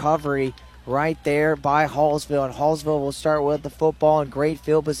great recovery right there by Hallsville. And Hallsville will start with the football in great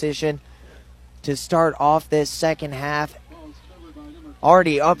field position to start off this second half.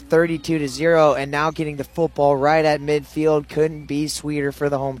 Already up 32-0, and now getting the football right at midfield. Couldn't be sweeter for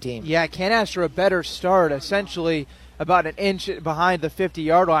the home team. Yeah, can't ask for a better start. Essentially about an inch behind the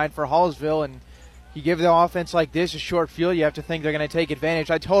 50-yard line for Hallsville, and you give the offense like this a short field, you have to think they're going to take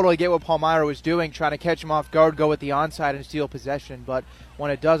advantage. I totally get what Palmyra was doing, trying to catch him off guard, go with the onside and steal possession. But when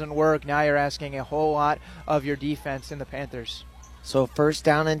it doesn't work, now you're asking a whole lot of your defense in the Panthers. So first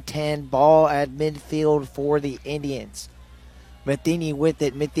down and 10, ball at midfield for the Indians. Matheny with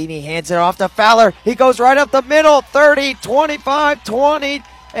it. Matheny hands it off to Fowler. He goes right up the middle, 30, 25, 20,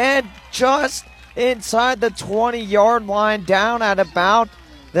 and just inside the 20-yard line, down at about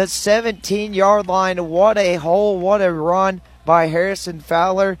the 17-yard line. What a hole, what a run by Harrison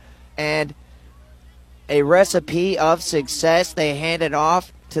Fowler, and a recipe of success. They hand it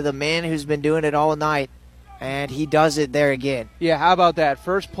off to the man who's been doing it all night, and he does it there again. Yeah, how about that?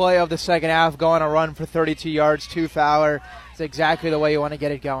 First play of the second half, going a run for 32 yards to Fowler. It's exactly the way you want to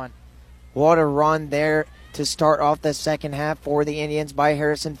get it going. What a run there to start off the second half for the Indians by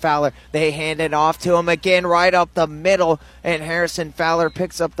Harrison Fowler. They hand it off to him again right up the middle, and Harrison Fowler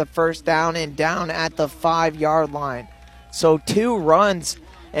picks up the first down and down at the 5-yard line. So 2 runs,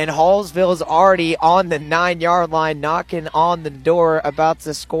 and Hallsville's already on the 9-yard line, knocking on the door, about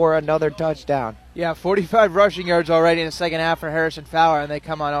to score another touchdown. Yeah, 45 rushing yards already in the second half for Harrison Fowler, and they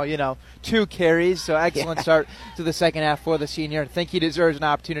come on, 2 carries. So excellent start to the second half for the senior. I think he deserves an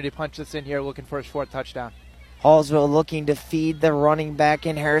opportunity to punch this in here, looking for his 4th touchdown. Hallsville looking to feed the running back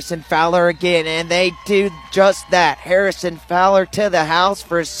in Harrison Fowler again, and they do just that. Harrison Fowler to the house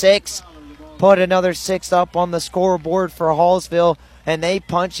for 6. Put another 6 up on the scoreboard for Hallsville, and they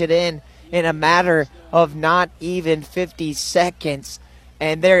punch it in a matter of not even 50 seconds.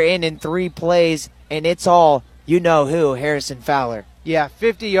 And they're in 3 plays, and it's all you-know-who, Harrison Fowler. Yeah,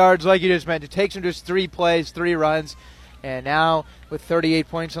 50 yards like you just mentioned. It takes him just 3 plays, 3 runs. And now with 38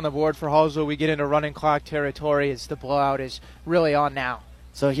 points on the board for Hallsville, we get into running clock territory as the blowout is really on now.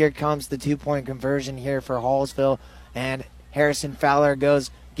 So here comes the 2-point conversion here for Hallsville. And Harrison Fowler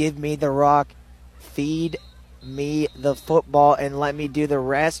goes, give me the rock, feed me the football, and let me do the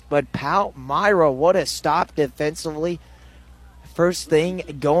rest. But Palmyra, what a stop defensively. First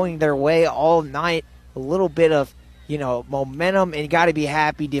thing going their way all night. A little bit of, momentum, and you got to be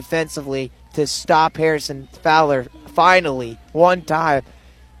happy defensively to stop Harrison Fowler finally, one time,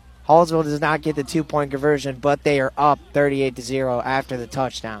 Hallsville does not get the 2-point conversion, but they are up 38-0 after the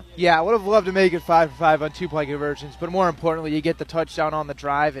touchdown. Yeah, I would have loved to make it 5-for-5 on 2-point conversions, but more importantly, you get the touchdown on the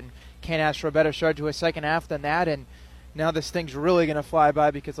drive, and can't ask for a better start to a second half than that. And now this thing's really going to fly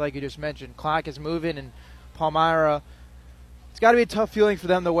by because, like you just mentioned, clock is moving, and Palmyra, it's got to be a tough feeling for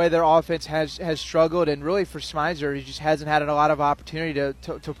them the way their offense has struggled, and really for Smizer, he just hasn't had a lot of opportunity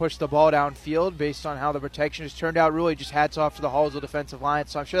to push the ball downfield based on how the protection has turned out. Really just hats off to the Hallsville defensive line.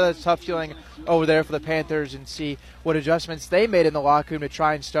 So I'm sure that's a tough feeling over there for the Panthers, and see what adjustments they made in the locker room to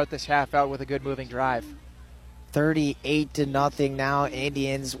try and start this half out with a good moving drive. 38-0 now,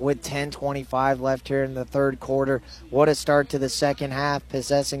 Indians with 10:25 left here in the third quarter. What a start to the second half,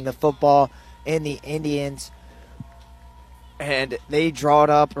 possessing the football in the Indians. And they drawed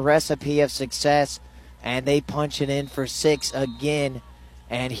up a recipe of success, and they punch it in for 6 again.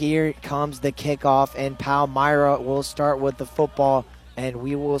 And here comes the kickoff, and Palmyra will start with the football, and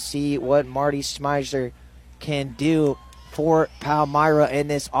we will see what Marty Smizer can do for Palmyra in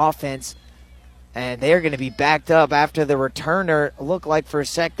this offense. And they're going to be backed up after the returner looked like for a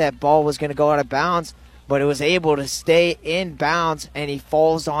sec that ball was going to go out of bounds, but it was able to stay in bounds, and he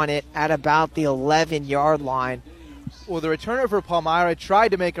falls on it at about the 11-yard line. Well, the returner for Palmyra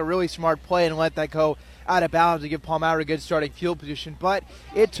tried to make a really smart play and let that go out of bounds to give Palmyra a good starting field position, but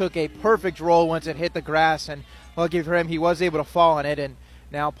it took a perfect roll once it hit the grass, and lucky for him, he was able to fall on it, and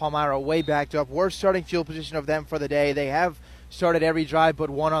now Palmyra way backed up. Worst starting field position of them for the day. They have started every drive but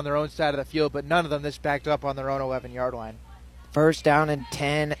one on their own side of the field, but none of them this backed up on their own 11-yard line. First down and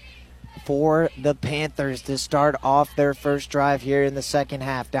 10 for the Panthers to start off their first drive here in the second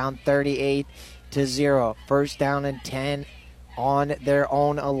half, down 38-0. First down and 10 on their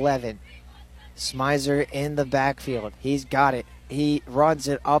own 11. Smizer in the backfield. He's got it. He runs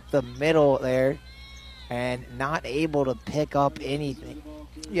it up the middle there and not able to pick up anything.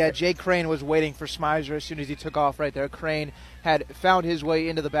 Yeah, Jay Crane was waiting for Smizer as soon as he took off right there. Crane had found his way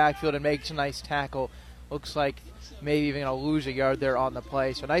into the backfield and makes a nice tackle. Looks like maybe even going to lose a yard there on the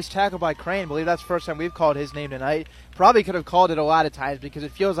play. So nice tackle by Crane. I believe that's the first time we've called his name tonight. Probably could have called it a lot of times because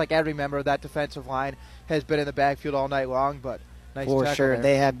it feels like every member of that defensive line has been in the backfield all night long, but nice tackle. For sure. There.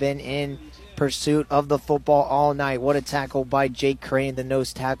 They have been in pursuit of the football all night. What a tackle by Jake Crane, the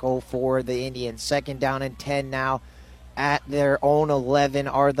nose tackle for the Indians. Second down and 10 now. At their own 11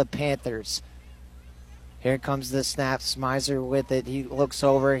 are the Panthers. Here comes the snap. Smizer with it. He looks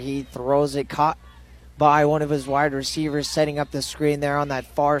over. He throws it. Caught by one of his wide receivers setting up the screen there on that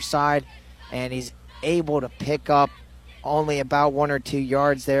far side. And he's able to pick up only about 1 or 2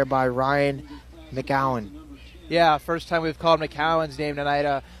 yards there by Ryan McCowan. Yeah, first time we've called McCowan's name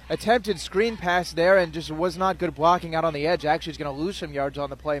tonight. Attempted screen pass there and just was not good blocking out on the edge. Actually, he's going to lose some yards on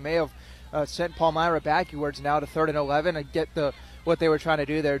the play. May have sent Palmyra backwards now to 3rd and 11 and get what they were trying to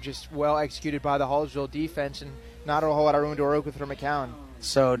do there just well executed by the Hallsville defense, and not a whole lot of room to work with for McCowan.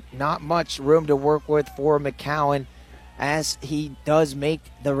 So not much room to work with for McCowan as he does make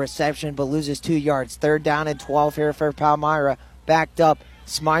the reception but loses 2 yards. 3rd down and 12 here for Palmyra. Backed up.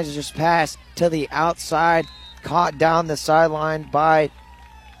 Smizer's pass to the outside. Caught down the sideline by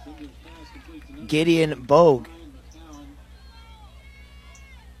Gideon Bogue.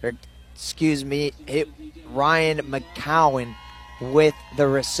 Ryan McCowan with the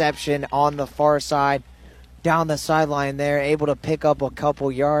reception on the far side. Down the sideline there, able to pick up a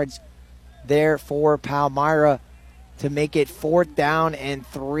couple yards there for Palmyra to make it 4th down and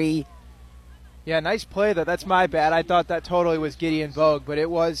 3. Yeah, nice play. That's my bad. I thought that totally was Gideon Bogue, but it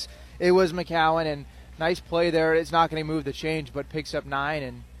was McCowan, and nice play there. It's not going to move the change, but picks up 9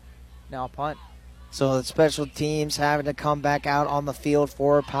 and now punt. So the special teams having to come back out on the field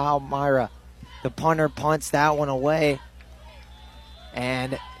for Palmyra. The punter punts that one away,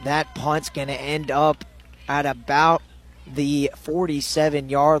 and that punt's going to end up at about the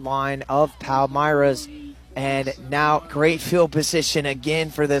 47-yard line of Palmyra's. And now great field position again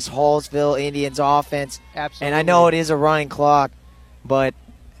for this Hallsville Indians offense. Absolutely. And I know it is a running clock, but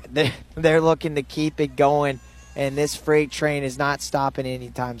they're looking to keep it going, and this freight train is not stopping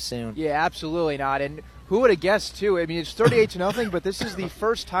anytime soon. Yeah, absolutely not. And who would have guessed, too? I mean, it's 38-0, but this is the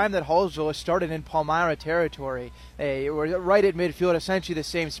first time that Hallsville has started in Palmyra territory. They were right at midfield, essentially the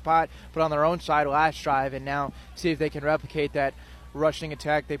same spot, but on their own side last drive, and now see if they can replicate that rushing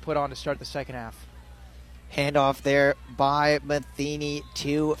attack they put on to start the second half. Handoff there by Matheny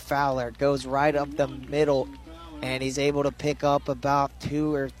to Fowler. Goes right up the middle, and he's able to pick up about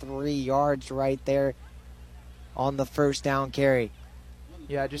 2 or 3 yards right there on the first down carry.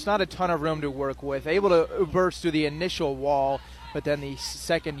 Yeah, just not a ton of room to work with. Able to burst through the initial wall but then the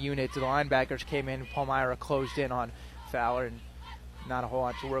second unit, the linebackers came in, Palmyra closed in on Fowler, and not a whole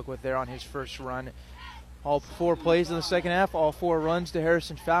lot to work with there on his first run. All 4 plays in the second half, all 4 runs to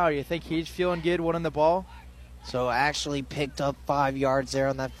Harrison Fowler. You think he's feeling good winning the ball? So actually picked up 5 yards there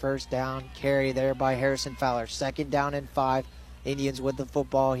on that first down carry there by Harrison Fowler. 2nd down and 5. Indians with the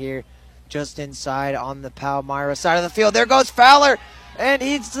football here just inside on the Palmyra side of the field. There goes Fowler, and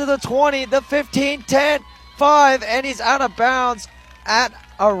he's to the 20, the 15, 10, 5, and he's out of bounds at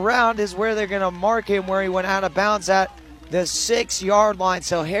around is where they're going to mark him, where he went out of bounds at the 6-yard line.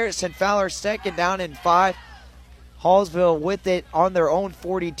 So Harrison Fowler, 2nd down and 5. Hallsville with it on their own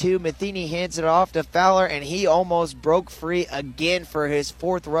 42. Matheny hands it off to Fowler, and he almost broke free again for his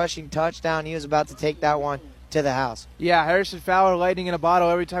 4th rushing touchdown. He was about to take that one to the house. Yeah, Harrison Fowler, lightning in a bottle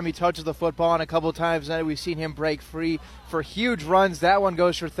every time he touches the football, and a couple times now we've seen him break free for huge runs. That one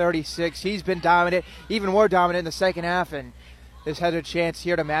goes for 36. He's been dominant, even more dominant in the second half, and this has a chance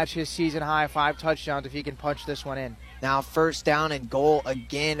here to match his season high 5 touchdowns if he can punch this one in. Now 1st down and goal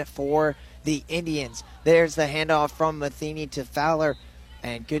again for the Indians. There's the handoff from Matheny to Fowler,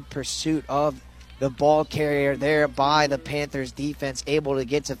 and good pursuit of the ball carrier there by the Panthers defense, able to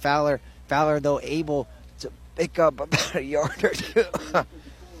get to Fowler. Fowler, though, able to pick up about a yard or 2.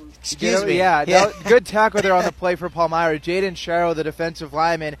 Excuse me. Yeah. Good tackle there on the play for Palmyra. Jaden Sharrow, the defensive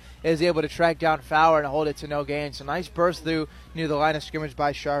lineman, is able to track down Fowler and hold it to no gain. So nice burst through near the line of scrimmage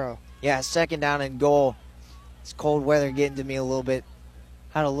by Sharrow. Yeah, 2nd down and goal. It's cold weather getting to me a little bit.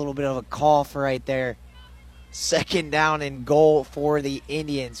 Had a little bit of a cough right there. 2nd down and goal for the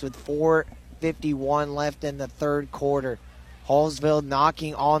Indians with 4:51 left in the 3rd quarter. Hallsville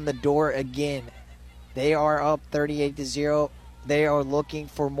knocking on the door again. They are up 38-0. They are looking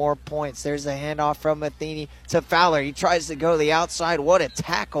for more points. There's a handoff from Matheny to Fowler. He tries to go the outside. What a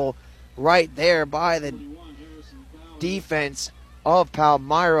tackle right there by the defense of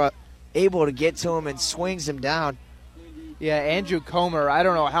Palmyra. Able to get to him and swings him down. Yeah, Andrew Comer, I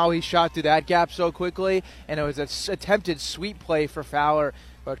don't know how he shot through that gap so quickly, and it was an attempted sweep play for Fowler.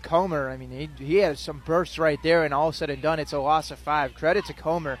 But Comer, I mean, he had some bursts right there, and all said and done, it's a loss of 5. Credit to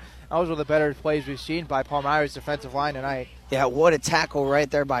Comer. That was one of the better plays we've seen by Palmyra's defensive line tonight. Yeah, what a tackle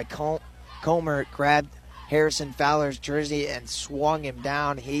right there by Comer. Grabbed Harrison Fowler's jersey and swung him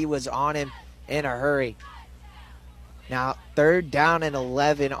down. He was on him in a hurry. Now, 3rd down and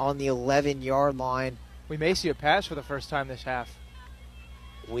 11 on the 11-yard line. We may see a pass for the first time this half.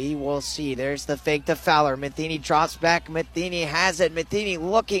 We will see. There's the fake to Fowler. Matheny drops back. Matheny has it. Matheny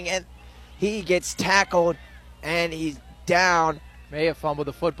looking, and he gets tackled, and he's down. May have fumbled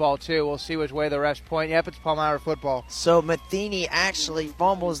the football, too. We'll see which way the refs point. Yep, it's Palmyra football. So Matheny actually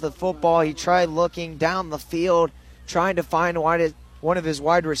fumbles the football. He tried looking down the field, trying to find one of his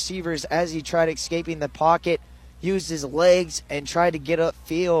wide receivers as he tried escaping the pocket. Used his legs and tried to get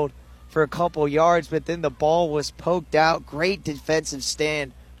upfield for a couple yards, but then the ball was poked out. Great defensive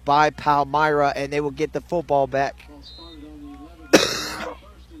stand by Palmyra, and they will get the football back.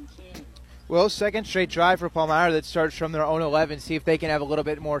 Well, 2nd straight drive for Palmyra that starts from their own 11. See if they can have a little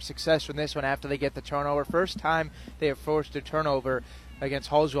bit more success from this one after they get the turnover. First time they have forced a turnover against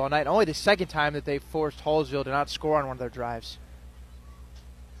Hallsville all night. Only the 2nd time that they've forced Hallsville to not score on one of their drives.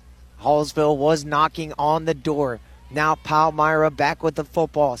 Hallsville was knocking on the door. Now Palmyra back with the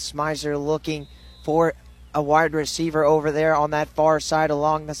football. Smizer looking for a wide receiver over there on that far side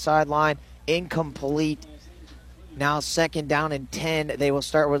along the sideline. Incomplete. Now 2nd down and 10. They will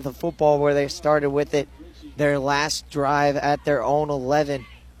start with the football where they started with it. Their last drive at their own 11.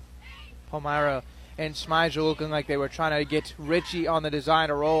 Palmyra and Smizer looking like they were trying to get Ritchie on the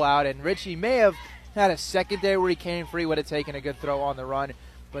designer rollout, and Ritchie may have had a second there where he came free, would have taken a good throw on the run,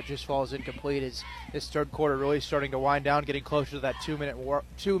 but just falls incomplete as this 3rd quarter really starting to wind down, getting closer to that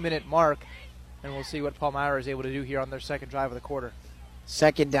 2-minute mark, and we'll see what Palmyra is able to do here on their 2nd drive of the quarter.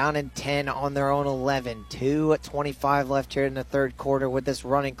 2nd down and 10 on their own 11. 2:25 left here in the 3rd quarter with this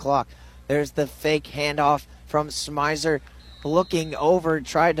running clock. There's the fake handoff from Smizer, looking over,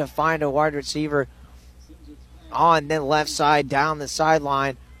 tried to find a wide receiver on the left side down the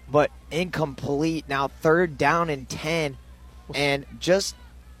sideline, but incomplete. Now 3rd down and 10, and just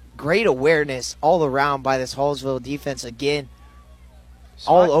great awareness all around by this Hallsville defense again.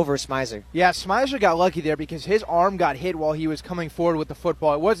 All over Smizer. Yeah, Smizer got lucky there because his arm got hit while he was coming forward with the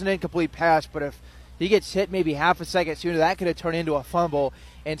football. It was an incomplete pass, but if he gets hit maybe half a second sooner, that could have turned into a fumble.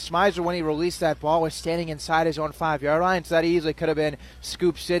 And Smizer, when he released that ball, was standing inside his own 5-yard line, so that easily could have been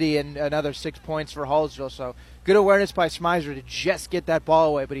Scoop City and another 6 points for Hallsville. So good awareness by Smizer to just get that ball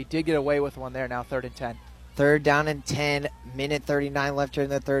away, but he did get away with one there. Now 3rd and 10. 3rd down and 10, minute 39 left here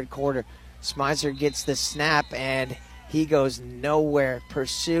in the 3rd quarter. Smizer gets the snap, and He goes nowhere.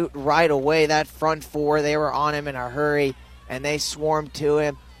 Pursuit right away. That front four, they were on him in a hurry, and they swarmed to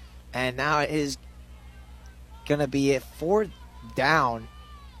him. And now it is going to be a 4th down.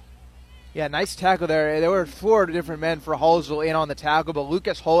 Yeah, nice tackle there. There were 4 different men for Hallsville in on the tackle, but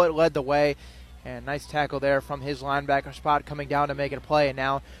Lucas Hollett led the way. And nice tackle there from his linebacker spot coming down to make it a play. And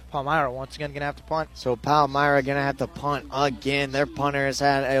now Palmyra once again going to have to punt. So Palmyra going to have to punt again. Their punter has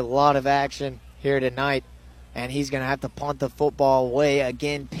had a lot of action here tonight. And he's going to have to punt the football away.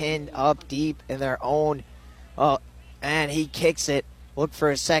 Again, pinned up deep in their own. And he kicks it. Look for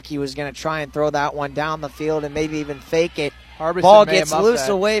a sec. He was going to try and throw that one down the field and maybe even fake it. Ball gets loose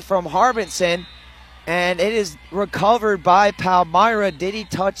away from Harbinson. And it is recovered by Palmyra. Did he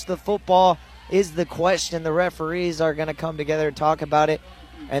touch the football? Is the question. The referees are going to come together and talk about it.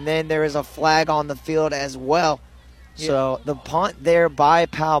 And then there is a flag on the field as well. Yeah. So the punt there by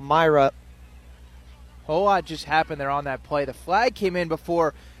Palmyra. A whole lot just happened there on that play. The flag came in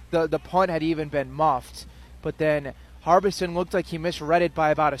before the punt had even been muffed. But then Harbison looked like he misread it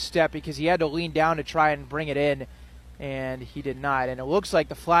by about a step because he had to lean down to try and bring it in. And he did not. And it looks like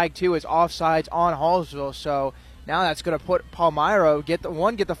the flag, too, is offsides on Hallsville. So now that's going to put Palmyra get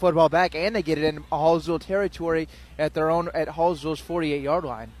the football back, and they get it in Hallsville territory at Hallsville's 48-yard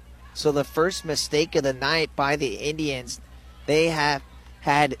line. So the first mistake of the night by the Indians, they have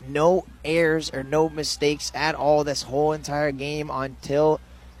had no errors or no mistakes at all this whole entire game until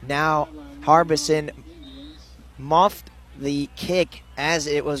now. Harbison muffed the kick as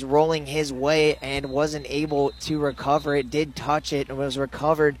it was rolling his way and wasn't able to recover it. Did touch it and was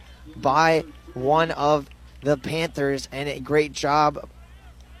recovered by one of the Panthers, and a great job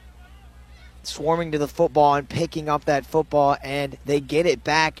swarming to the football and picking up that football, and they get it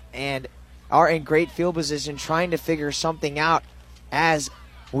back and are in great field position trying to figure something out as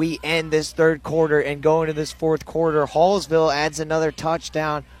we end this third quarter and go into this fourth quarter. Hallsville adds another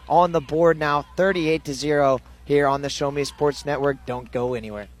touchdown on the board now, 38-0 here on the Show Me Sports Network. Don't go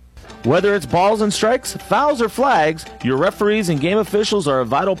anywhere. Whether it's balls and strikes, fouls or flags, your referees and game officials are a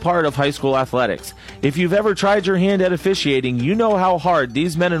vital part of high school athletics. If you've ever tried your hand at officiating, you know how hard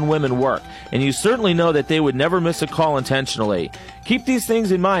these men and women work, and you certainly know that they would never miss a call intentionally. Keep these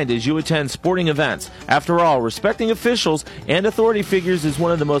things in mind as you attend sporting events. After all, respecting officials and authority figures is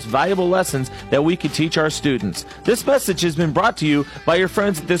one of the most valuable lessons that we could teach our students. This message has been brought to you by your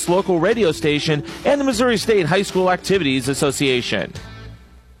friends at this local radio station and the Missouri State High School Activities Association.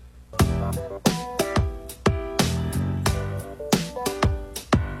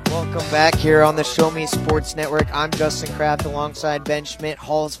 Welcome back here on the Show Me Sports Network. I'm Justin Kraft alongside Ben Schmidt.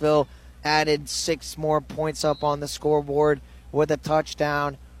 Hallsville added 6 more points up on the scoreboard with a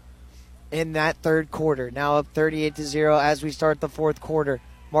touchdown in that third quarter. Now up 38-0 as we start the fourth quarter.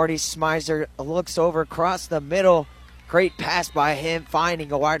 Marty Smizer looks over across the middle. Great pass by him,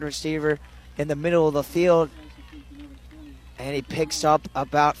 finding a wide receiver in the middle of the field. And he picks up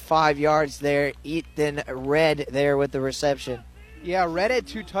about 5 yards there. Ethan Red there with the reception. Yeah, Red had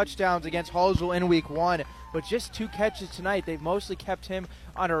 2 touchdowns against Hallsville in week 1, but just 2 catches tonight. They've mostly kept him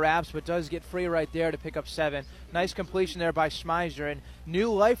under wraps, but does get free right there to pick up 7. Nice completion there by Smizer, and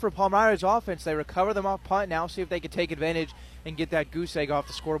new life for Palmyra's offense. They recover them off punt. Now see if they can take advantage and get that goose egg off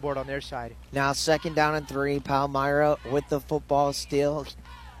the scoreboard on their side. Now 2nd down and 3. Palmyra with the football still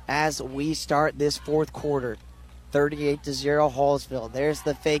as we start this fourth quarter. 38-0 Hallsville. There's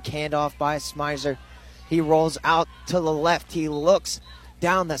the fake handoff by Smizer. He rolls out to the left. He looks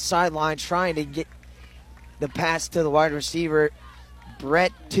down the sideline trying to get the pass to the wide receiver,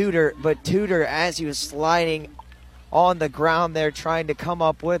 Brett Tudor. But Tudor, as he was sliding on the ground there trying to come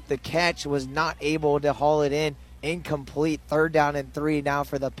up with the catch, was not able to haul it in. Incomplete. 3rd down and 3 now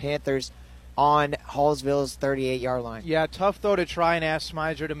for the Panthers on Hallsville's 38-yard line. Yeah, tough throw to try and ask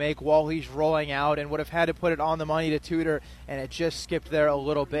Smizer to make while he's rolling out, and would have had to put it on the money to Tudor, and it just skipped there a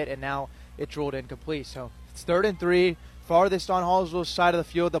little bit, and now it's ruled incomplete. So it's 3rd and 3, farthest on Hallsville's side of the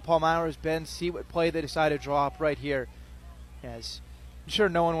field. The Palmyra's been. See what play they decide to draw up right here. As I'm sure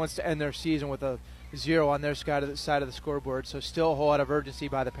no one wants to end their season with a 0 on their side of the scoreboard. So still a whole lot of urgency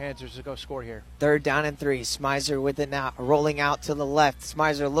by the Panthers to go score here. 3rd down and 3. Smizer with it now, rolling out to the left.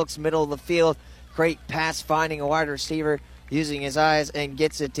 Smizer looks middle of the field. Great pass, finding a wide receiver, using his eyes, and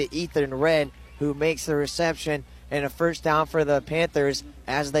gets it to Ethan Red, who makes the reception. And a 1st down for the Panthers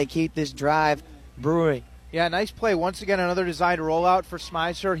as they keep this drive brewing. Yeah, nice play. Once again, another designed rollout for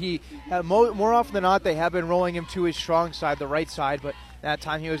Smizer. He more often than not, they have been rolling him to his strong side, the right side, but that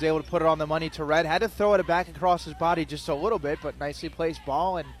time he was able to put it on the money to Red. Had to throw it back across his body just a little bit, but nicely placed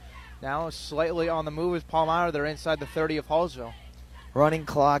ball, and now slightly on the move is Palmyra. They're inside the 30 of Hallsville. Running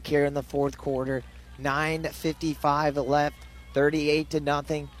clock here in the fourth quarter. 9:55 left,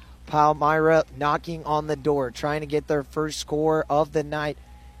 38-0. Palmyra knocking on the door, trying to get their first score of the night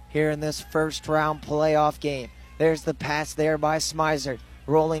here in this first round playoff game. There's the pass there by Smizer,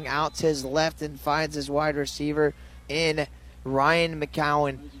 rolling out to his left and finds his wide receiver in Ryan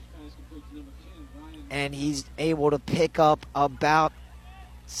McCowan. And he's able to pick up about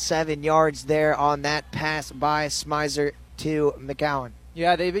 7 yards there on that pass by Smizer to McCowan.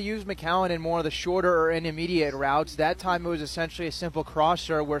 Yeah, they've used McCowan in more of the shorter or intermediate routes. That time it was essentially a simple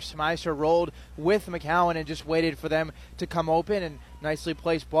crosser where Smizer rolled with McCowan and just waited for them to come open, and nicely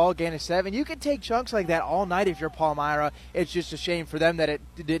placed ball, gain of 7. You can take chunks like that all night if you're Palmyra. It's just a shame for them that it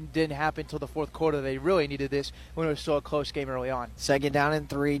didn't happen until the fourth quarter. They really needed this when it was still a close game early on. 2nd down and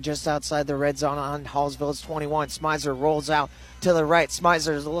 3, just outside the red zone on Hallsville's 21. Smizer rolls out to the right.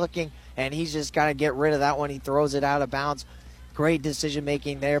 Smizer's looking, and he's just got to get rid of that one. He throws it out of bounds. Great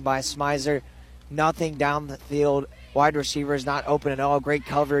decision-making there by Smizer. Nothing down the field. Wide receivers not open at all. Great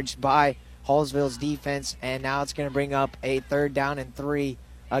coverage by Hallsville's defense, and now it's going to bring up a 3rd down and 3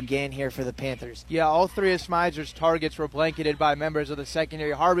 again here for the Panthers. Yeah, all 3 of Smizer's targets were blanketed by members of the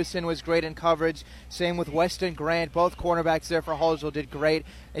secondary. Harbison was great in coverage. Same with Weston Grant. Both cornerbacks there for Hallsville did great.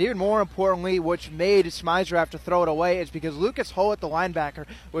 And even more importantly, which made Smizer have to throw it away, is because Lucas Holt, the linebacker,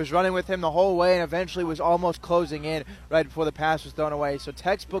 was running with him the whole way and eventually was almost closing in right before the pass was thrown away. So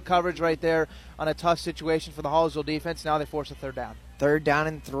textbook coverage right there on a tough situation for the Hallsville defense. Now they force a 3rd down. 3rd down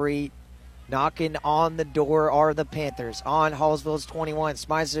and 3. Knocking on the door are the Panthers on Hallsville's 21.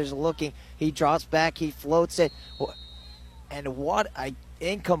 Smizer's looking. He drops back. He floats it. And what a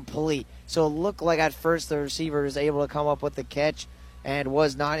incomplete. So it looked like at first the receiver was able to come up with the catch and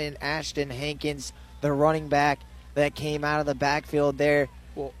was not in Ashton Hankins, the running back that came out of the backfield there.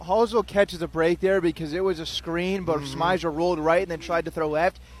 Well, Hallsville catches a break there because it was a screen, but Smizer rolled right and then tried to throw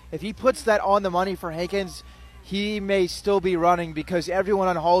left. If he puts that on the money for Hankins, he may still be running because everyone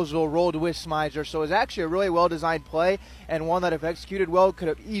on Hallsville rolled with Smizer. So it was actually a really well-designed play, and one that if executed well could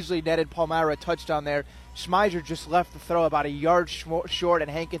have easily netted Palmyra a touchdown there. Smizer just left the throw about a yard short,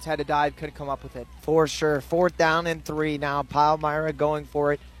 and Hankins had to dive, couldn't come up with it. For sure. 4th down and 3 now. Palmyra going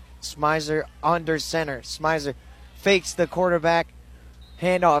for it. Smizer under center. Smizer fakes the quarterback.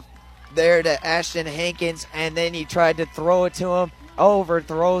 Handoff there to Ashton Hankins, and then he tried to throw it to him.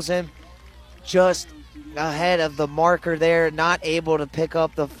 Overthrows him. Just ahead of the marker there, not able to pick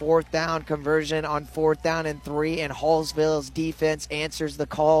up the 4th down conversion on 4th down and 3, and Hallsville's defense answers the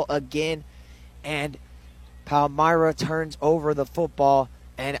call again, and Palmyra turns over the football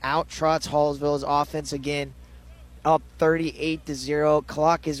and out-trots Hallsville's offense again, up 38-0.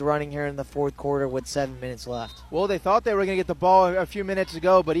 Clock is running here in the 4th quarter with 7 minutes left. Well, they thought they were going to get the ball a few minutes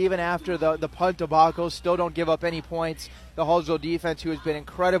ago, but even after the punt debacle, still don't give up any points. The Hallsville defense, who has been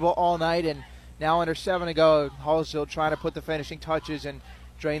incredible all night, and now under 7 to go, Hallsville trying to put the finishing touches and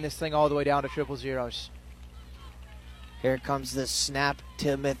drain this thing all the way down to 000. Here comes the snap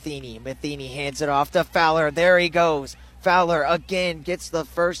to Matheny. Matheny hands it off to Fowler. There he goes. Fowler again gets the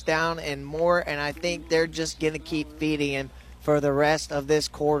 1st down and more, and I think they're just going to keep feeding him for the rest of this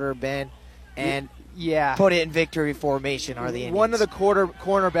quarter, Ben. And put it in victory formation are the Indians. One of the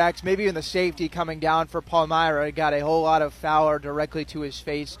cornerbacks, maybe even the safety coming down for Palmyra, got a whole lot of Fowler directly to his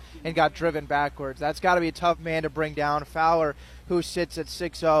face and got driven backwards. That's got to be a tough man to bring down. Fowler, who sits at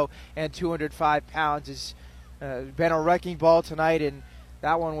 6'0" and 205 pounds, has been a wrecking ball tonight, and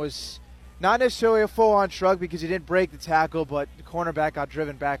that one was not necessarily a full-on shrug because he didn't break the tackle, but the cornerback got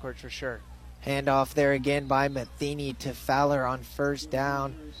driven backwards for sure. Handoff there again by Matheny to Fowler on 1st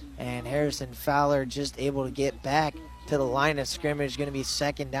down. And Harrison Fowler just able to get back to the line of scrimmage. Going to be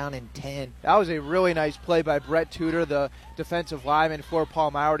 2nd down and 10. That was a really nice play by Brett Tudor, the defensive lineman for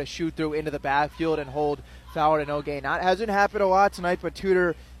Palmyra, to shoot through into the backfield and hold Fowler to no gain. That hasn't happened a lot tonight, but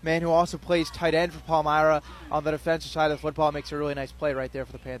Tudor, man who also plays tight end for Palmyra on the defensive side of the football, makes a really nice play right there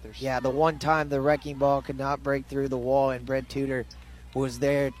for the Panthers. Yeah, the one time the wrecking ball could not break through the wall, and Brett Tudor was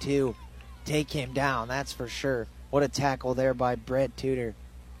there to take him down, that's for sure. What a tackle there by Brett Tudor.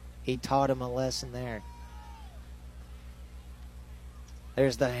 He taught him a lesson there.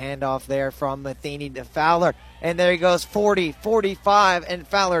 There's the handoff there from Matheny to Fowler. And there he goes, 40, 45, and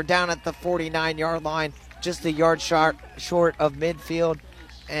Fowler down at the 49-yard line, just a yard short of midfield.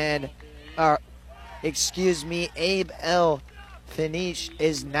 And, Abe L. Finish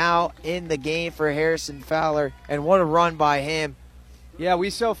is now in the game for Harrison Fowler. And what a run by him. Yeah, we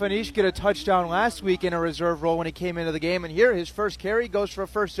saw Finish get a touchdown last week in a reserve role when he came into the game. And here, his first carry goes for a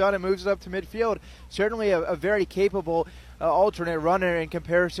 1st down and moves it up to midfield. Certainly a very capable alternate runner in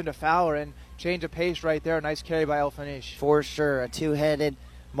comparison to Fowler, and change of pace right there. Nice carry by El Finish. For sure. A two-headed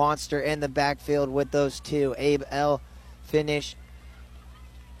monster in the backfield with those two. Abe L. finish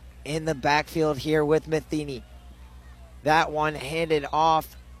in the backfield here with Matheny. That one handed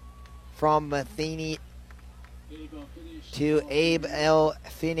off from Matheny to Abe L.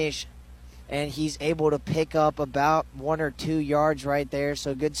 finish, and he's able to pick up about 1 or 2 yards right there.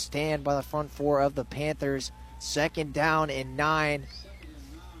 So good stand by the front four of the Panthers. 2nd down and 9.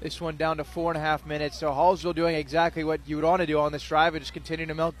 This one down to 4.5 minutes. So Hallsville doing exactly what you would want to do on this drive and just continue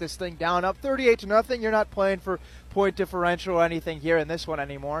to milk this thing down. Up 38-0. You're not playing for point differential or anything here in this one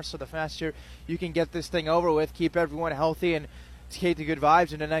anymore. So the faster you can get this thing over with, keep everyone healthy, and take the good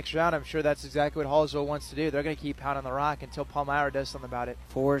vibes in the next round, I'm sure that's exactly what Hallsville wants to do. They're going to keep pounding the rock until Palmyra does something about it.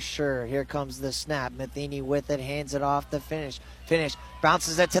 For sure. Here comes the snap. Matheny with it, hands it off to Finish. Finish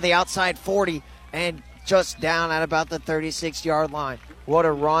bounces it to the outside 40 and just down at about the 36-yard line. What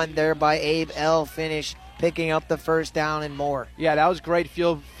a run there by Abe L. Finish, picking up the 1st down and more. Yeah, that was great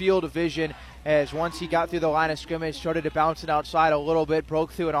field vision, as once he got through the line of scrimmage, started to bounce it outside a little bit,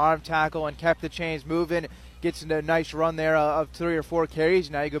 broke through an arm tackle and kept the chains moving. Gets into a nice run there of 3 or 4 carries.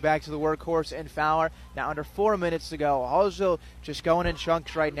 Now you go back to the workhorse and Fowler. Now under 4 minutes to go. Hallsville just going in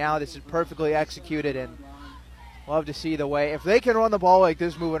chunks right now. This is perfectly executed, and love to see the way. If they can run the ball like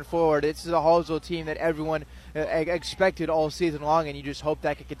this moving forward, this is a Hallsville team that everyone expected all season long, and you just hope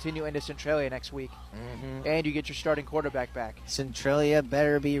that can continue into Centralia next week. Mm-hmm. And you get your starting quarterback back. Centralia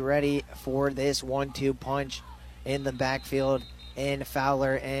better be ready for this 1-2 punch in the backfield in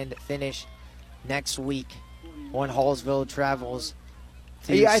Fowler and Finish next week when Hallsville travels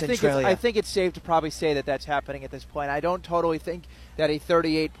to Centralia. I think it's safe to probably say that that's happening at this point. I don't totally think that a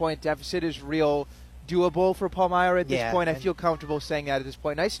 38-point deficit is real doable for Palmyra at this point. I feel comfortable saying that at this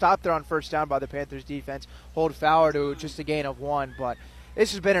point. Nice stop there on 1st down by the Panthers defense. Hold Fowler to just a gain of 1, but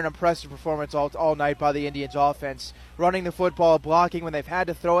this has been an impressive performance all night by the Indians offense. Running the football, blocking when they've had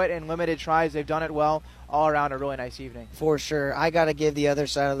to throw it, in limited tries. They've done it well. All around a really nice evening. For sure. I got to give the other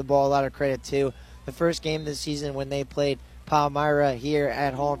side of the ball a lot of credit, too. The first game of the season when they played Palmyra here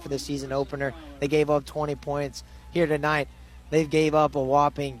at home for the season opener, they gave up 20 points. Here tonight, they gave up a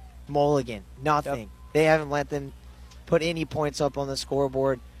whopping mulligan. Nothing. Yep. They haven't let them put any points up on the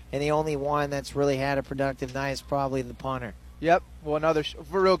scoreboard, and the only one that's really had a productive night is probably the punter. Yep. Well, another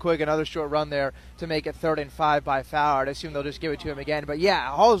short run there to make it 3rd and 5 by Fowler. I assume they'll just give it to him again. But, yeah,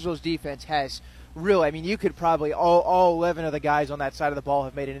 Hallsville's defense has really, I mean, you could probably, all 11 of the guys on that side of the ball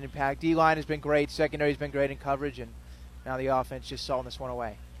have made an impact. D-line has been great. Secondary's been great in coverage. And now the offense just sawing this one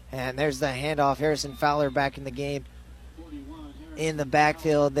away. And there's the handoff. Harrison Fowler back in the game. In the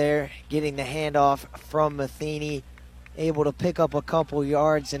backfield there, getting the handoff from Matheny, able to pick up a couple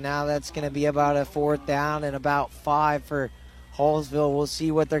yards, and now that's going to be about a 4th down and about 5 for Hallsville. We'll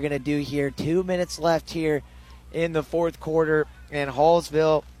see what they're going to do here. 2 minutes left here in the 4th quarter, and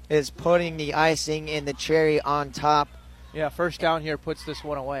Hallsville is putting the icing and the cherry on top. Yeah, 1st down here puts this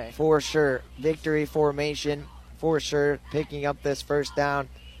one away. For sure. Victory formation, for sure, picking up this 1st down.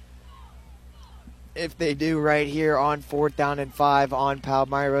 If they do right here on 4th down and 5 on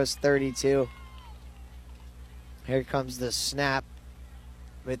Palmyra's 32. Here comes the snap.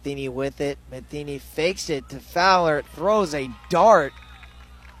 Matheny with it. Matheny fakes it to Fowler. Throws a dart.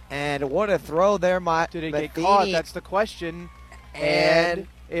 And what a throw there, Did it get caught? That's the question. And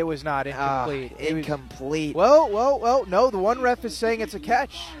it was not incomplete. Incomplete. Well, no, the one ref is saying it's a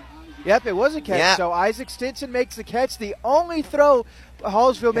catch. Yep, it was a catch. Yeah. So Isaac Stinson makes the catch. The only throw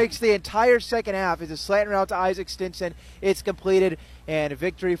Hallsville makes the entire second half is a slant route to Isaac Stinson. It's completed, and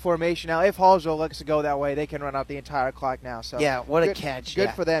victory formation. Now, if Hallsville looks to go that way, they can run out the entire clock now. So yeah, what a catch.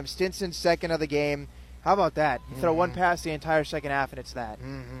 Good for them. Stinson's 2nd of the game. How about that? You throw one pass the entire second half, and it's that.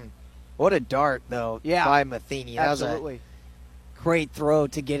 Mm-hmm. What a dart, though, by Matheny. That absolutely. Was a great throw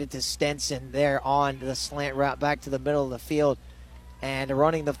to get it to Stinson there on the slant route back to the middle of the field. And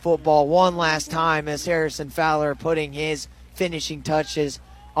running the football one last time as Harrison Fowler putting his finishing touches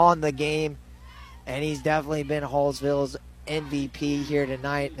on the game. And he's definitely been Hallsville's MVP here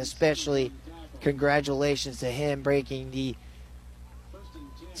tonight. And especially congratulations to him breaking the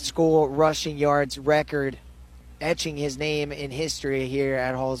school rushing yards record, etching his name in history here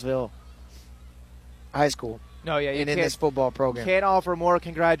at Hallsville High School. No, yeah, in this football program. Can't offer more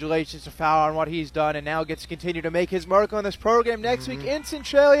congratulations to Fowler on what he's done, and now gets to continue to make his mark on this program next week in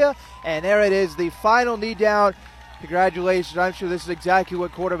Centralia. And there it is, the final knee down. Congratulations. I'm sure this is exactly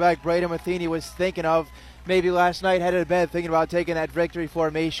what quarterback Braden Matheny was thinking of. Maybe last night, headed to bed, thinking about taking that victory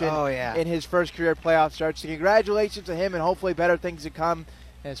formation in his first career playoff start. So congratulations to him, and hopefully better things to come.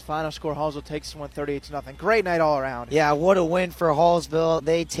 As final score, Hallsville takes one 38-0. Great night all around. Yeah, what a win for Hallsville.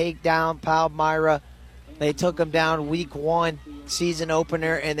 They take down Palmyra They took them down week 1, season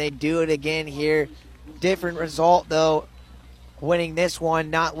opener, and they do it again here. Different result, though, winning this one,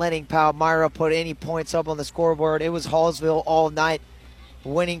 not letting Palmyra put any points up on the scoreboard. It was Hallsville all night,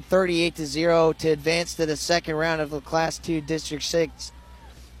 winning 38-0 to advance to the second round of the Class 2 District 6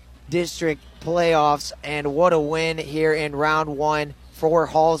 district playoffs. And what a win here in round 1 for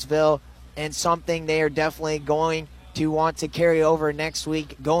Hallsville, and something they are definitely going to want to carry over next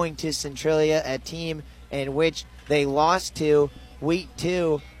week, going to Centralia, a team in which they lost to week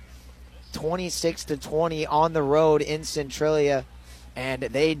 2, 26-20 on the road in Centralia, and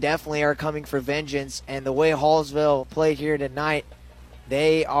they definitely are coming for vengeance. And the way Hallsville played here tonight,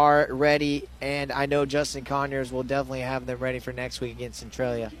 they are ready, and I know Justin Conyers will definitely have them ready for next week against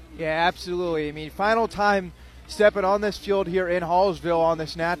Centralia. Yeah, absolutely. I mean, final time stepping on this field here in Hallsville on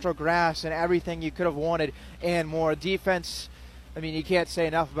this natural grass, and everything you could have wanted and more. Defense, I mean, you can't say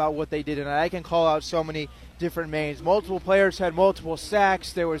enough about what they did tonight. I can call out so many different names. Multiple players had multiple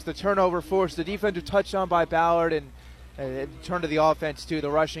sacks. There was the turnover force, the defensive touchdown by Ballard, and it turned to the offense, too.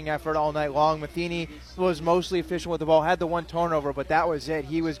 The rushing effort all night long. Matheny was mostly efficient with the ball, had the one turnover, but that was it.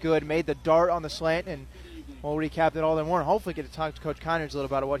 He was good, made the dart on the slant, and we'll recap it all in more. And hopefully get to talk to Coach Conyers a little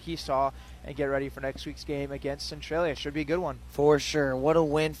about what he saw and get ready for next week's game against Centralia. Should be a good one. For sure. What a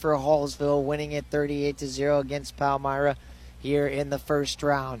win for Hallsville, winning it 38-0 against Palmyra here in the first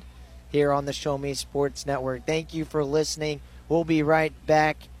round here on the Show Me Sports Network. Thank you for listening. We'll be right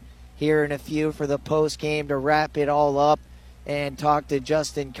back here in a few for the post game to wrap it all up and talk to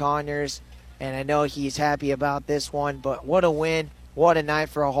Justin Conyers. And I know he's happy about this one, but what a win. What a night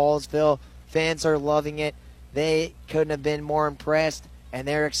for Hallsville. Fans are loving it. They couldn't have been more impressed, and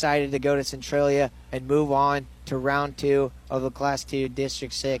they're excited to go to Centralia and move on to round 2 of the Class 2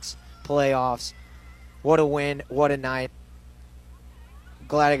 District 6 playoffs. What a win. What a night.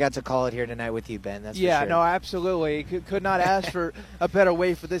 Glad I got to call it here tonight with you, Ben. That's for sure. No, absolutely. Could not ask for a better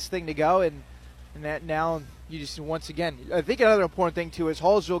way for this thing to go, and that now you just, once again, I think another important thing too is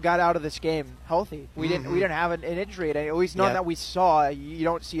Hallsville got out of this game healthy. We didn't have an injury, at least none that we saw. You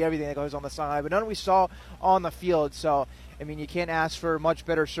don't see everything that goes on the sideline, but none we saw on the field. So I mean, you can't ask for much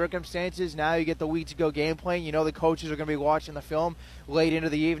better circumstances. Now you get the week to go game plan. You know the coaches are going to be watching the film late into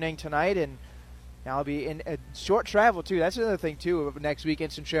the evening tonight, and now it'll be in a short travel, too. That's another thing, too, next week in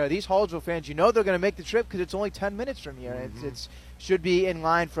Centralia. These Hallsville fans, you know they're going to make the trip because it's only 10 minutes from here. It should be in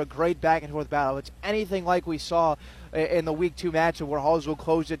line for a great back-and-forth battle. If it's anything like we saw in the Week 2 matchup where Hallsville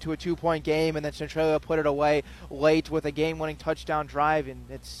closed it to a 2-point game and then Centralia put it away late with a game-winning touchdown drive, and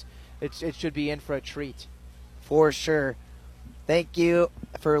it should be in for a treat. For sure. Thank you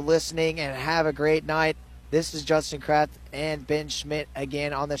for listening, and have a great night. This is Justin Kraft and Ben Schmidt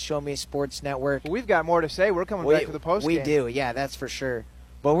again on the Show Me Sports Network. We've got more to say. We're coming back to the postgame. We do, yeah, that's for sure.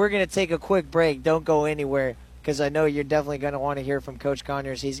 But we're going to take a quick break. Don't go anywhere, because I know you're definitely going to want to hear from Coach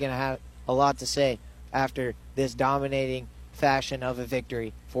Conyers. He's going to have a lot to say after this dominating fashion of a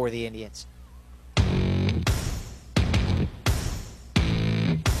victory for the Indians.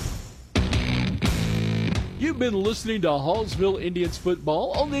 You've been listening to Hallsville Indians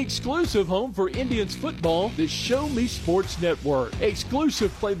football on the exclusive home for Indians football, the Show Me Sports Network.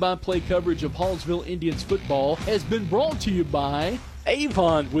 Exclusive play-by-play coverage of Hallsville Indians football has been brought to you by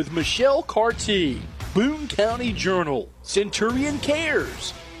Avon with Michelle Carty, Boone County Journal, Centurion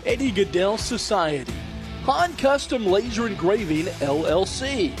Cares, Eddie Goodell Society, Han Custom Laser Engraving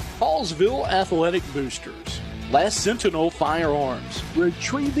LLC, Hallsville Athletic Boosters, Last Sentinel Firearms,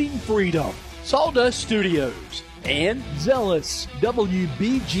 Retrieving Freedom, Sawdust Studios, and Zealous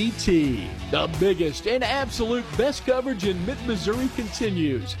WBGT. The biggest and absolute best coverage in mid-Missouri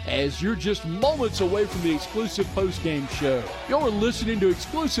continues as you're just moments away from the exclusive post-game show. You're listening to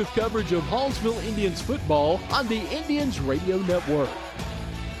exclusive coverage of Hallsville Indians football on the Indians Radio Network.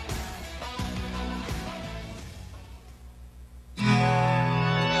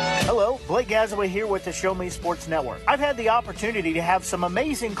 Hello, Blake Gazaway here with the Show Me Sports Network. I've had the opportunity to have some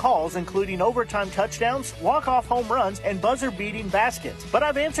amazing calls, including overtime touchdowns, walk-off home runs, and buzzer-beating baskets. But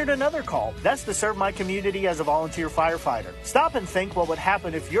I've answered another call. That's to serve my community as a volunteer firefighter. Stop and think what would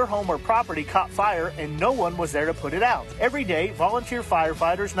happen if your home or property caught fire and no one was there to put it out. Every day, volunteer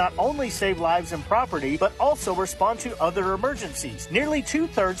firefighters not only save lives and property, but also respond to other emergencies. Nearly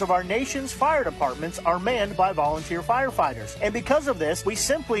 2/3 of our nation's fire departments are manned by volunteer firefighters. And because of this, we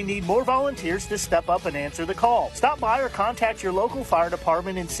simply need more volunteers to step up and answer the call. Stop by or contact your local fire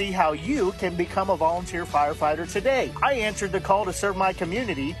department and see how you can become a volunteer firefighter today. I answered the call to serve my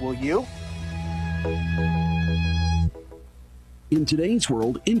community. Will you? In today's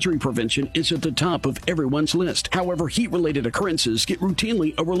world, injury prevention is at the top of everyone's list. However, heat-related occurrences get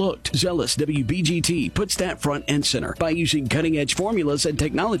routinely overlooked. Zealous WBGT puts that front and center. By using cutting-edge formulas and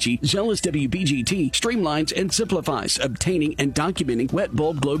technology, Zealous WBGT streamlines and simplifies obtaining and documenting wet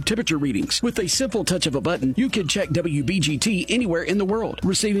bulb globe temperature readings. With a simple touch of a button, you can check WBGT anywhere in the world,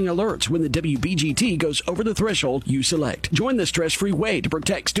 receiving alerts when the WBGT goes over the threshold you select. Join the stress-free way to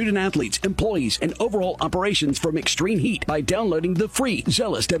protect student-athletes, employees, and overall operations from extreme heat by downloading the free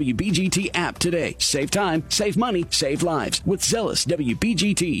Zealous WBGT app today. Save time, save money, save lives with Zealous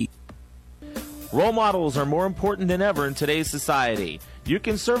WBGT. Role models are more important than ever in today's society. You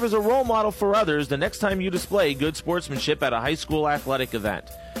can serve as a role model for others the next time you display good sportsmanship at a high school athletic event.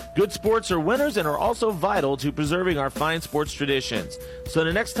 Good sports are winners and are also vital to preserving our fine sports traditions. So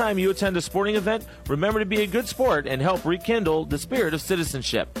the next time you attend a sporting event, remember to be a good sport and help rekindle the spirit of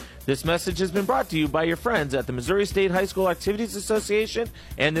citizenship. This message has been brought to you by your friends at the Missouri State High School Activities Association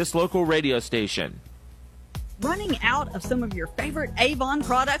and this local radio station. Running out of some of your favorite Avon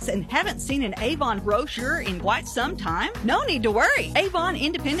products and haven't seen an Avon brochure in quite some time? No need to worry. Avon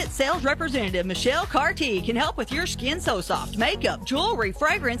Independent Sales Representative Michelle Carty can help with your Skin So Soft makeup, jewelry,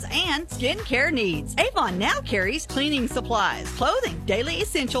 fragrance, and skincare needs. Avon now carries cleaning supplies, clothing, daily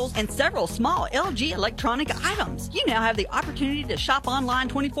essentials, and several small LG electronic items. You now have the opportunity to shop online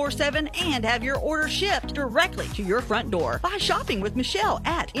 24/7 and have your order shipped directly to your front door by shopping with Michelle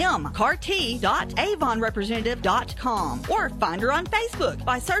at mcarty.avonrepresentative.com or find her on Facebook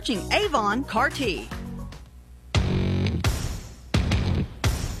by searching Avon Carty.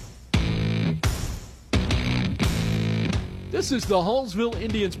 This is the Hallsville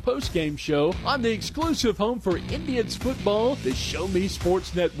Indians postgame show on the exclusive home for Indians football, the Show Me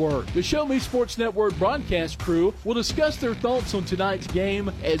Sports Network. The Show Me Sports Network broadcast crew will discuss their thoughts on tonight's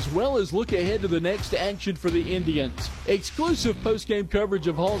game as well as look ahead to the next action for the Indians. Exclusive postgame coverage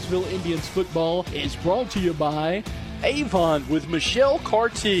of Hallsville Indians football is brought to you by Avon with Michelle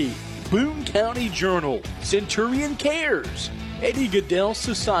Carty, Boone County Journal, Centurion Cares, Eddie Goodell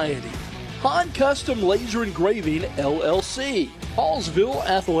Society, Han Custom Laser Engraving, LLC, Hallsville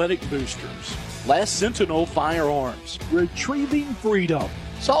Athletic Boosters, Last Sentinel Firearms, Retrieving Freedom,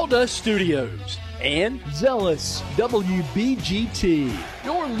 Sawdust Studios, and Zealous WBGT.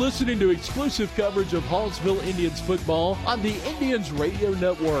 You're listening to exclusive coverage of Hallsville Indians football on the Indians Radio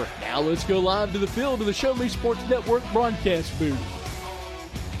Network. Now let's go live to the field of the Show Me Sports Network broadcast booth.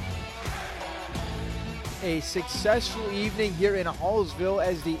 A successful evening here in Hallsville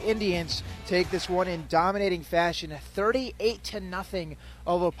as the Indians take this one in dominating fashion, 38-0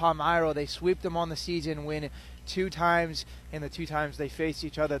 over Palmyra. They sweep them on the season, win 2 times, and the 2 times they face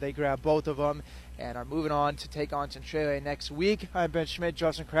each other, they grab both of them and are moving on to take on Centralia next week. I'm Ben Schmidt.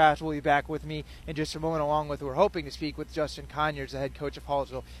 Justin Kraft will be back with me in just a moment, along with, we're hoping to speak with Justin Conyers, the head coach of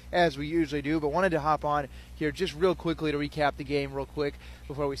Hallsville, as we usually do, but wanted to hop on here just real quickly to recap the game real quick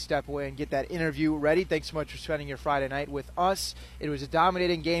before we step away and get that interview ready. Thanks so much for spending your Friday night with us. It was a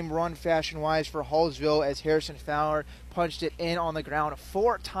dominating game run fashion-wise for Hallsville as Harrison Fowler punched it in on the ground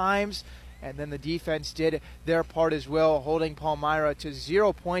 4 times. And then the defense did their part as well, holding Palmyra to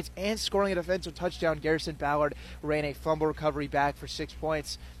 0 points and scoring a defensive touchdown. Garrison Ballard ran a fumble recovery back for 6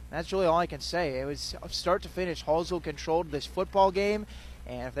 points. That's really all I can say. It was start to finish. Hallsville controlled this football game,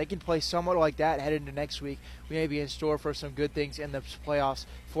 and if they can play somewhat like that headed into next week, we may be in store for some good things in the playoffs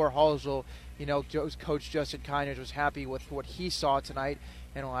for Hallsville. You know, Coach Justin Conyers was happy with what he saw tonight,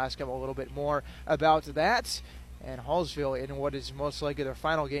 and we'll ask him a little bit more about that. And Hallsville, in what is most likely their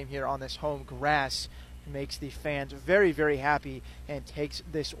final game here on this home grass, makes the fans very, very happy and takes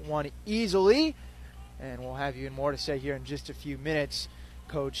this one easily. And we'll have you more to say here in just a few minutes.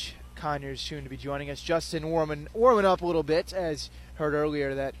 Coach Conyers soon to be joining us. Justin warming up a little bit, as heard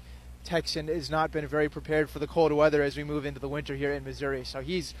earlier that Texan has not been very prepared for the cold weather as we move into the winter here in Missouri. So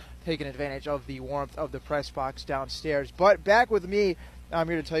he's taking advantage of the warmth of the press box downstairs. But back with me, I'm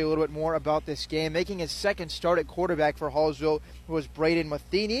here to tell you a little bit more about this game. Making his second start at quarterback for Hallsville was Braden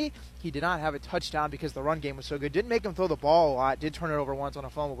Matheny. He did not have a touchdown because the run game was so good. Didn't make him throw the ball a lot. Did turn it over once on a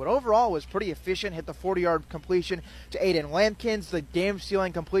fumble. But overall was pretty efficient. Hit the 40-yard completion to Aiden Lampkins. The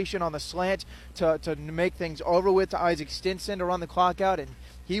game-stealing completion on the slant to make things over with to Isaac Stinson to run the clock out. And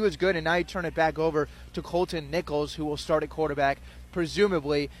he was good. And now you turn it back over to Colton Nichols, who will start at quarterback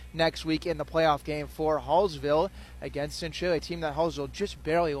presumably next week in the playoff game for Hallsville against Centralia, a team that Hallsville just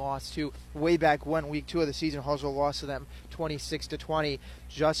barely lost to way back when, week 2 of the season. Hallsville lost to them 26-20.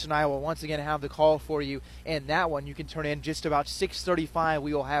 Justin and I will once again have the call for you, and that one you can turn in just about 6:35.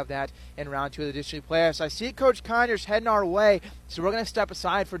 We will have that in round 2 of the district playoffs. I see Coach Conyers heading our way, so we're going to step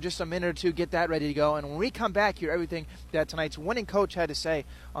aside for just a minute or two, get that ready to go, and when we come back, hear everything that tonight's winning coach had to say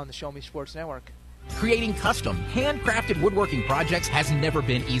on the Show Me Sports Network. Creating custom, handcrafted woodworking projects has never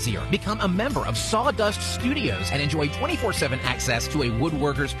been easier. Become a member of Sawdust Studios and enjoy 24/7 access to a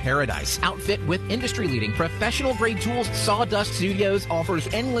woodworker's paradise. Outfit with industry-leading professional-grade tools, Sawdust Studios offers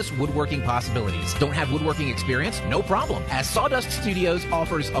endless woodworking possibilities. Don't have woodworking experience? No problem, as Sawdust Studios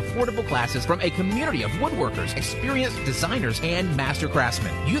offers affordable classes from a community of woodworkers, experienced designers, and master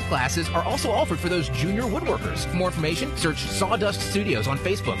craftsmen. Youth classes are also offered for those junior woodworkers. For more information, search Sawdust Studios on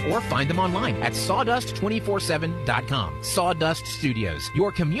Facebook or find them online at Sawdust247.com. Sawdust Studios, your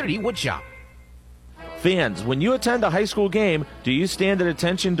community woodshop. Fans, when you attend a high school game, do you stand at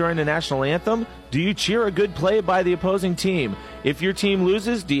attention during the national anthem? Do you cheer a good play by the opposing team? If your team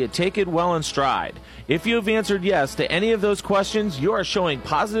loses, do you take it well in stride? If you have answered yes to any of those questions, you are showing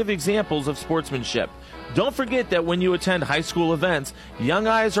positive examples of sportsmanship. Don't forget that when you attend high school events, young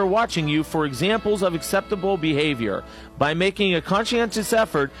eyes are watching you for examples of acceptable behavior. By making a conscientious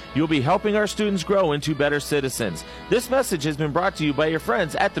effort, you'll be helping our students grow into better citizens. This message has been brought to you by your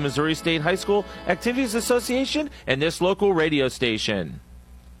friends at the Missouri State High School Activities Association and this local radio station.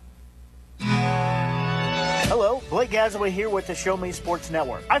 Hello, Blake Gazaway here with the Show Me Sports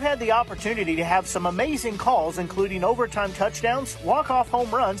Network. I've had the opportunity to have some amazing calls, including overtime touchdowns, walk-off home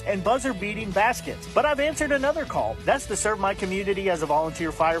runs, and buzzer-beating baskets. But I've answered another call. That's to serve my community as a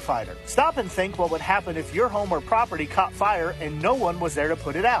volunteer firefighter. Stop and think what would happen if your home or property caught fire and no one was there to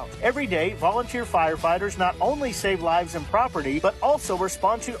put it out. Every day, volunteer firefighters not only save lives and property, but also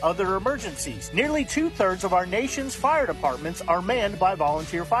respond to other emergencies. Nearly 2/3 of our nation's fire departments are manned by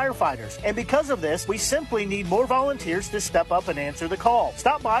volunteer firefighters. And because of this, we simply need more volunteers to step up and answer the call.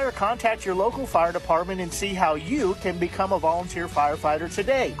 Stop by or contact your local fire department and see how you can become a volunteer firefighter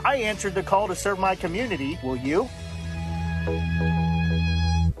today. I answered the call to serve my community. Will you?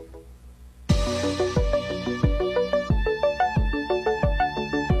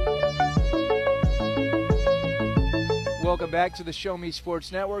 Welcome back to the Show Me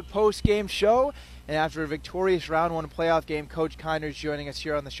Sports Network post-game show. And after a victorious round 1 playoff game, Coach Conyers joining us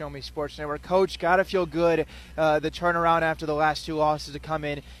here on the Show Me Sports Network. Coach, got to feel good, the turnaround after the last 2 losses to come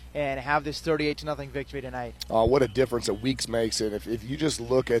in and have this 38-0 victory tonight. What a difference a week makes. And if you just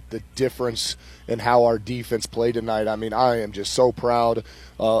look at the difference in how our defense played tonight, I mean, I am just so proud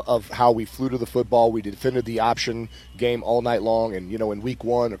of how we flew to the football. We defended the option game all night long. And, you know, in week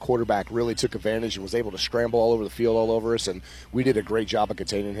 1, a quarterback really took advantage and was able to scramble all over the field all over us. And we did a great job of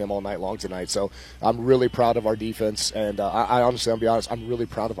containing him all night long tonight. So I'm really proud of our defense. And I honestly, I'll be honest, I'm really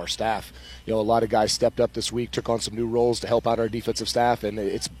proud of our staff. You know, a lot of guys stepped up this week, took on some new roles to help out our defensive staff, and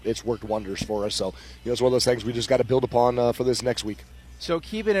it's worked wonders for us. So, you know, it's one of those things we just got to build upon for this next week. So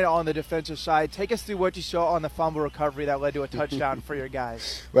keeping it on the defensive side, take us through what you saw on the fumble recovery that led to a touchdown for your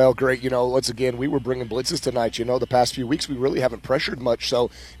guys. Well, great. You know, once again, we were bringing blitzes tonight. You know, the past few weeks we really haven't pressured much.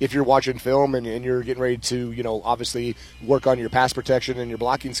 So if you're watching film and you're getting ready to, you know, obviously work on your pass protection and your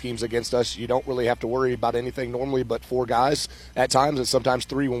blocking schemes against us, you don't really have to worry about anything normally but 4 guys at times and sometimes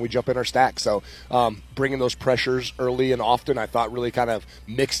 3 when we jump in our stack. So bringing those pressures early and often I thought really kind of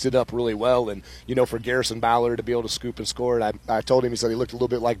mixed it up really well. And, you know, for Garrison Ballard to be able to scoop and score it, I told him, he said he looked a little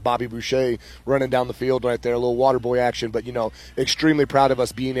bit like Bobby Boucher running down the field right there, a little water boy action. But, you know, extremely proud of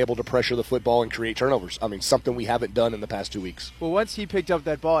us being able to pressure the football and create turnovers. I mean, something we haven't done in the past 2 weeks. Well, once he picked up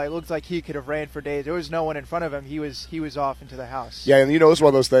that ball, it looked like he could have ran for days. There was no one in front of him. He was off into the house. Yeah, and, you know, it's one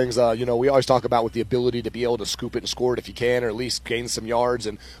of those things, you know, we always talk about with the ability to be able to scoop it and score it if you can, or at least gain some yards.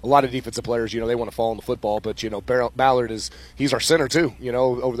 And a lot of defensive players, you know, they want to fall on the football. But, you know, Ballard he's our center too, you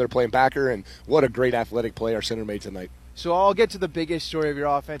know, over there playing backer. And what a great athletic play our center made tonight. So I'll get to the biggest story of your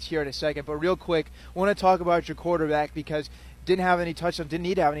offense here in a second, but real quick, I want to talk about your quarterback because didn't have any touchdowns, didn't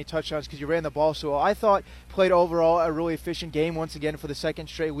need to have any touchdowns because you ran the ball so well. I thought played overall a really efficient game once again for the second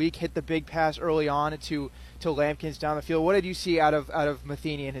straight week, hit the big pass early on to Lampkins down the field. What did you see out of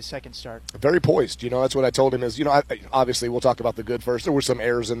Matheny in his second start? Very poised. You know, that's what I told him is, you know, obviously we'll talk about the good first. There were some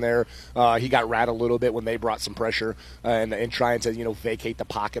errors in there. He got rattled a little bit when they brought some pressure and trying to, you know, vacate the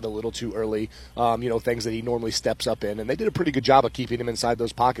pocket a little too early, you know, things that he normally steps up in. And they did a pretty good job of keeping him inside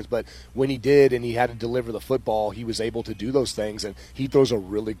those pockets. But when he did and he had to deliver the football, he was able to do those things. And he throws a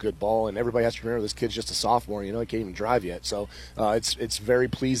really good ball. And everybody has to remember this kid's just a sophomore. You know, he can't even drive yet. So it's very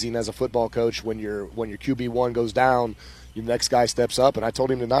pleasing as a football coach when your QB1 goes down, the next guy steps up. And I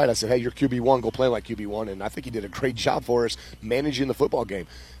told him tonight, I said, hey, you're QB1, go play like QB1. And I think he did a great job for us managing the football game.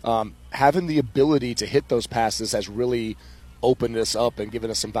 Having the ability to hit those passes has really opened us up and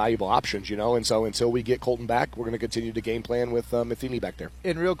given us some valuable options, And so until we get Colton back, we're going to continue to game plan with Matheny back there.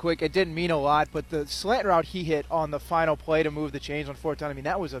 And real quick, it didn't mean a lot, but the slant route he hit on the final play to move the chains on 4th down, I mean,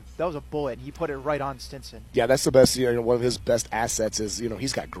 that was a bullet. He put it right on Stinson. Yeah, that's the best. One of his best assets is,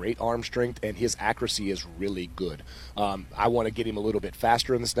 he's got great arm strength and his accuracy is really good. I want to get him a little bit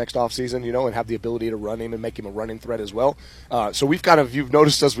faster in this next offseason, and have the ability to run him and make him a running threat as well. So we've you've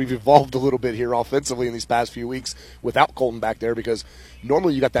noticed us, we've evolved a little bit here offensively in these past few weeks without Colton back there, because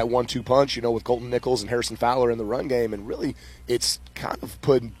normally you got that 1-2 punch, with Colton Nichols and Harrison Fowler in the run game, and really it's kind of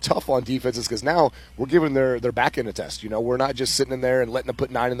putting tough on defenses because now we're giving their back end a test. We're not just sitting in there and letting them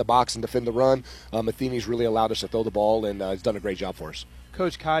put 9 in the box and defend the run. Matheny's really allowed us to throw the ball, and he's done a great job for us.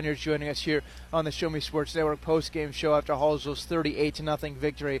 Coach Conyers joining us here on the Show Me Sports Network post-game show after Hallsville's 38-0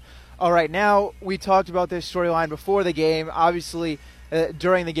 victory. All right, now we talked about this storyline before the game. Obviously,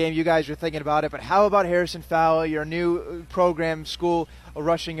 during the game, you guys were thinking about it, but how about Harrison Fowler, your new program school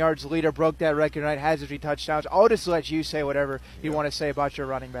rushing yards leader, broke that record tonight, has 3 touchdowns. I'll just let you say whatever you want to say about your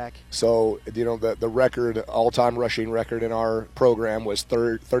running back. So, the record, all-time rushing record in our program was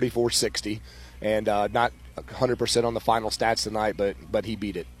 34-60, and not 100% on the final stats tonight, but he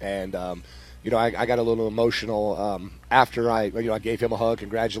beat it. And I got a little emotional after I gave him a hug,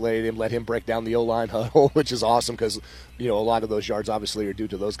 congratulated him, let him break down the O-line huddle, which is awesome because, a lot of those yards obviously are due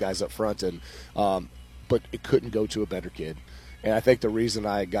to those guys up front. And but it couldn't go to a better kid. And I think the reason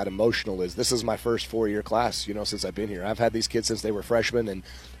I got emotional is this is my first 4-year class, since I've been here. I've had these kids since they were freshmen, and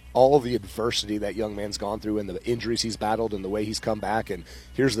all of the adversity that young man's gone through and the injuries he's battled and the way he's come back. And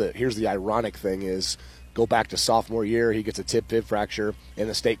here's the ironic thing is, go back to sophomore year, he gets a tib-fib fracture in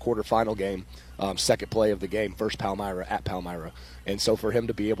the state quarterfinal game, second play of the game, versus Palmyra at Palmyra. And so for him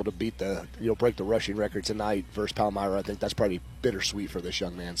to be able to beat break the rushing record tonight versus Palmyra, I think that's probably bittersweet for this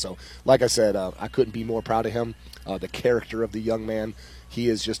young man. So like I said, I couldn't be more proud of him. The character of the young man, he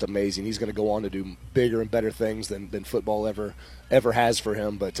is just amazing. He's going to go on to do bigger and better things than football ever has for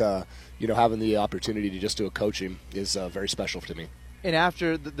him. But, having the opportunity to just do a coaching is very special to me. And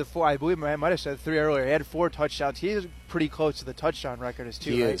after the 4, I believe I might have said 3 earlier, he had 4 touchdowns. He is pretty close to the touchdown record as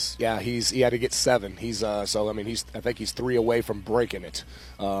too. He right? is. Yeah, he had to get 7. He's I think he's 3 away from breaking it.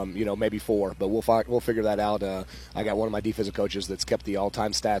 Maybe 4, but we'll figure that out. I got one of my defensive coaches that's kept the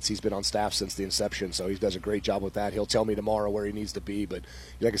all-time stats. He's been on staff since the inception, so he does a great job with that. He'll tell me tomorrow where he needs to be. But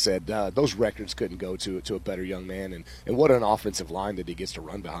like I said, those records couldn't go to a better young man. And what an offensive line that he gets to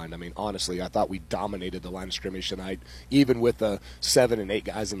run behind. I mean, honestly, I thought we dominated the line of scrimmage tonight, even with the 7 and 8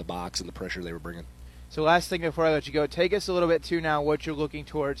 guys in the box and the pressure they were bringing. So last thing before I let you go, take us a little bit to now what you're looking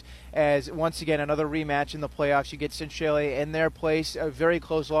towards as, once again, another rematch in the playoffs. You get Centralia in their place, a very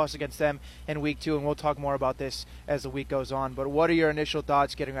close loss against them in Week 2, and we'll talk more about this as the week goes on. But what are your initial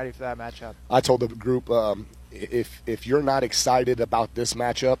thoughts getting ready for that matchup? I told the group, if you're not excited about this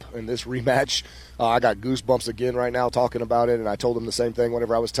matchup and this rematch, I got goosebumps again right now talking about it, and I told them the same thing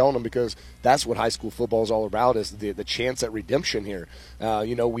whenever I was telling them, because that's what high school football is all about, is the chance at redemption here.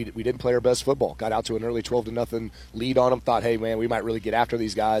 We didn't play our best football, got out to an early 12-0 lead on them, thought, hey, man, we might really get after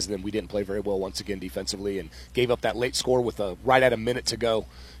these guys, and then we didn't play very well once again defensively and gave up that late score with right at a minute to go,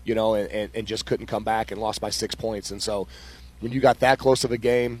 and just couldn't come back and lost by 6 points. And so when you got that close of a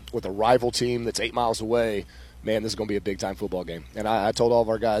game with a rival team that's 8 miles away, man, this is going to be a big-time football game. And I told all of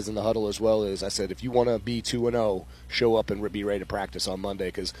our guys in the huddle as well, I said, if you want to be 2-0, show up and be ready to practice on Monday,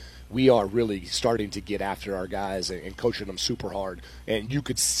 because we are really starting to get after our guys and coaching them super hard. And you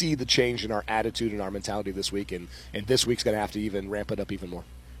could see the change in our attitude and our mentality this week, and this week's going to have to even ramp it up even more.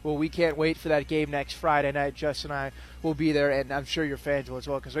 Well, we can't wait for that game next Friday night. Justin and I will be there, and I'm sure your fans will as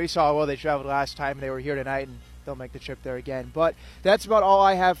well, because we saw how well they traveled last time, and they were here tonight, and they'll make the trip there again. But that's about all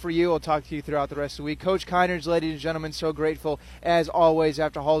I have for you. I'll talk to you throughout the rest of the week. Coach Conyers, ladies and gentlemen, so grateful, as always,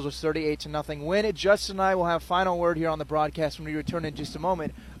 after Hallsville's 38-0 win. Justin and I will have final word here on the broadcast when we return in just a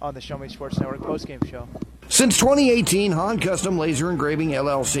moment on the Show Me Sports Network postgame show. Since 2018, Han Custom Laser Engraving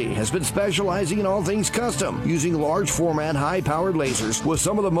LLC has been specializing in all things custom, using large format, high-powered lasers with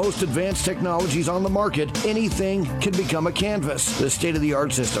some of the most advanced technologies on the market. Anything can become a canvas. The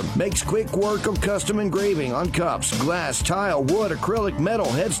state-of-the-art system makes quick work of custom engraving on cups, glass, tile, wood, acrylic,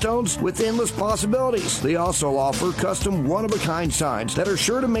 metal, headstones with endless possibilities. They also offer custom one-of-a-kind signs that are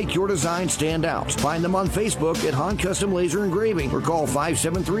sure to make your design stand out. Find them on Facebook at Han Custom Laser Engraving or call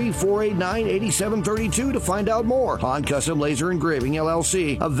 573-489-8732 to find out more. Han Custom Laser Engraving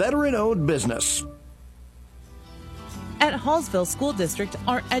LLC, a veteran-owned business. At Hallsville School District,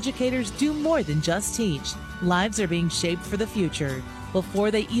 our educators do more than just teach. Lives are being shaped for the future before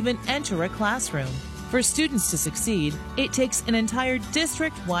they even enter a classroom. For students to succeed, it takes an entire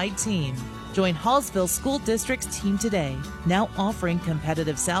district-wide team. Join Hallsville School District's team today, now offering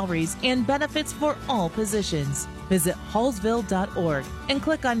competitive salaries and benefits for all positions. Visit hallsville.org and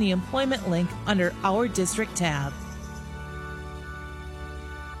click on the employment link under Our District tab.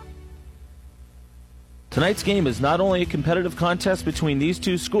 Tonight's game is not only a competitive contest between these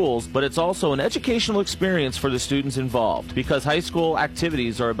two schools, but it's also an educational experience for the students involved. Because high school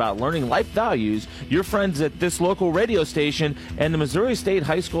activities are about learning life values, your friends at this local radio station and the Missouri State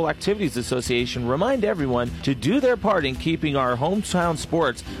High School Activities Association remind everyone to do their part in keeping our hometown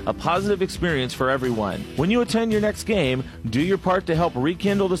sports a positive experience for everyone. When you attend your next game, do your part to help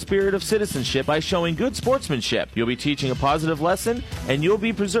rekindle the spirit of citizenship by showing good sportsmanship. You'll be teaching a positive lesson, and you'll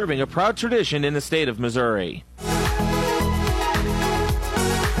be preserving a proud tradition in the state of Missouri.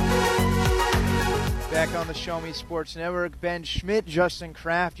 Back on the Show Me Sports Network, Ben Schmidt, Justin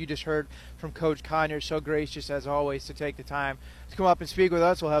Kraft. You just heard from Coach Conyers, so gracious as always to take the time to come up and speak with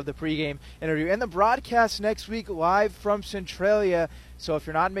us. We'll have the pregame interview and the broadcast next week live from Centralia. So if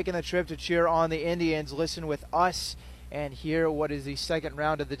you're not making the trip to cheer on the Indians, listen with us and hear what is the second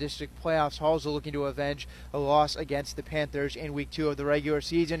round of the district playoffs. Hallsville looking to avenge a loss against the Panthers in week 2 of the regular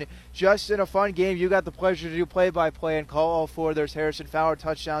season. Just in a fun game, you got the pleasure to do play-by-play and call all 4. There's Harrison Fowler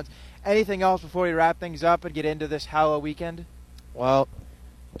touchdowns. Anything else before we wrap things up and get into this Halloween weekend? Well,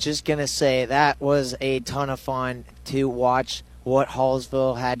 just going to say that was a ton of fun to watch what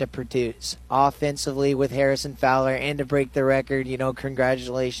Hallsville had to produce offensively with Harrison Fowler and to break the record. You know,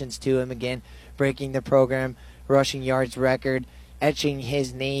 congratulations to him again, breaking the program rushing yards record, etching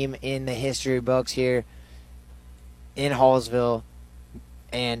his name in the history books here in Hallsville.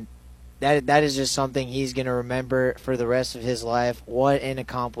 And that is just something he's going to remember for the rest of his life. What an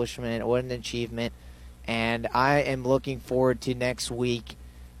accomplishment, what an achievement. And I am looking forward to next week,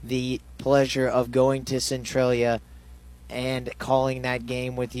 the pleasure of going to Centralia and calling that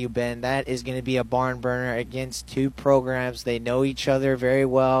game with you, Ben. That is going to be a barn burner against two programs. They know each other very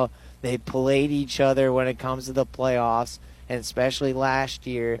well. They played each other when it comes to the playoffs, and especially last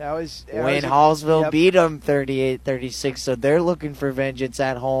year when Hallsville beat them 38-36. So they're looking for vengeance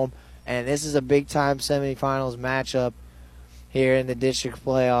at home, and this is a big-time semifinals matchup here in the district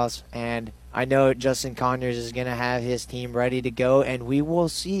playoffs. And I know Justin Conyers is going to have his team ready to go, and we will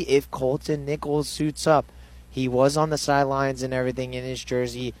see if Colton Nichols suits up. He was on the sidelines and everything in his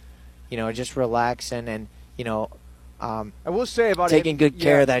jersey, you know, just relaxing and, you know, I will say about taking good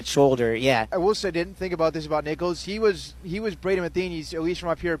care of that shoulder. Yeah, I will say I didn't think about this about Nichols. He was Braden Matheny's, at least from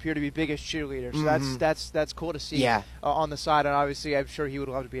up here, appear to be biggest cheerleader. So that's cool to see. Yeah. On the side, and obviously I'm sure he would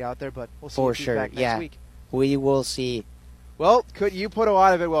love to be out there, but we'll see. For if he's sure. back next week. We will see. Well, you put a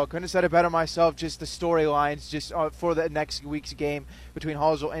lot of it well. Couldn't have said it better myself. Just the storylines, just for the next week's game between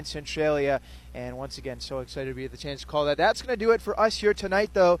Hallsville and Centralia. And once again, so excited to be the chance to call that. That's going to do it for us here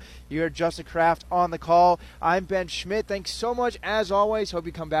tonight, though. You heard Justin Kraft on the call. I'm Ben Schmidt. Thanks so much, as always. Hope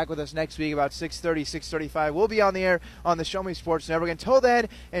you come back with us next week about 6:30, 6:35. We'll be on the air on the Show Me Sports Network. Until then,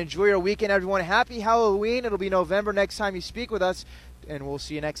 enjoy your weekend, everyone. Happy Halloween. It'll be November next time you speak with us. And we'll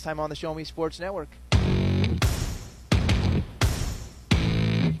see you next time on the Show Me Sports Network.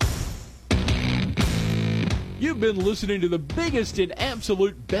 You've been listening to the biggest and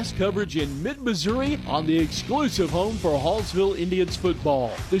absolute best coverage in mid-Missouri on the exclusive home for Hallsville Indians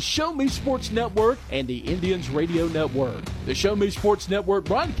football, the Show Me Sports Network and the Indians Radio Network. The Show Me Sports Network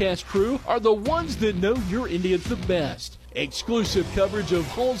broadcast crew are the ones that know your Indians the best. Exclusive coverage of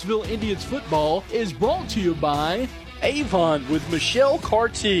Hallsville Indians football is brought to you by Avon with Michelle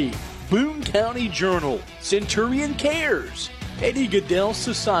Carty, Boone County Journal, Centurion Cares, Eddie Goodell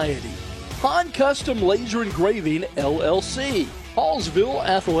Society, Han Custom Laser Engraving, LLC, Hallsville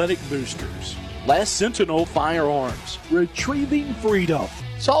Athletic Boosters, Last Sentinel Firearms, Retrieving Freedom,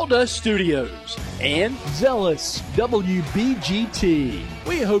 Sawdust Studios, and Zealous WBGT.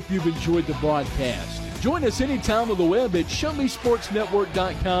 We hope you've enjoyed the broadcast. Join us anytime on the web at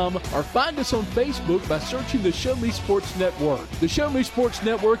ShowMeSportsNetwork.com or find us on Facebook by searching the Show Me Sports Network. The Show Me Sports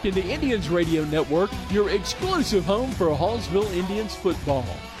Network and the Indians Radio Network, your exclusive home for Hallsville Indians football.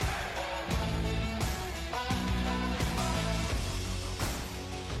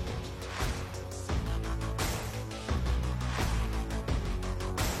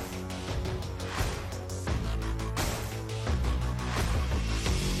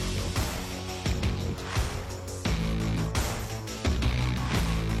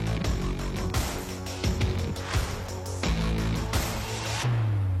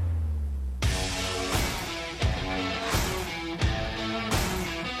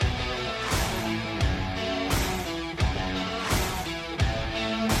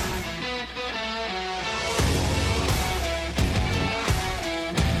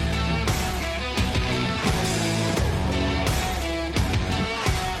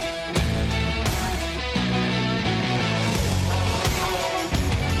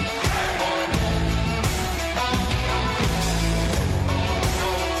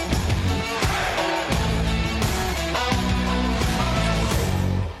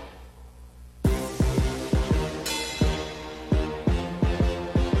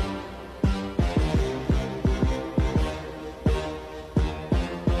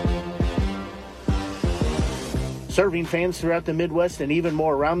 Serving fans throughout the Midwest and even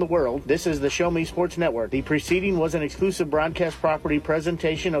more around the world, this is the Show Me Sports Network. The preceding was an exclusive broadcast property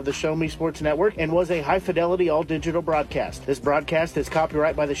presentation of the Show Me Sports Network and was a high-fidelity, all-digital broadcast. This broadcast is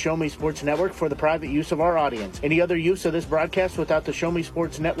copyright by the Show Me Sports Network for the private use of our audience. Any other use of this broadcast without the Show Me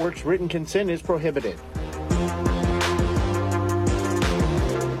Sports Network's written consent is prohibited.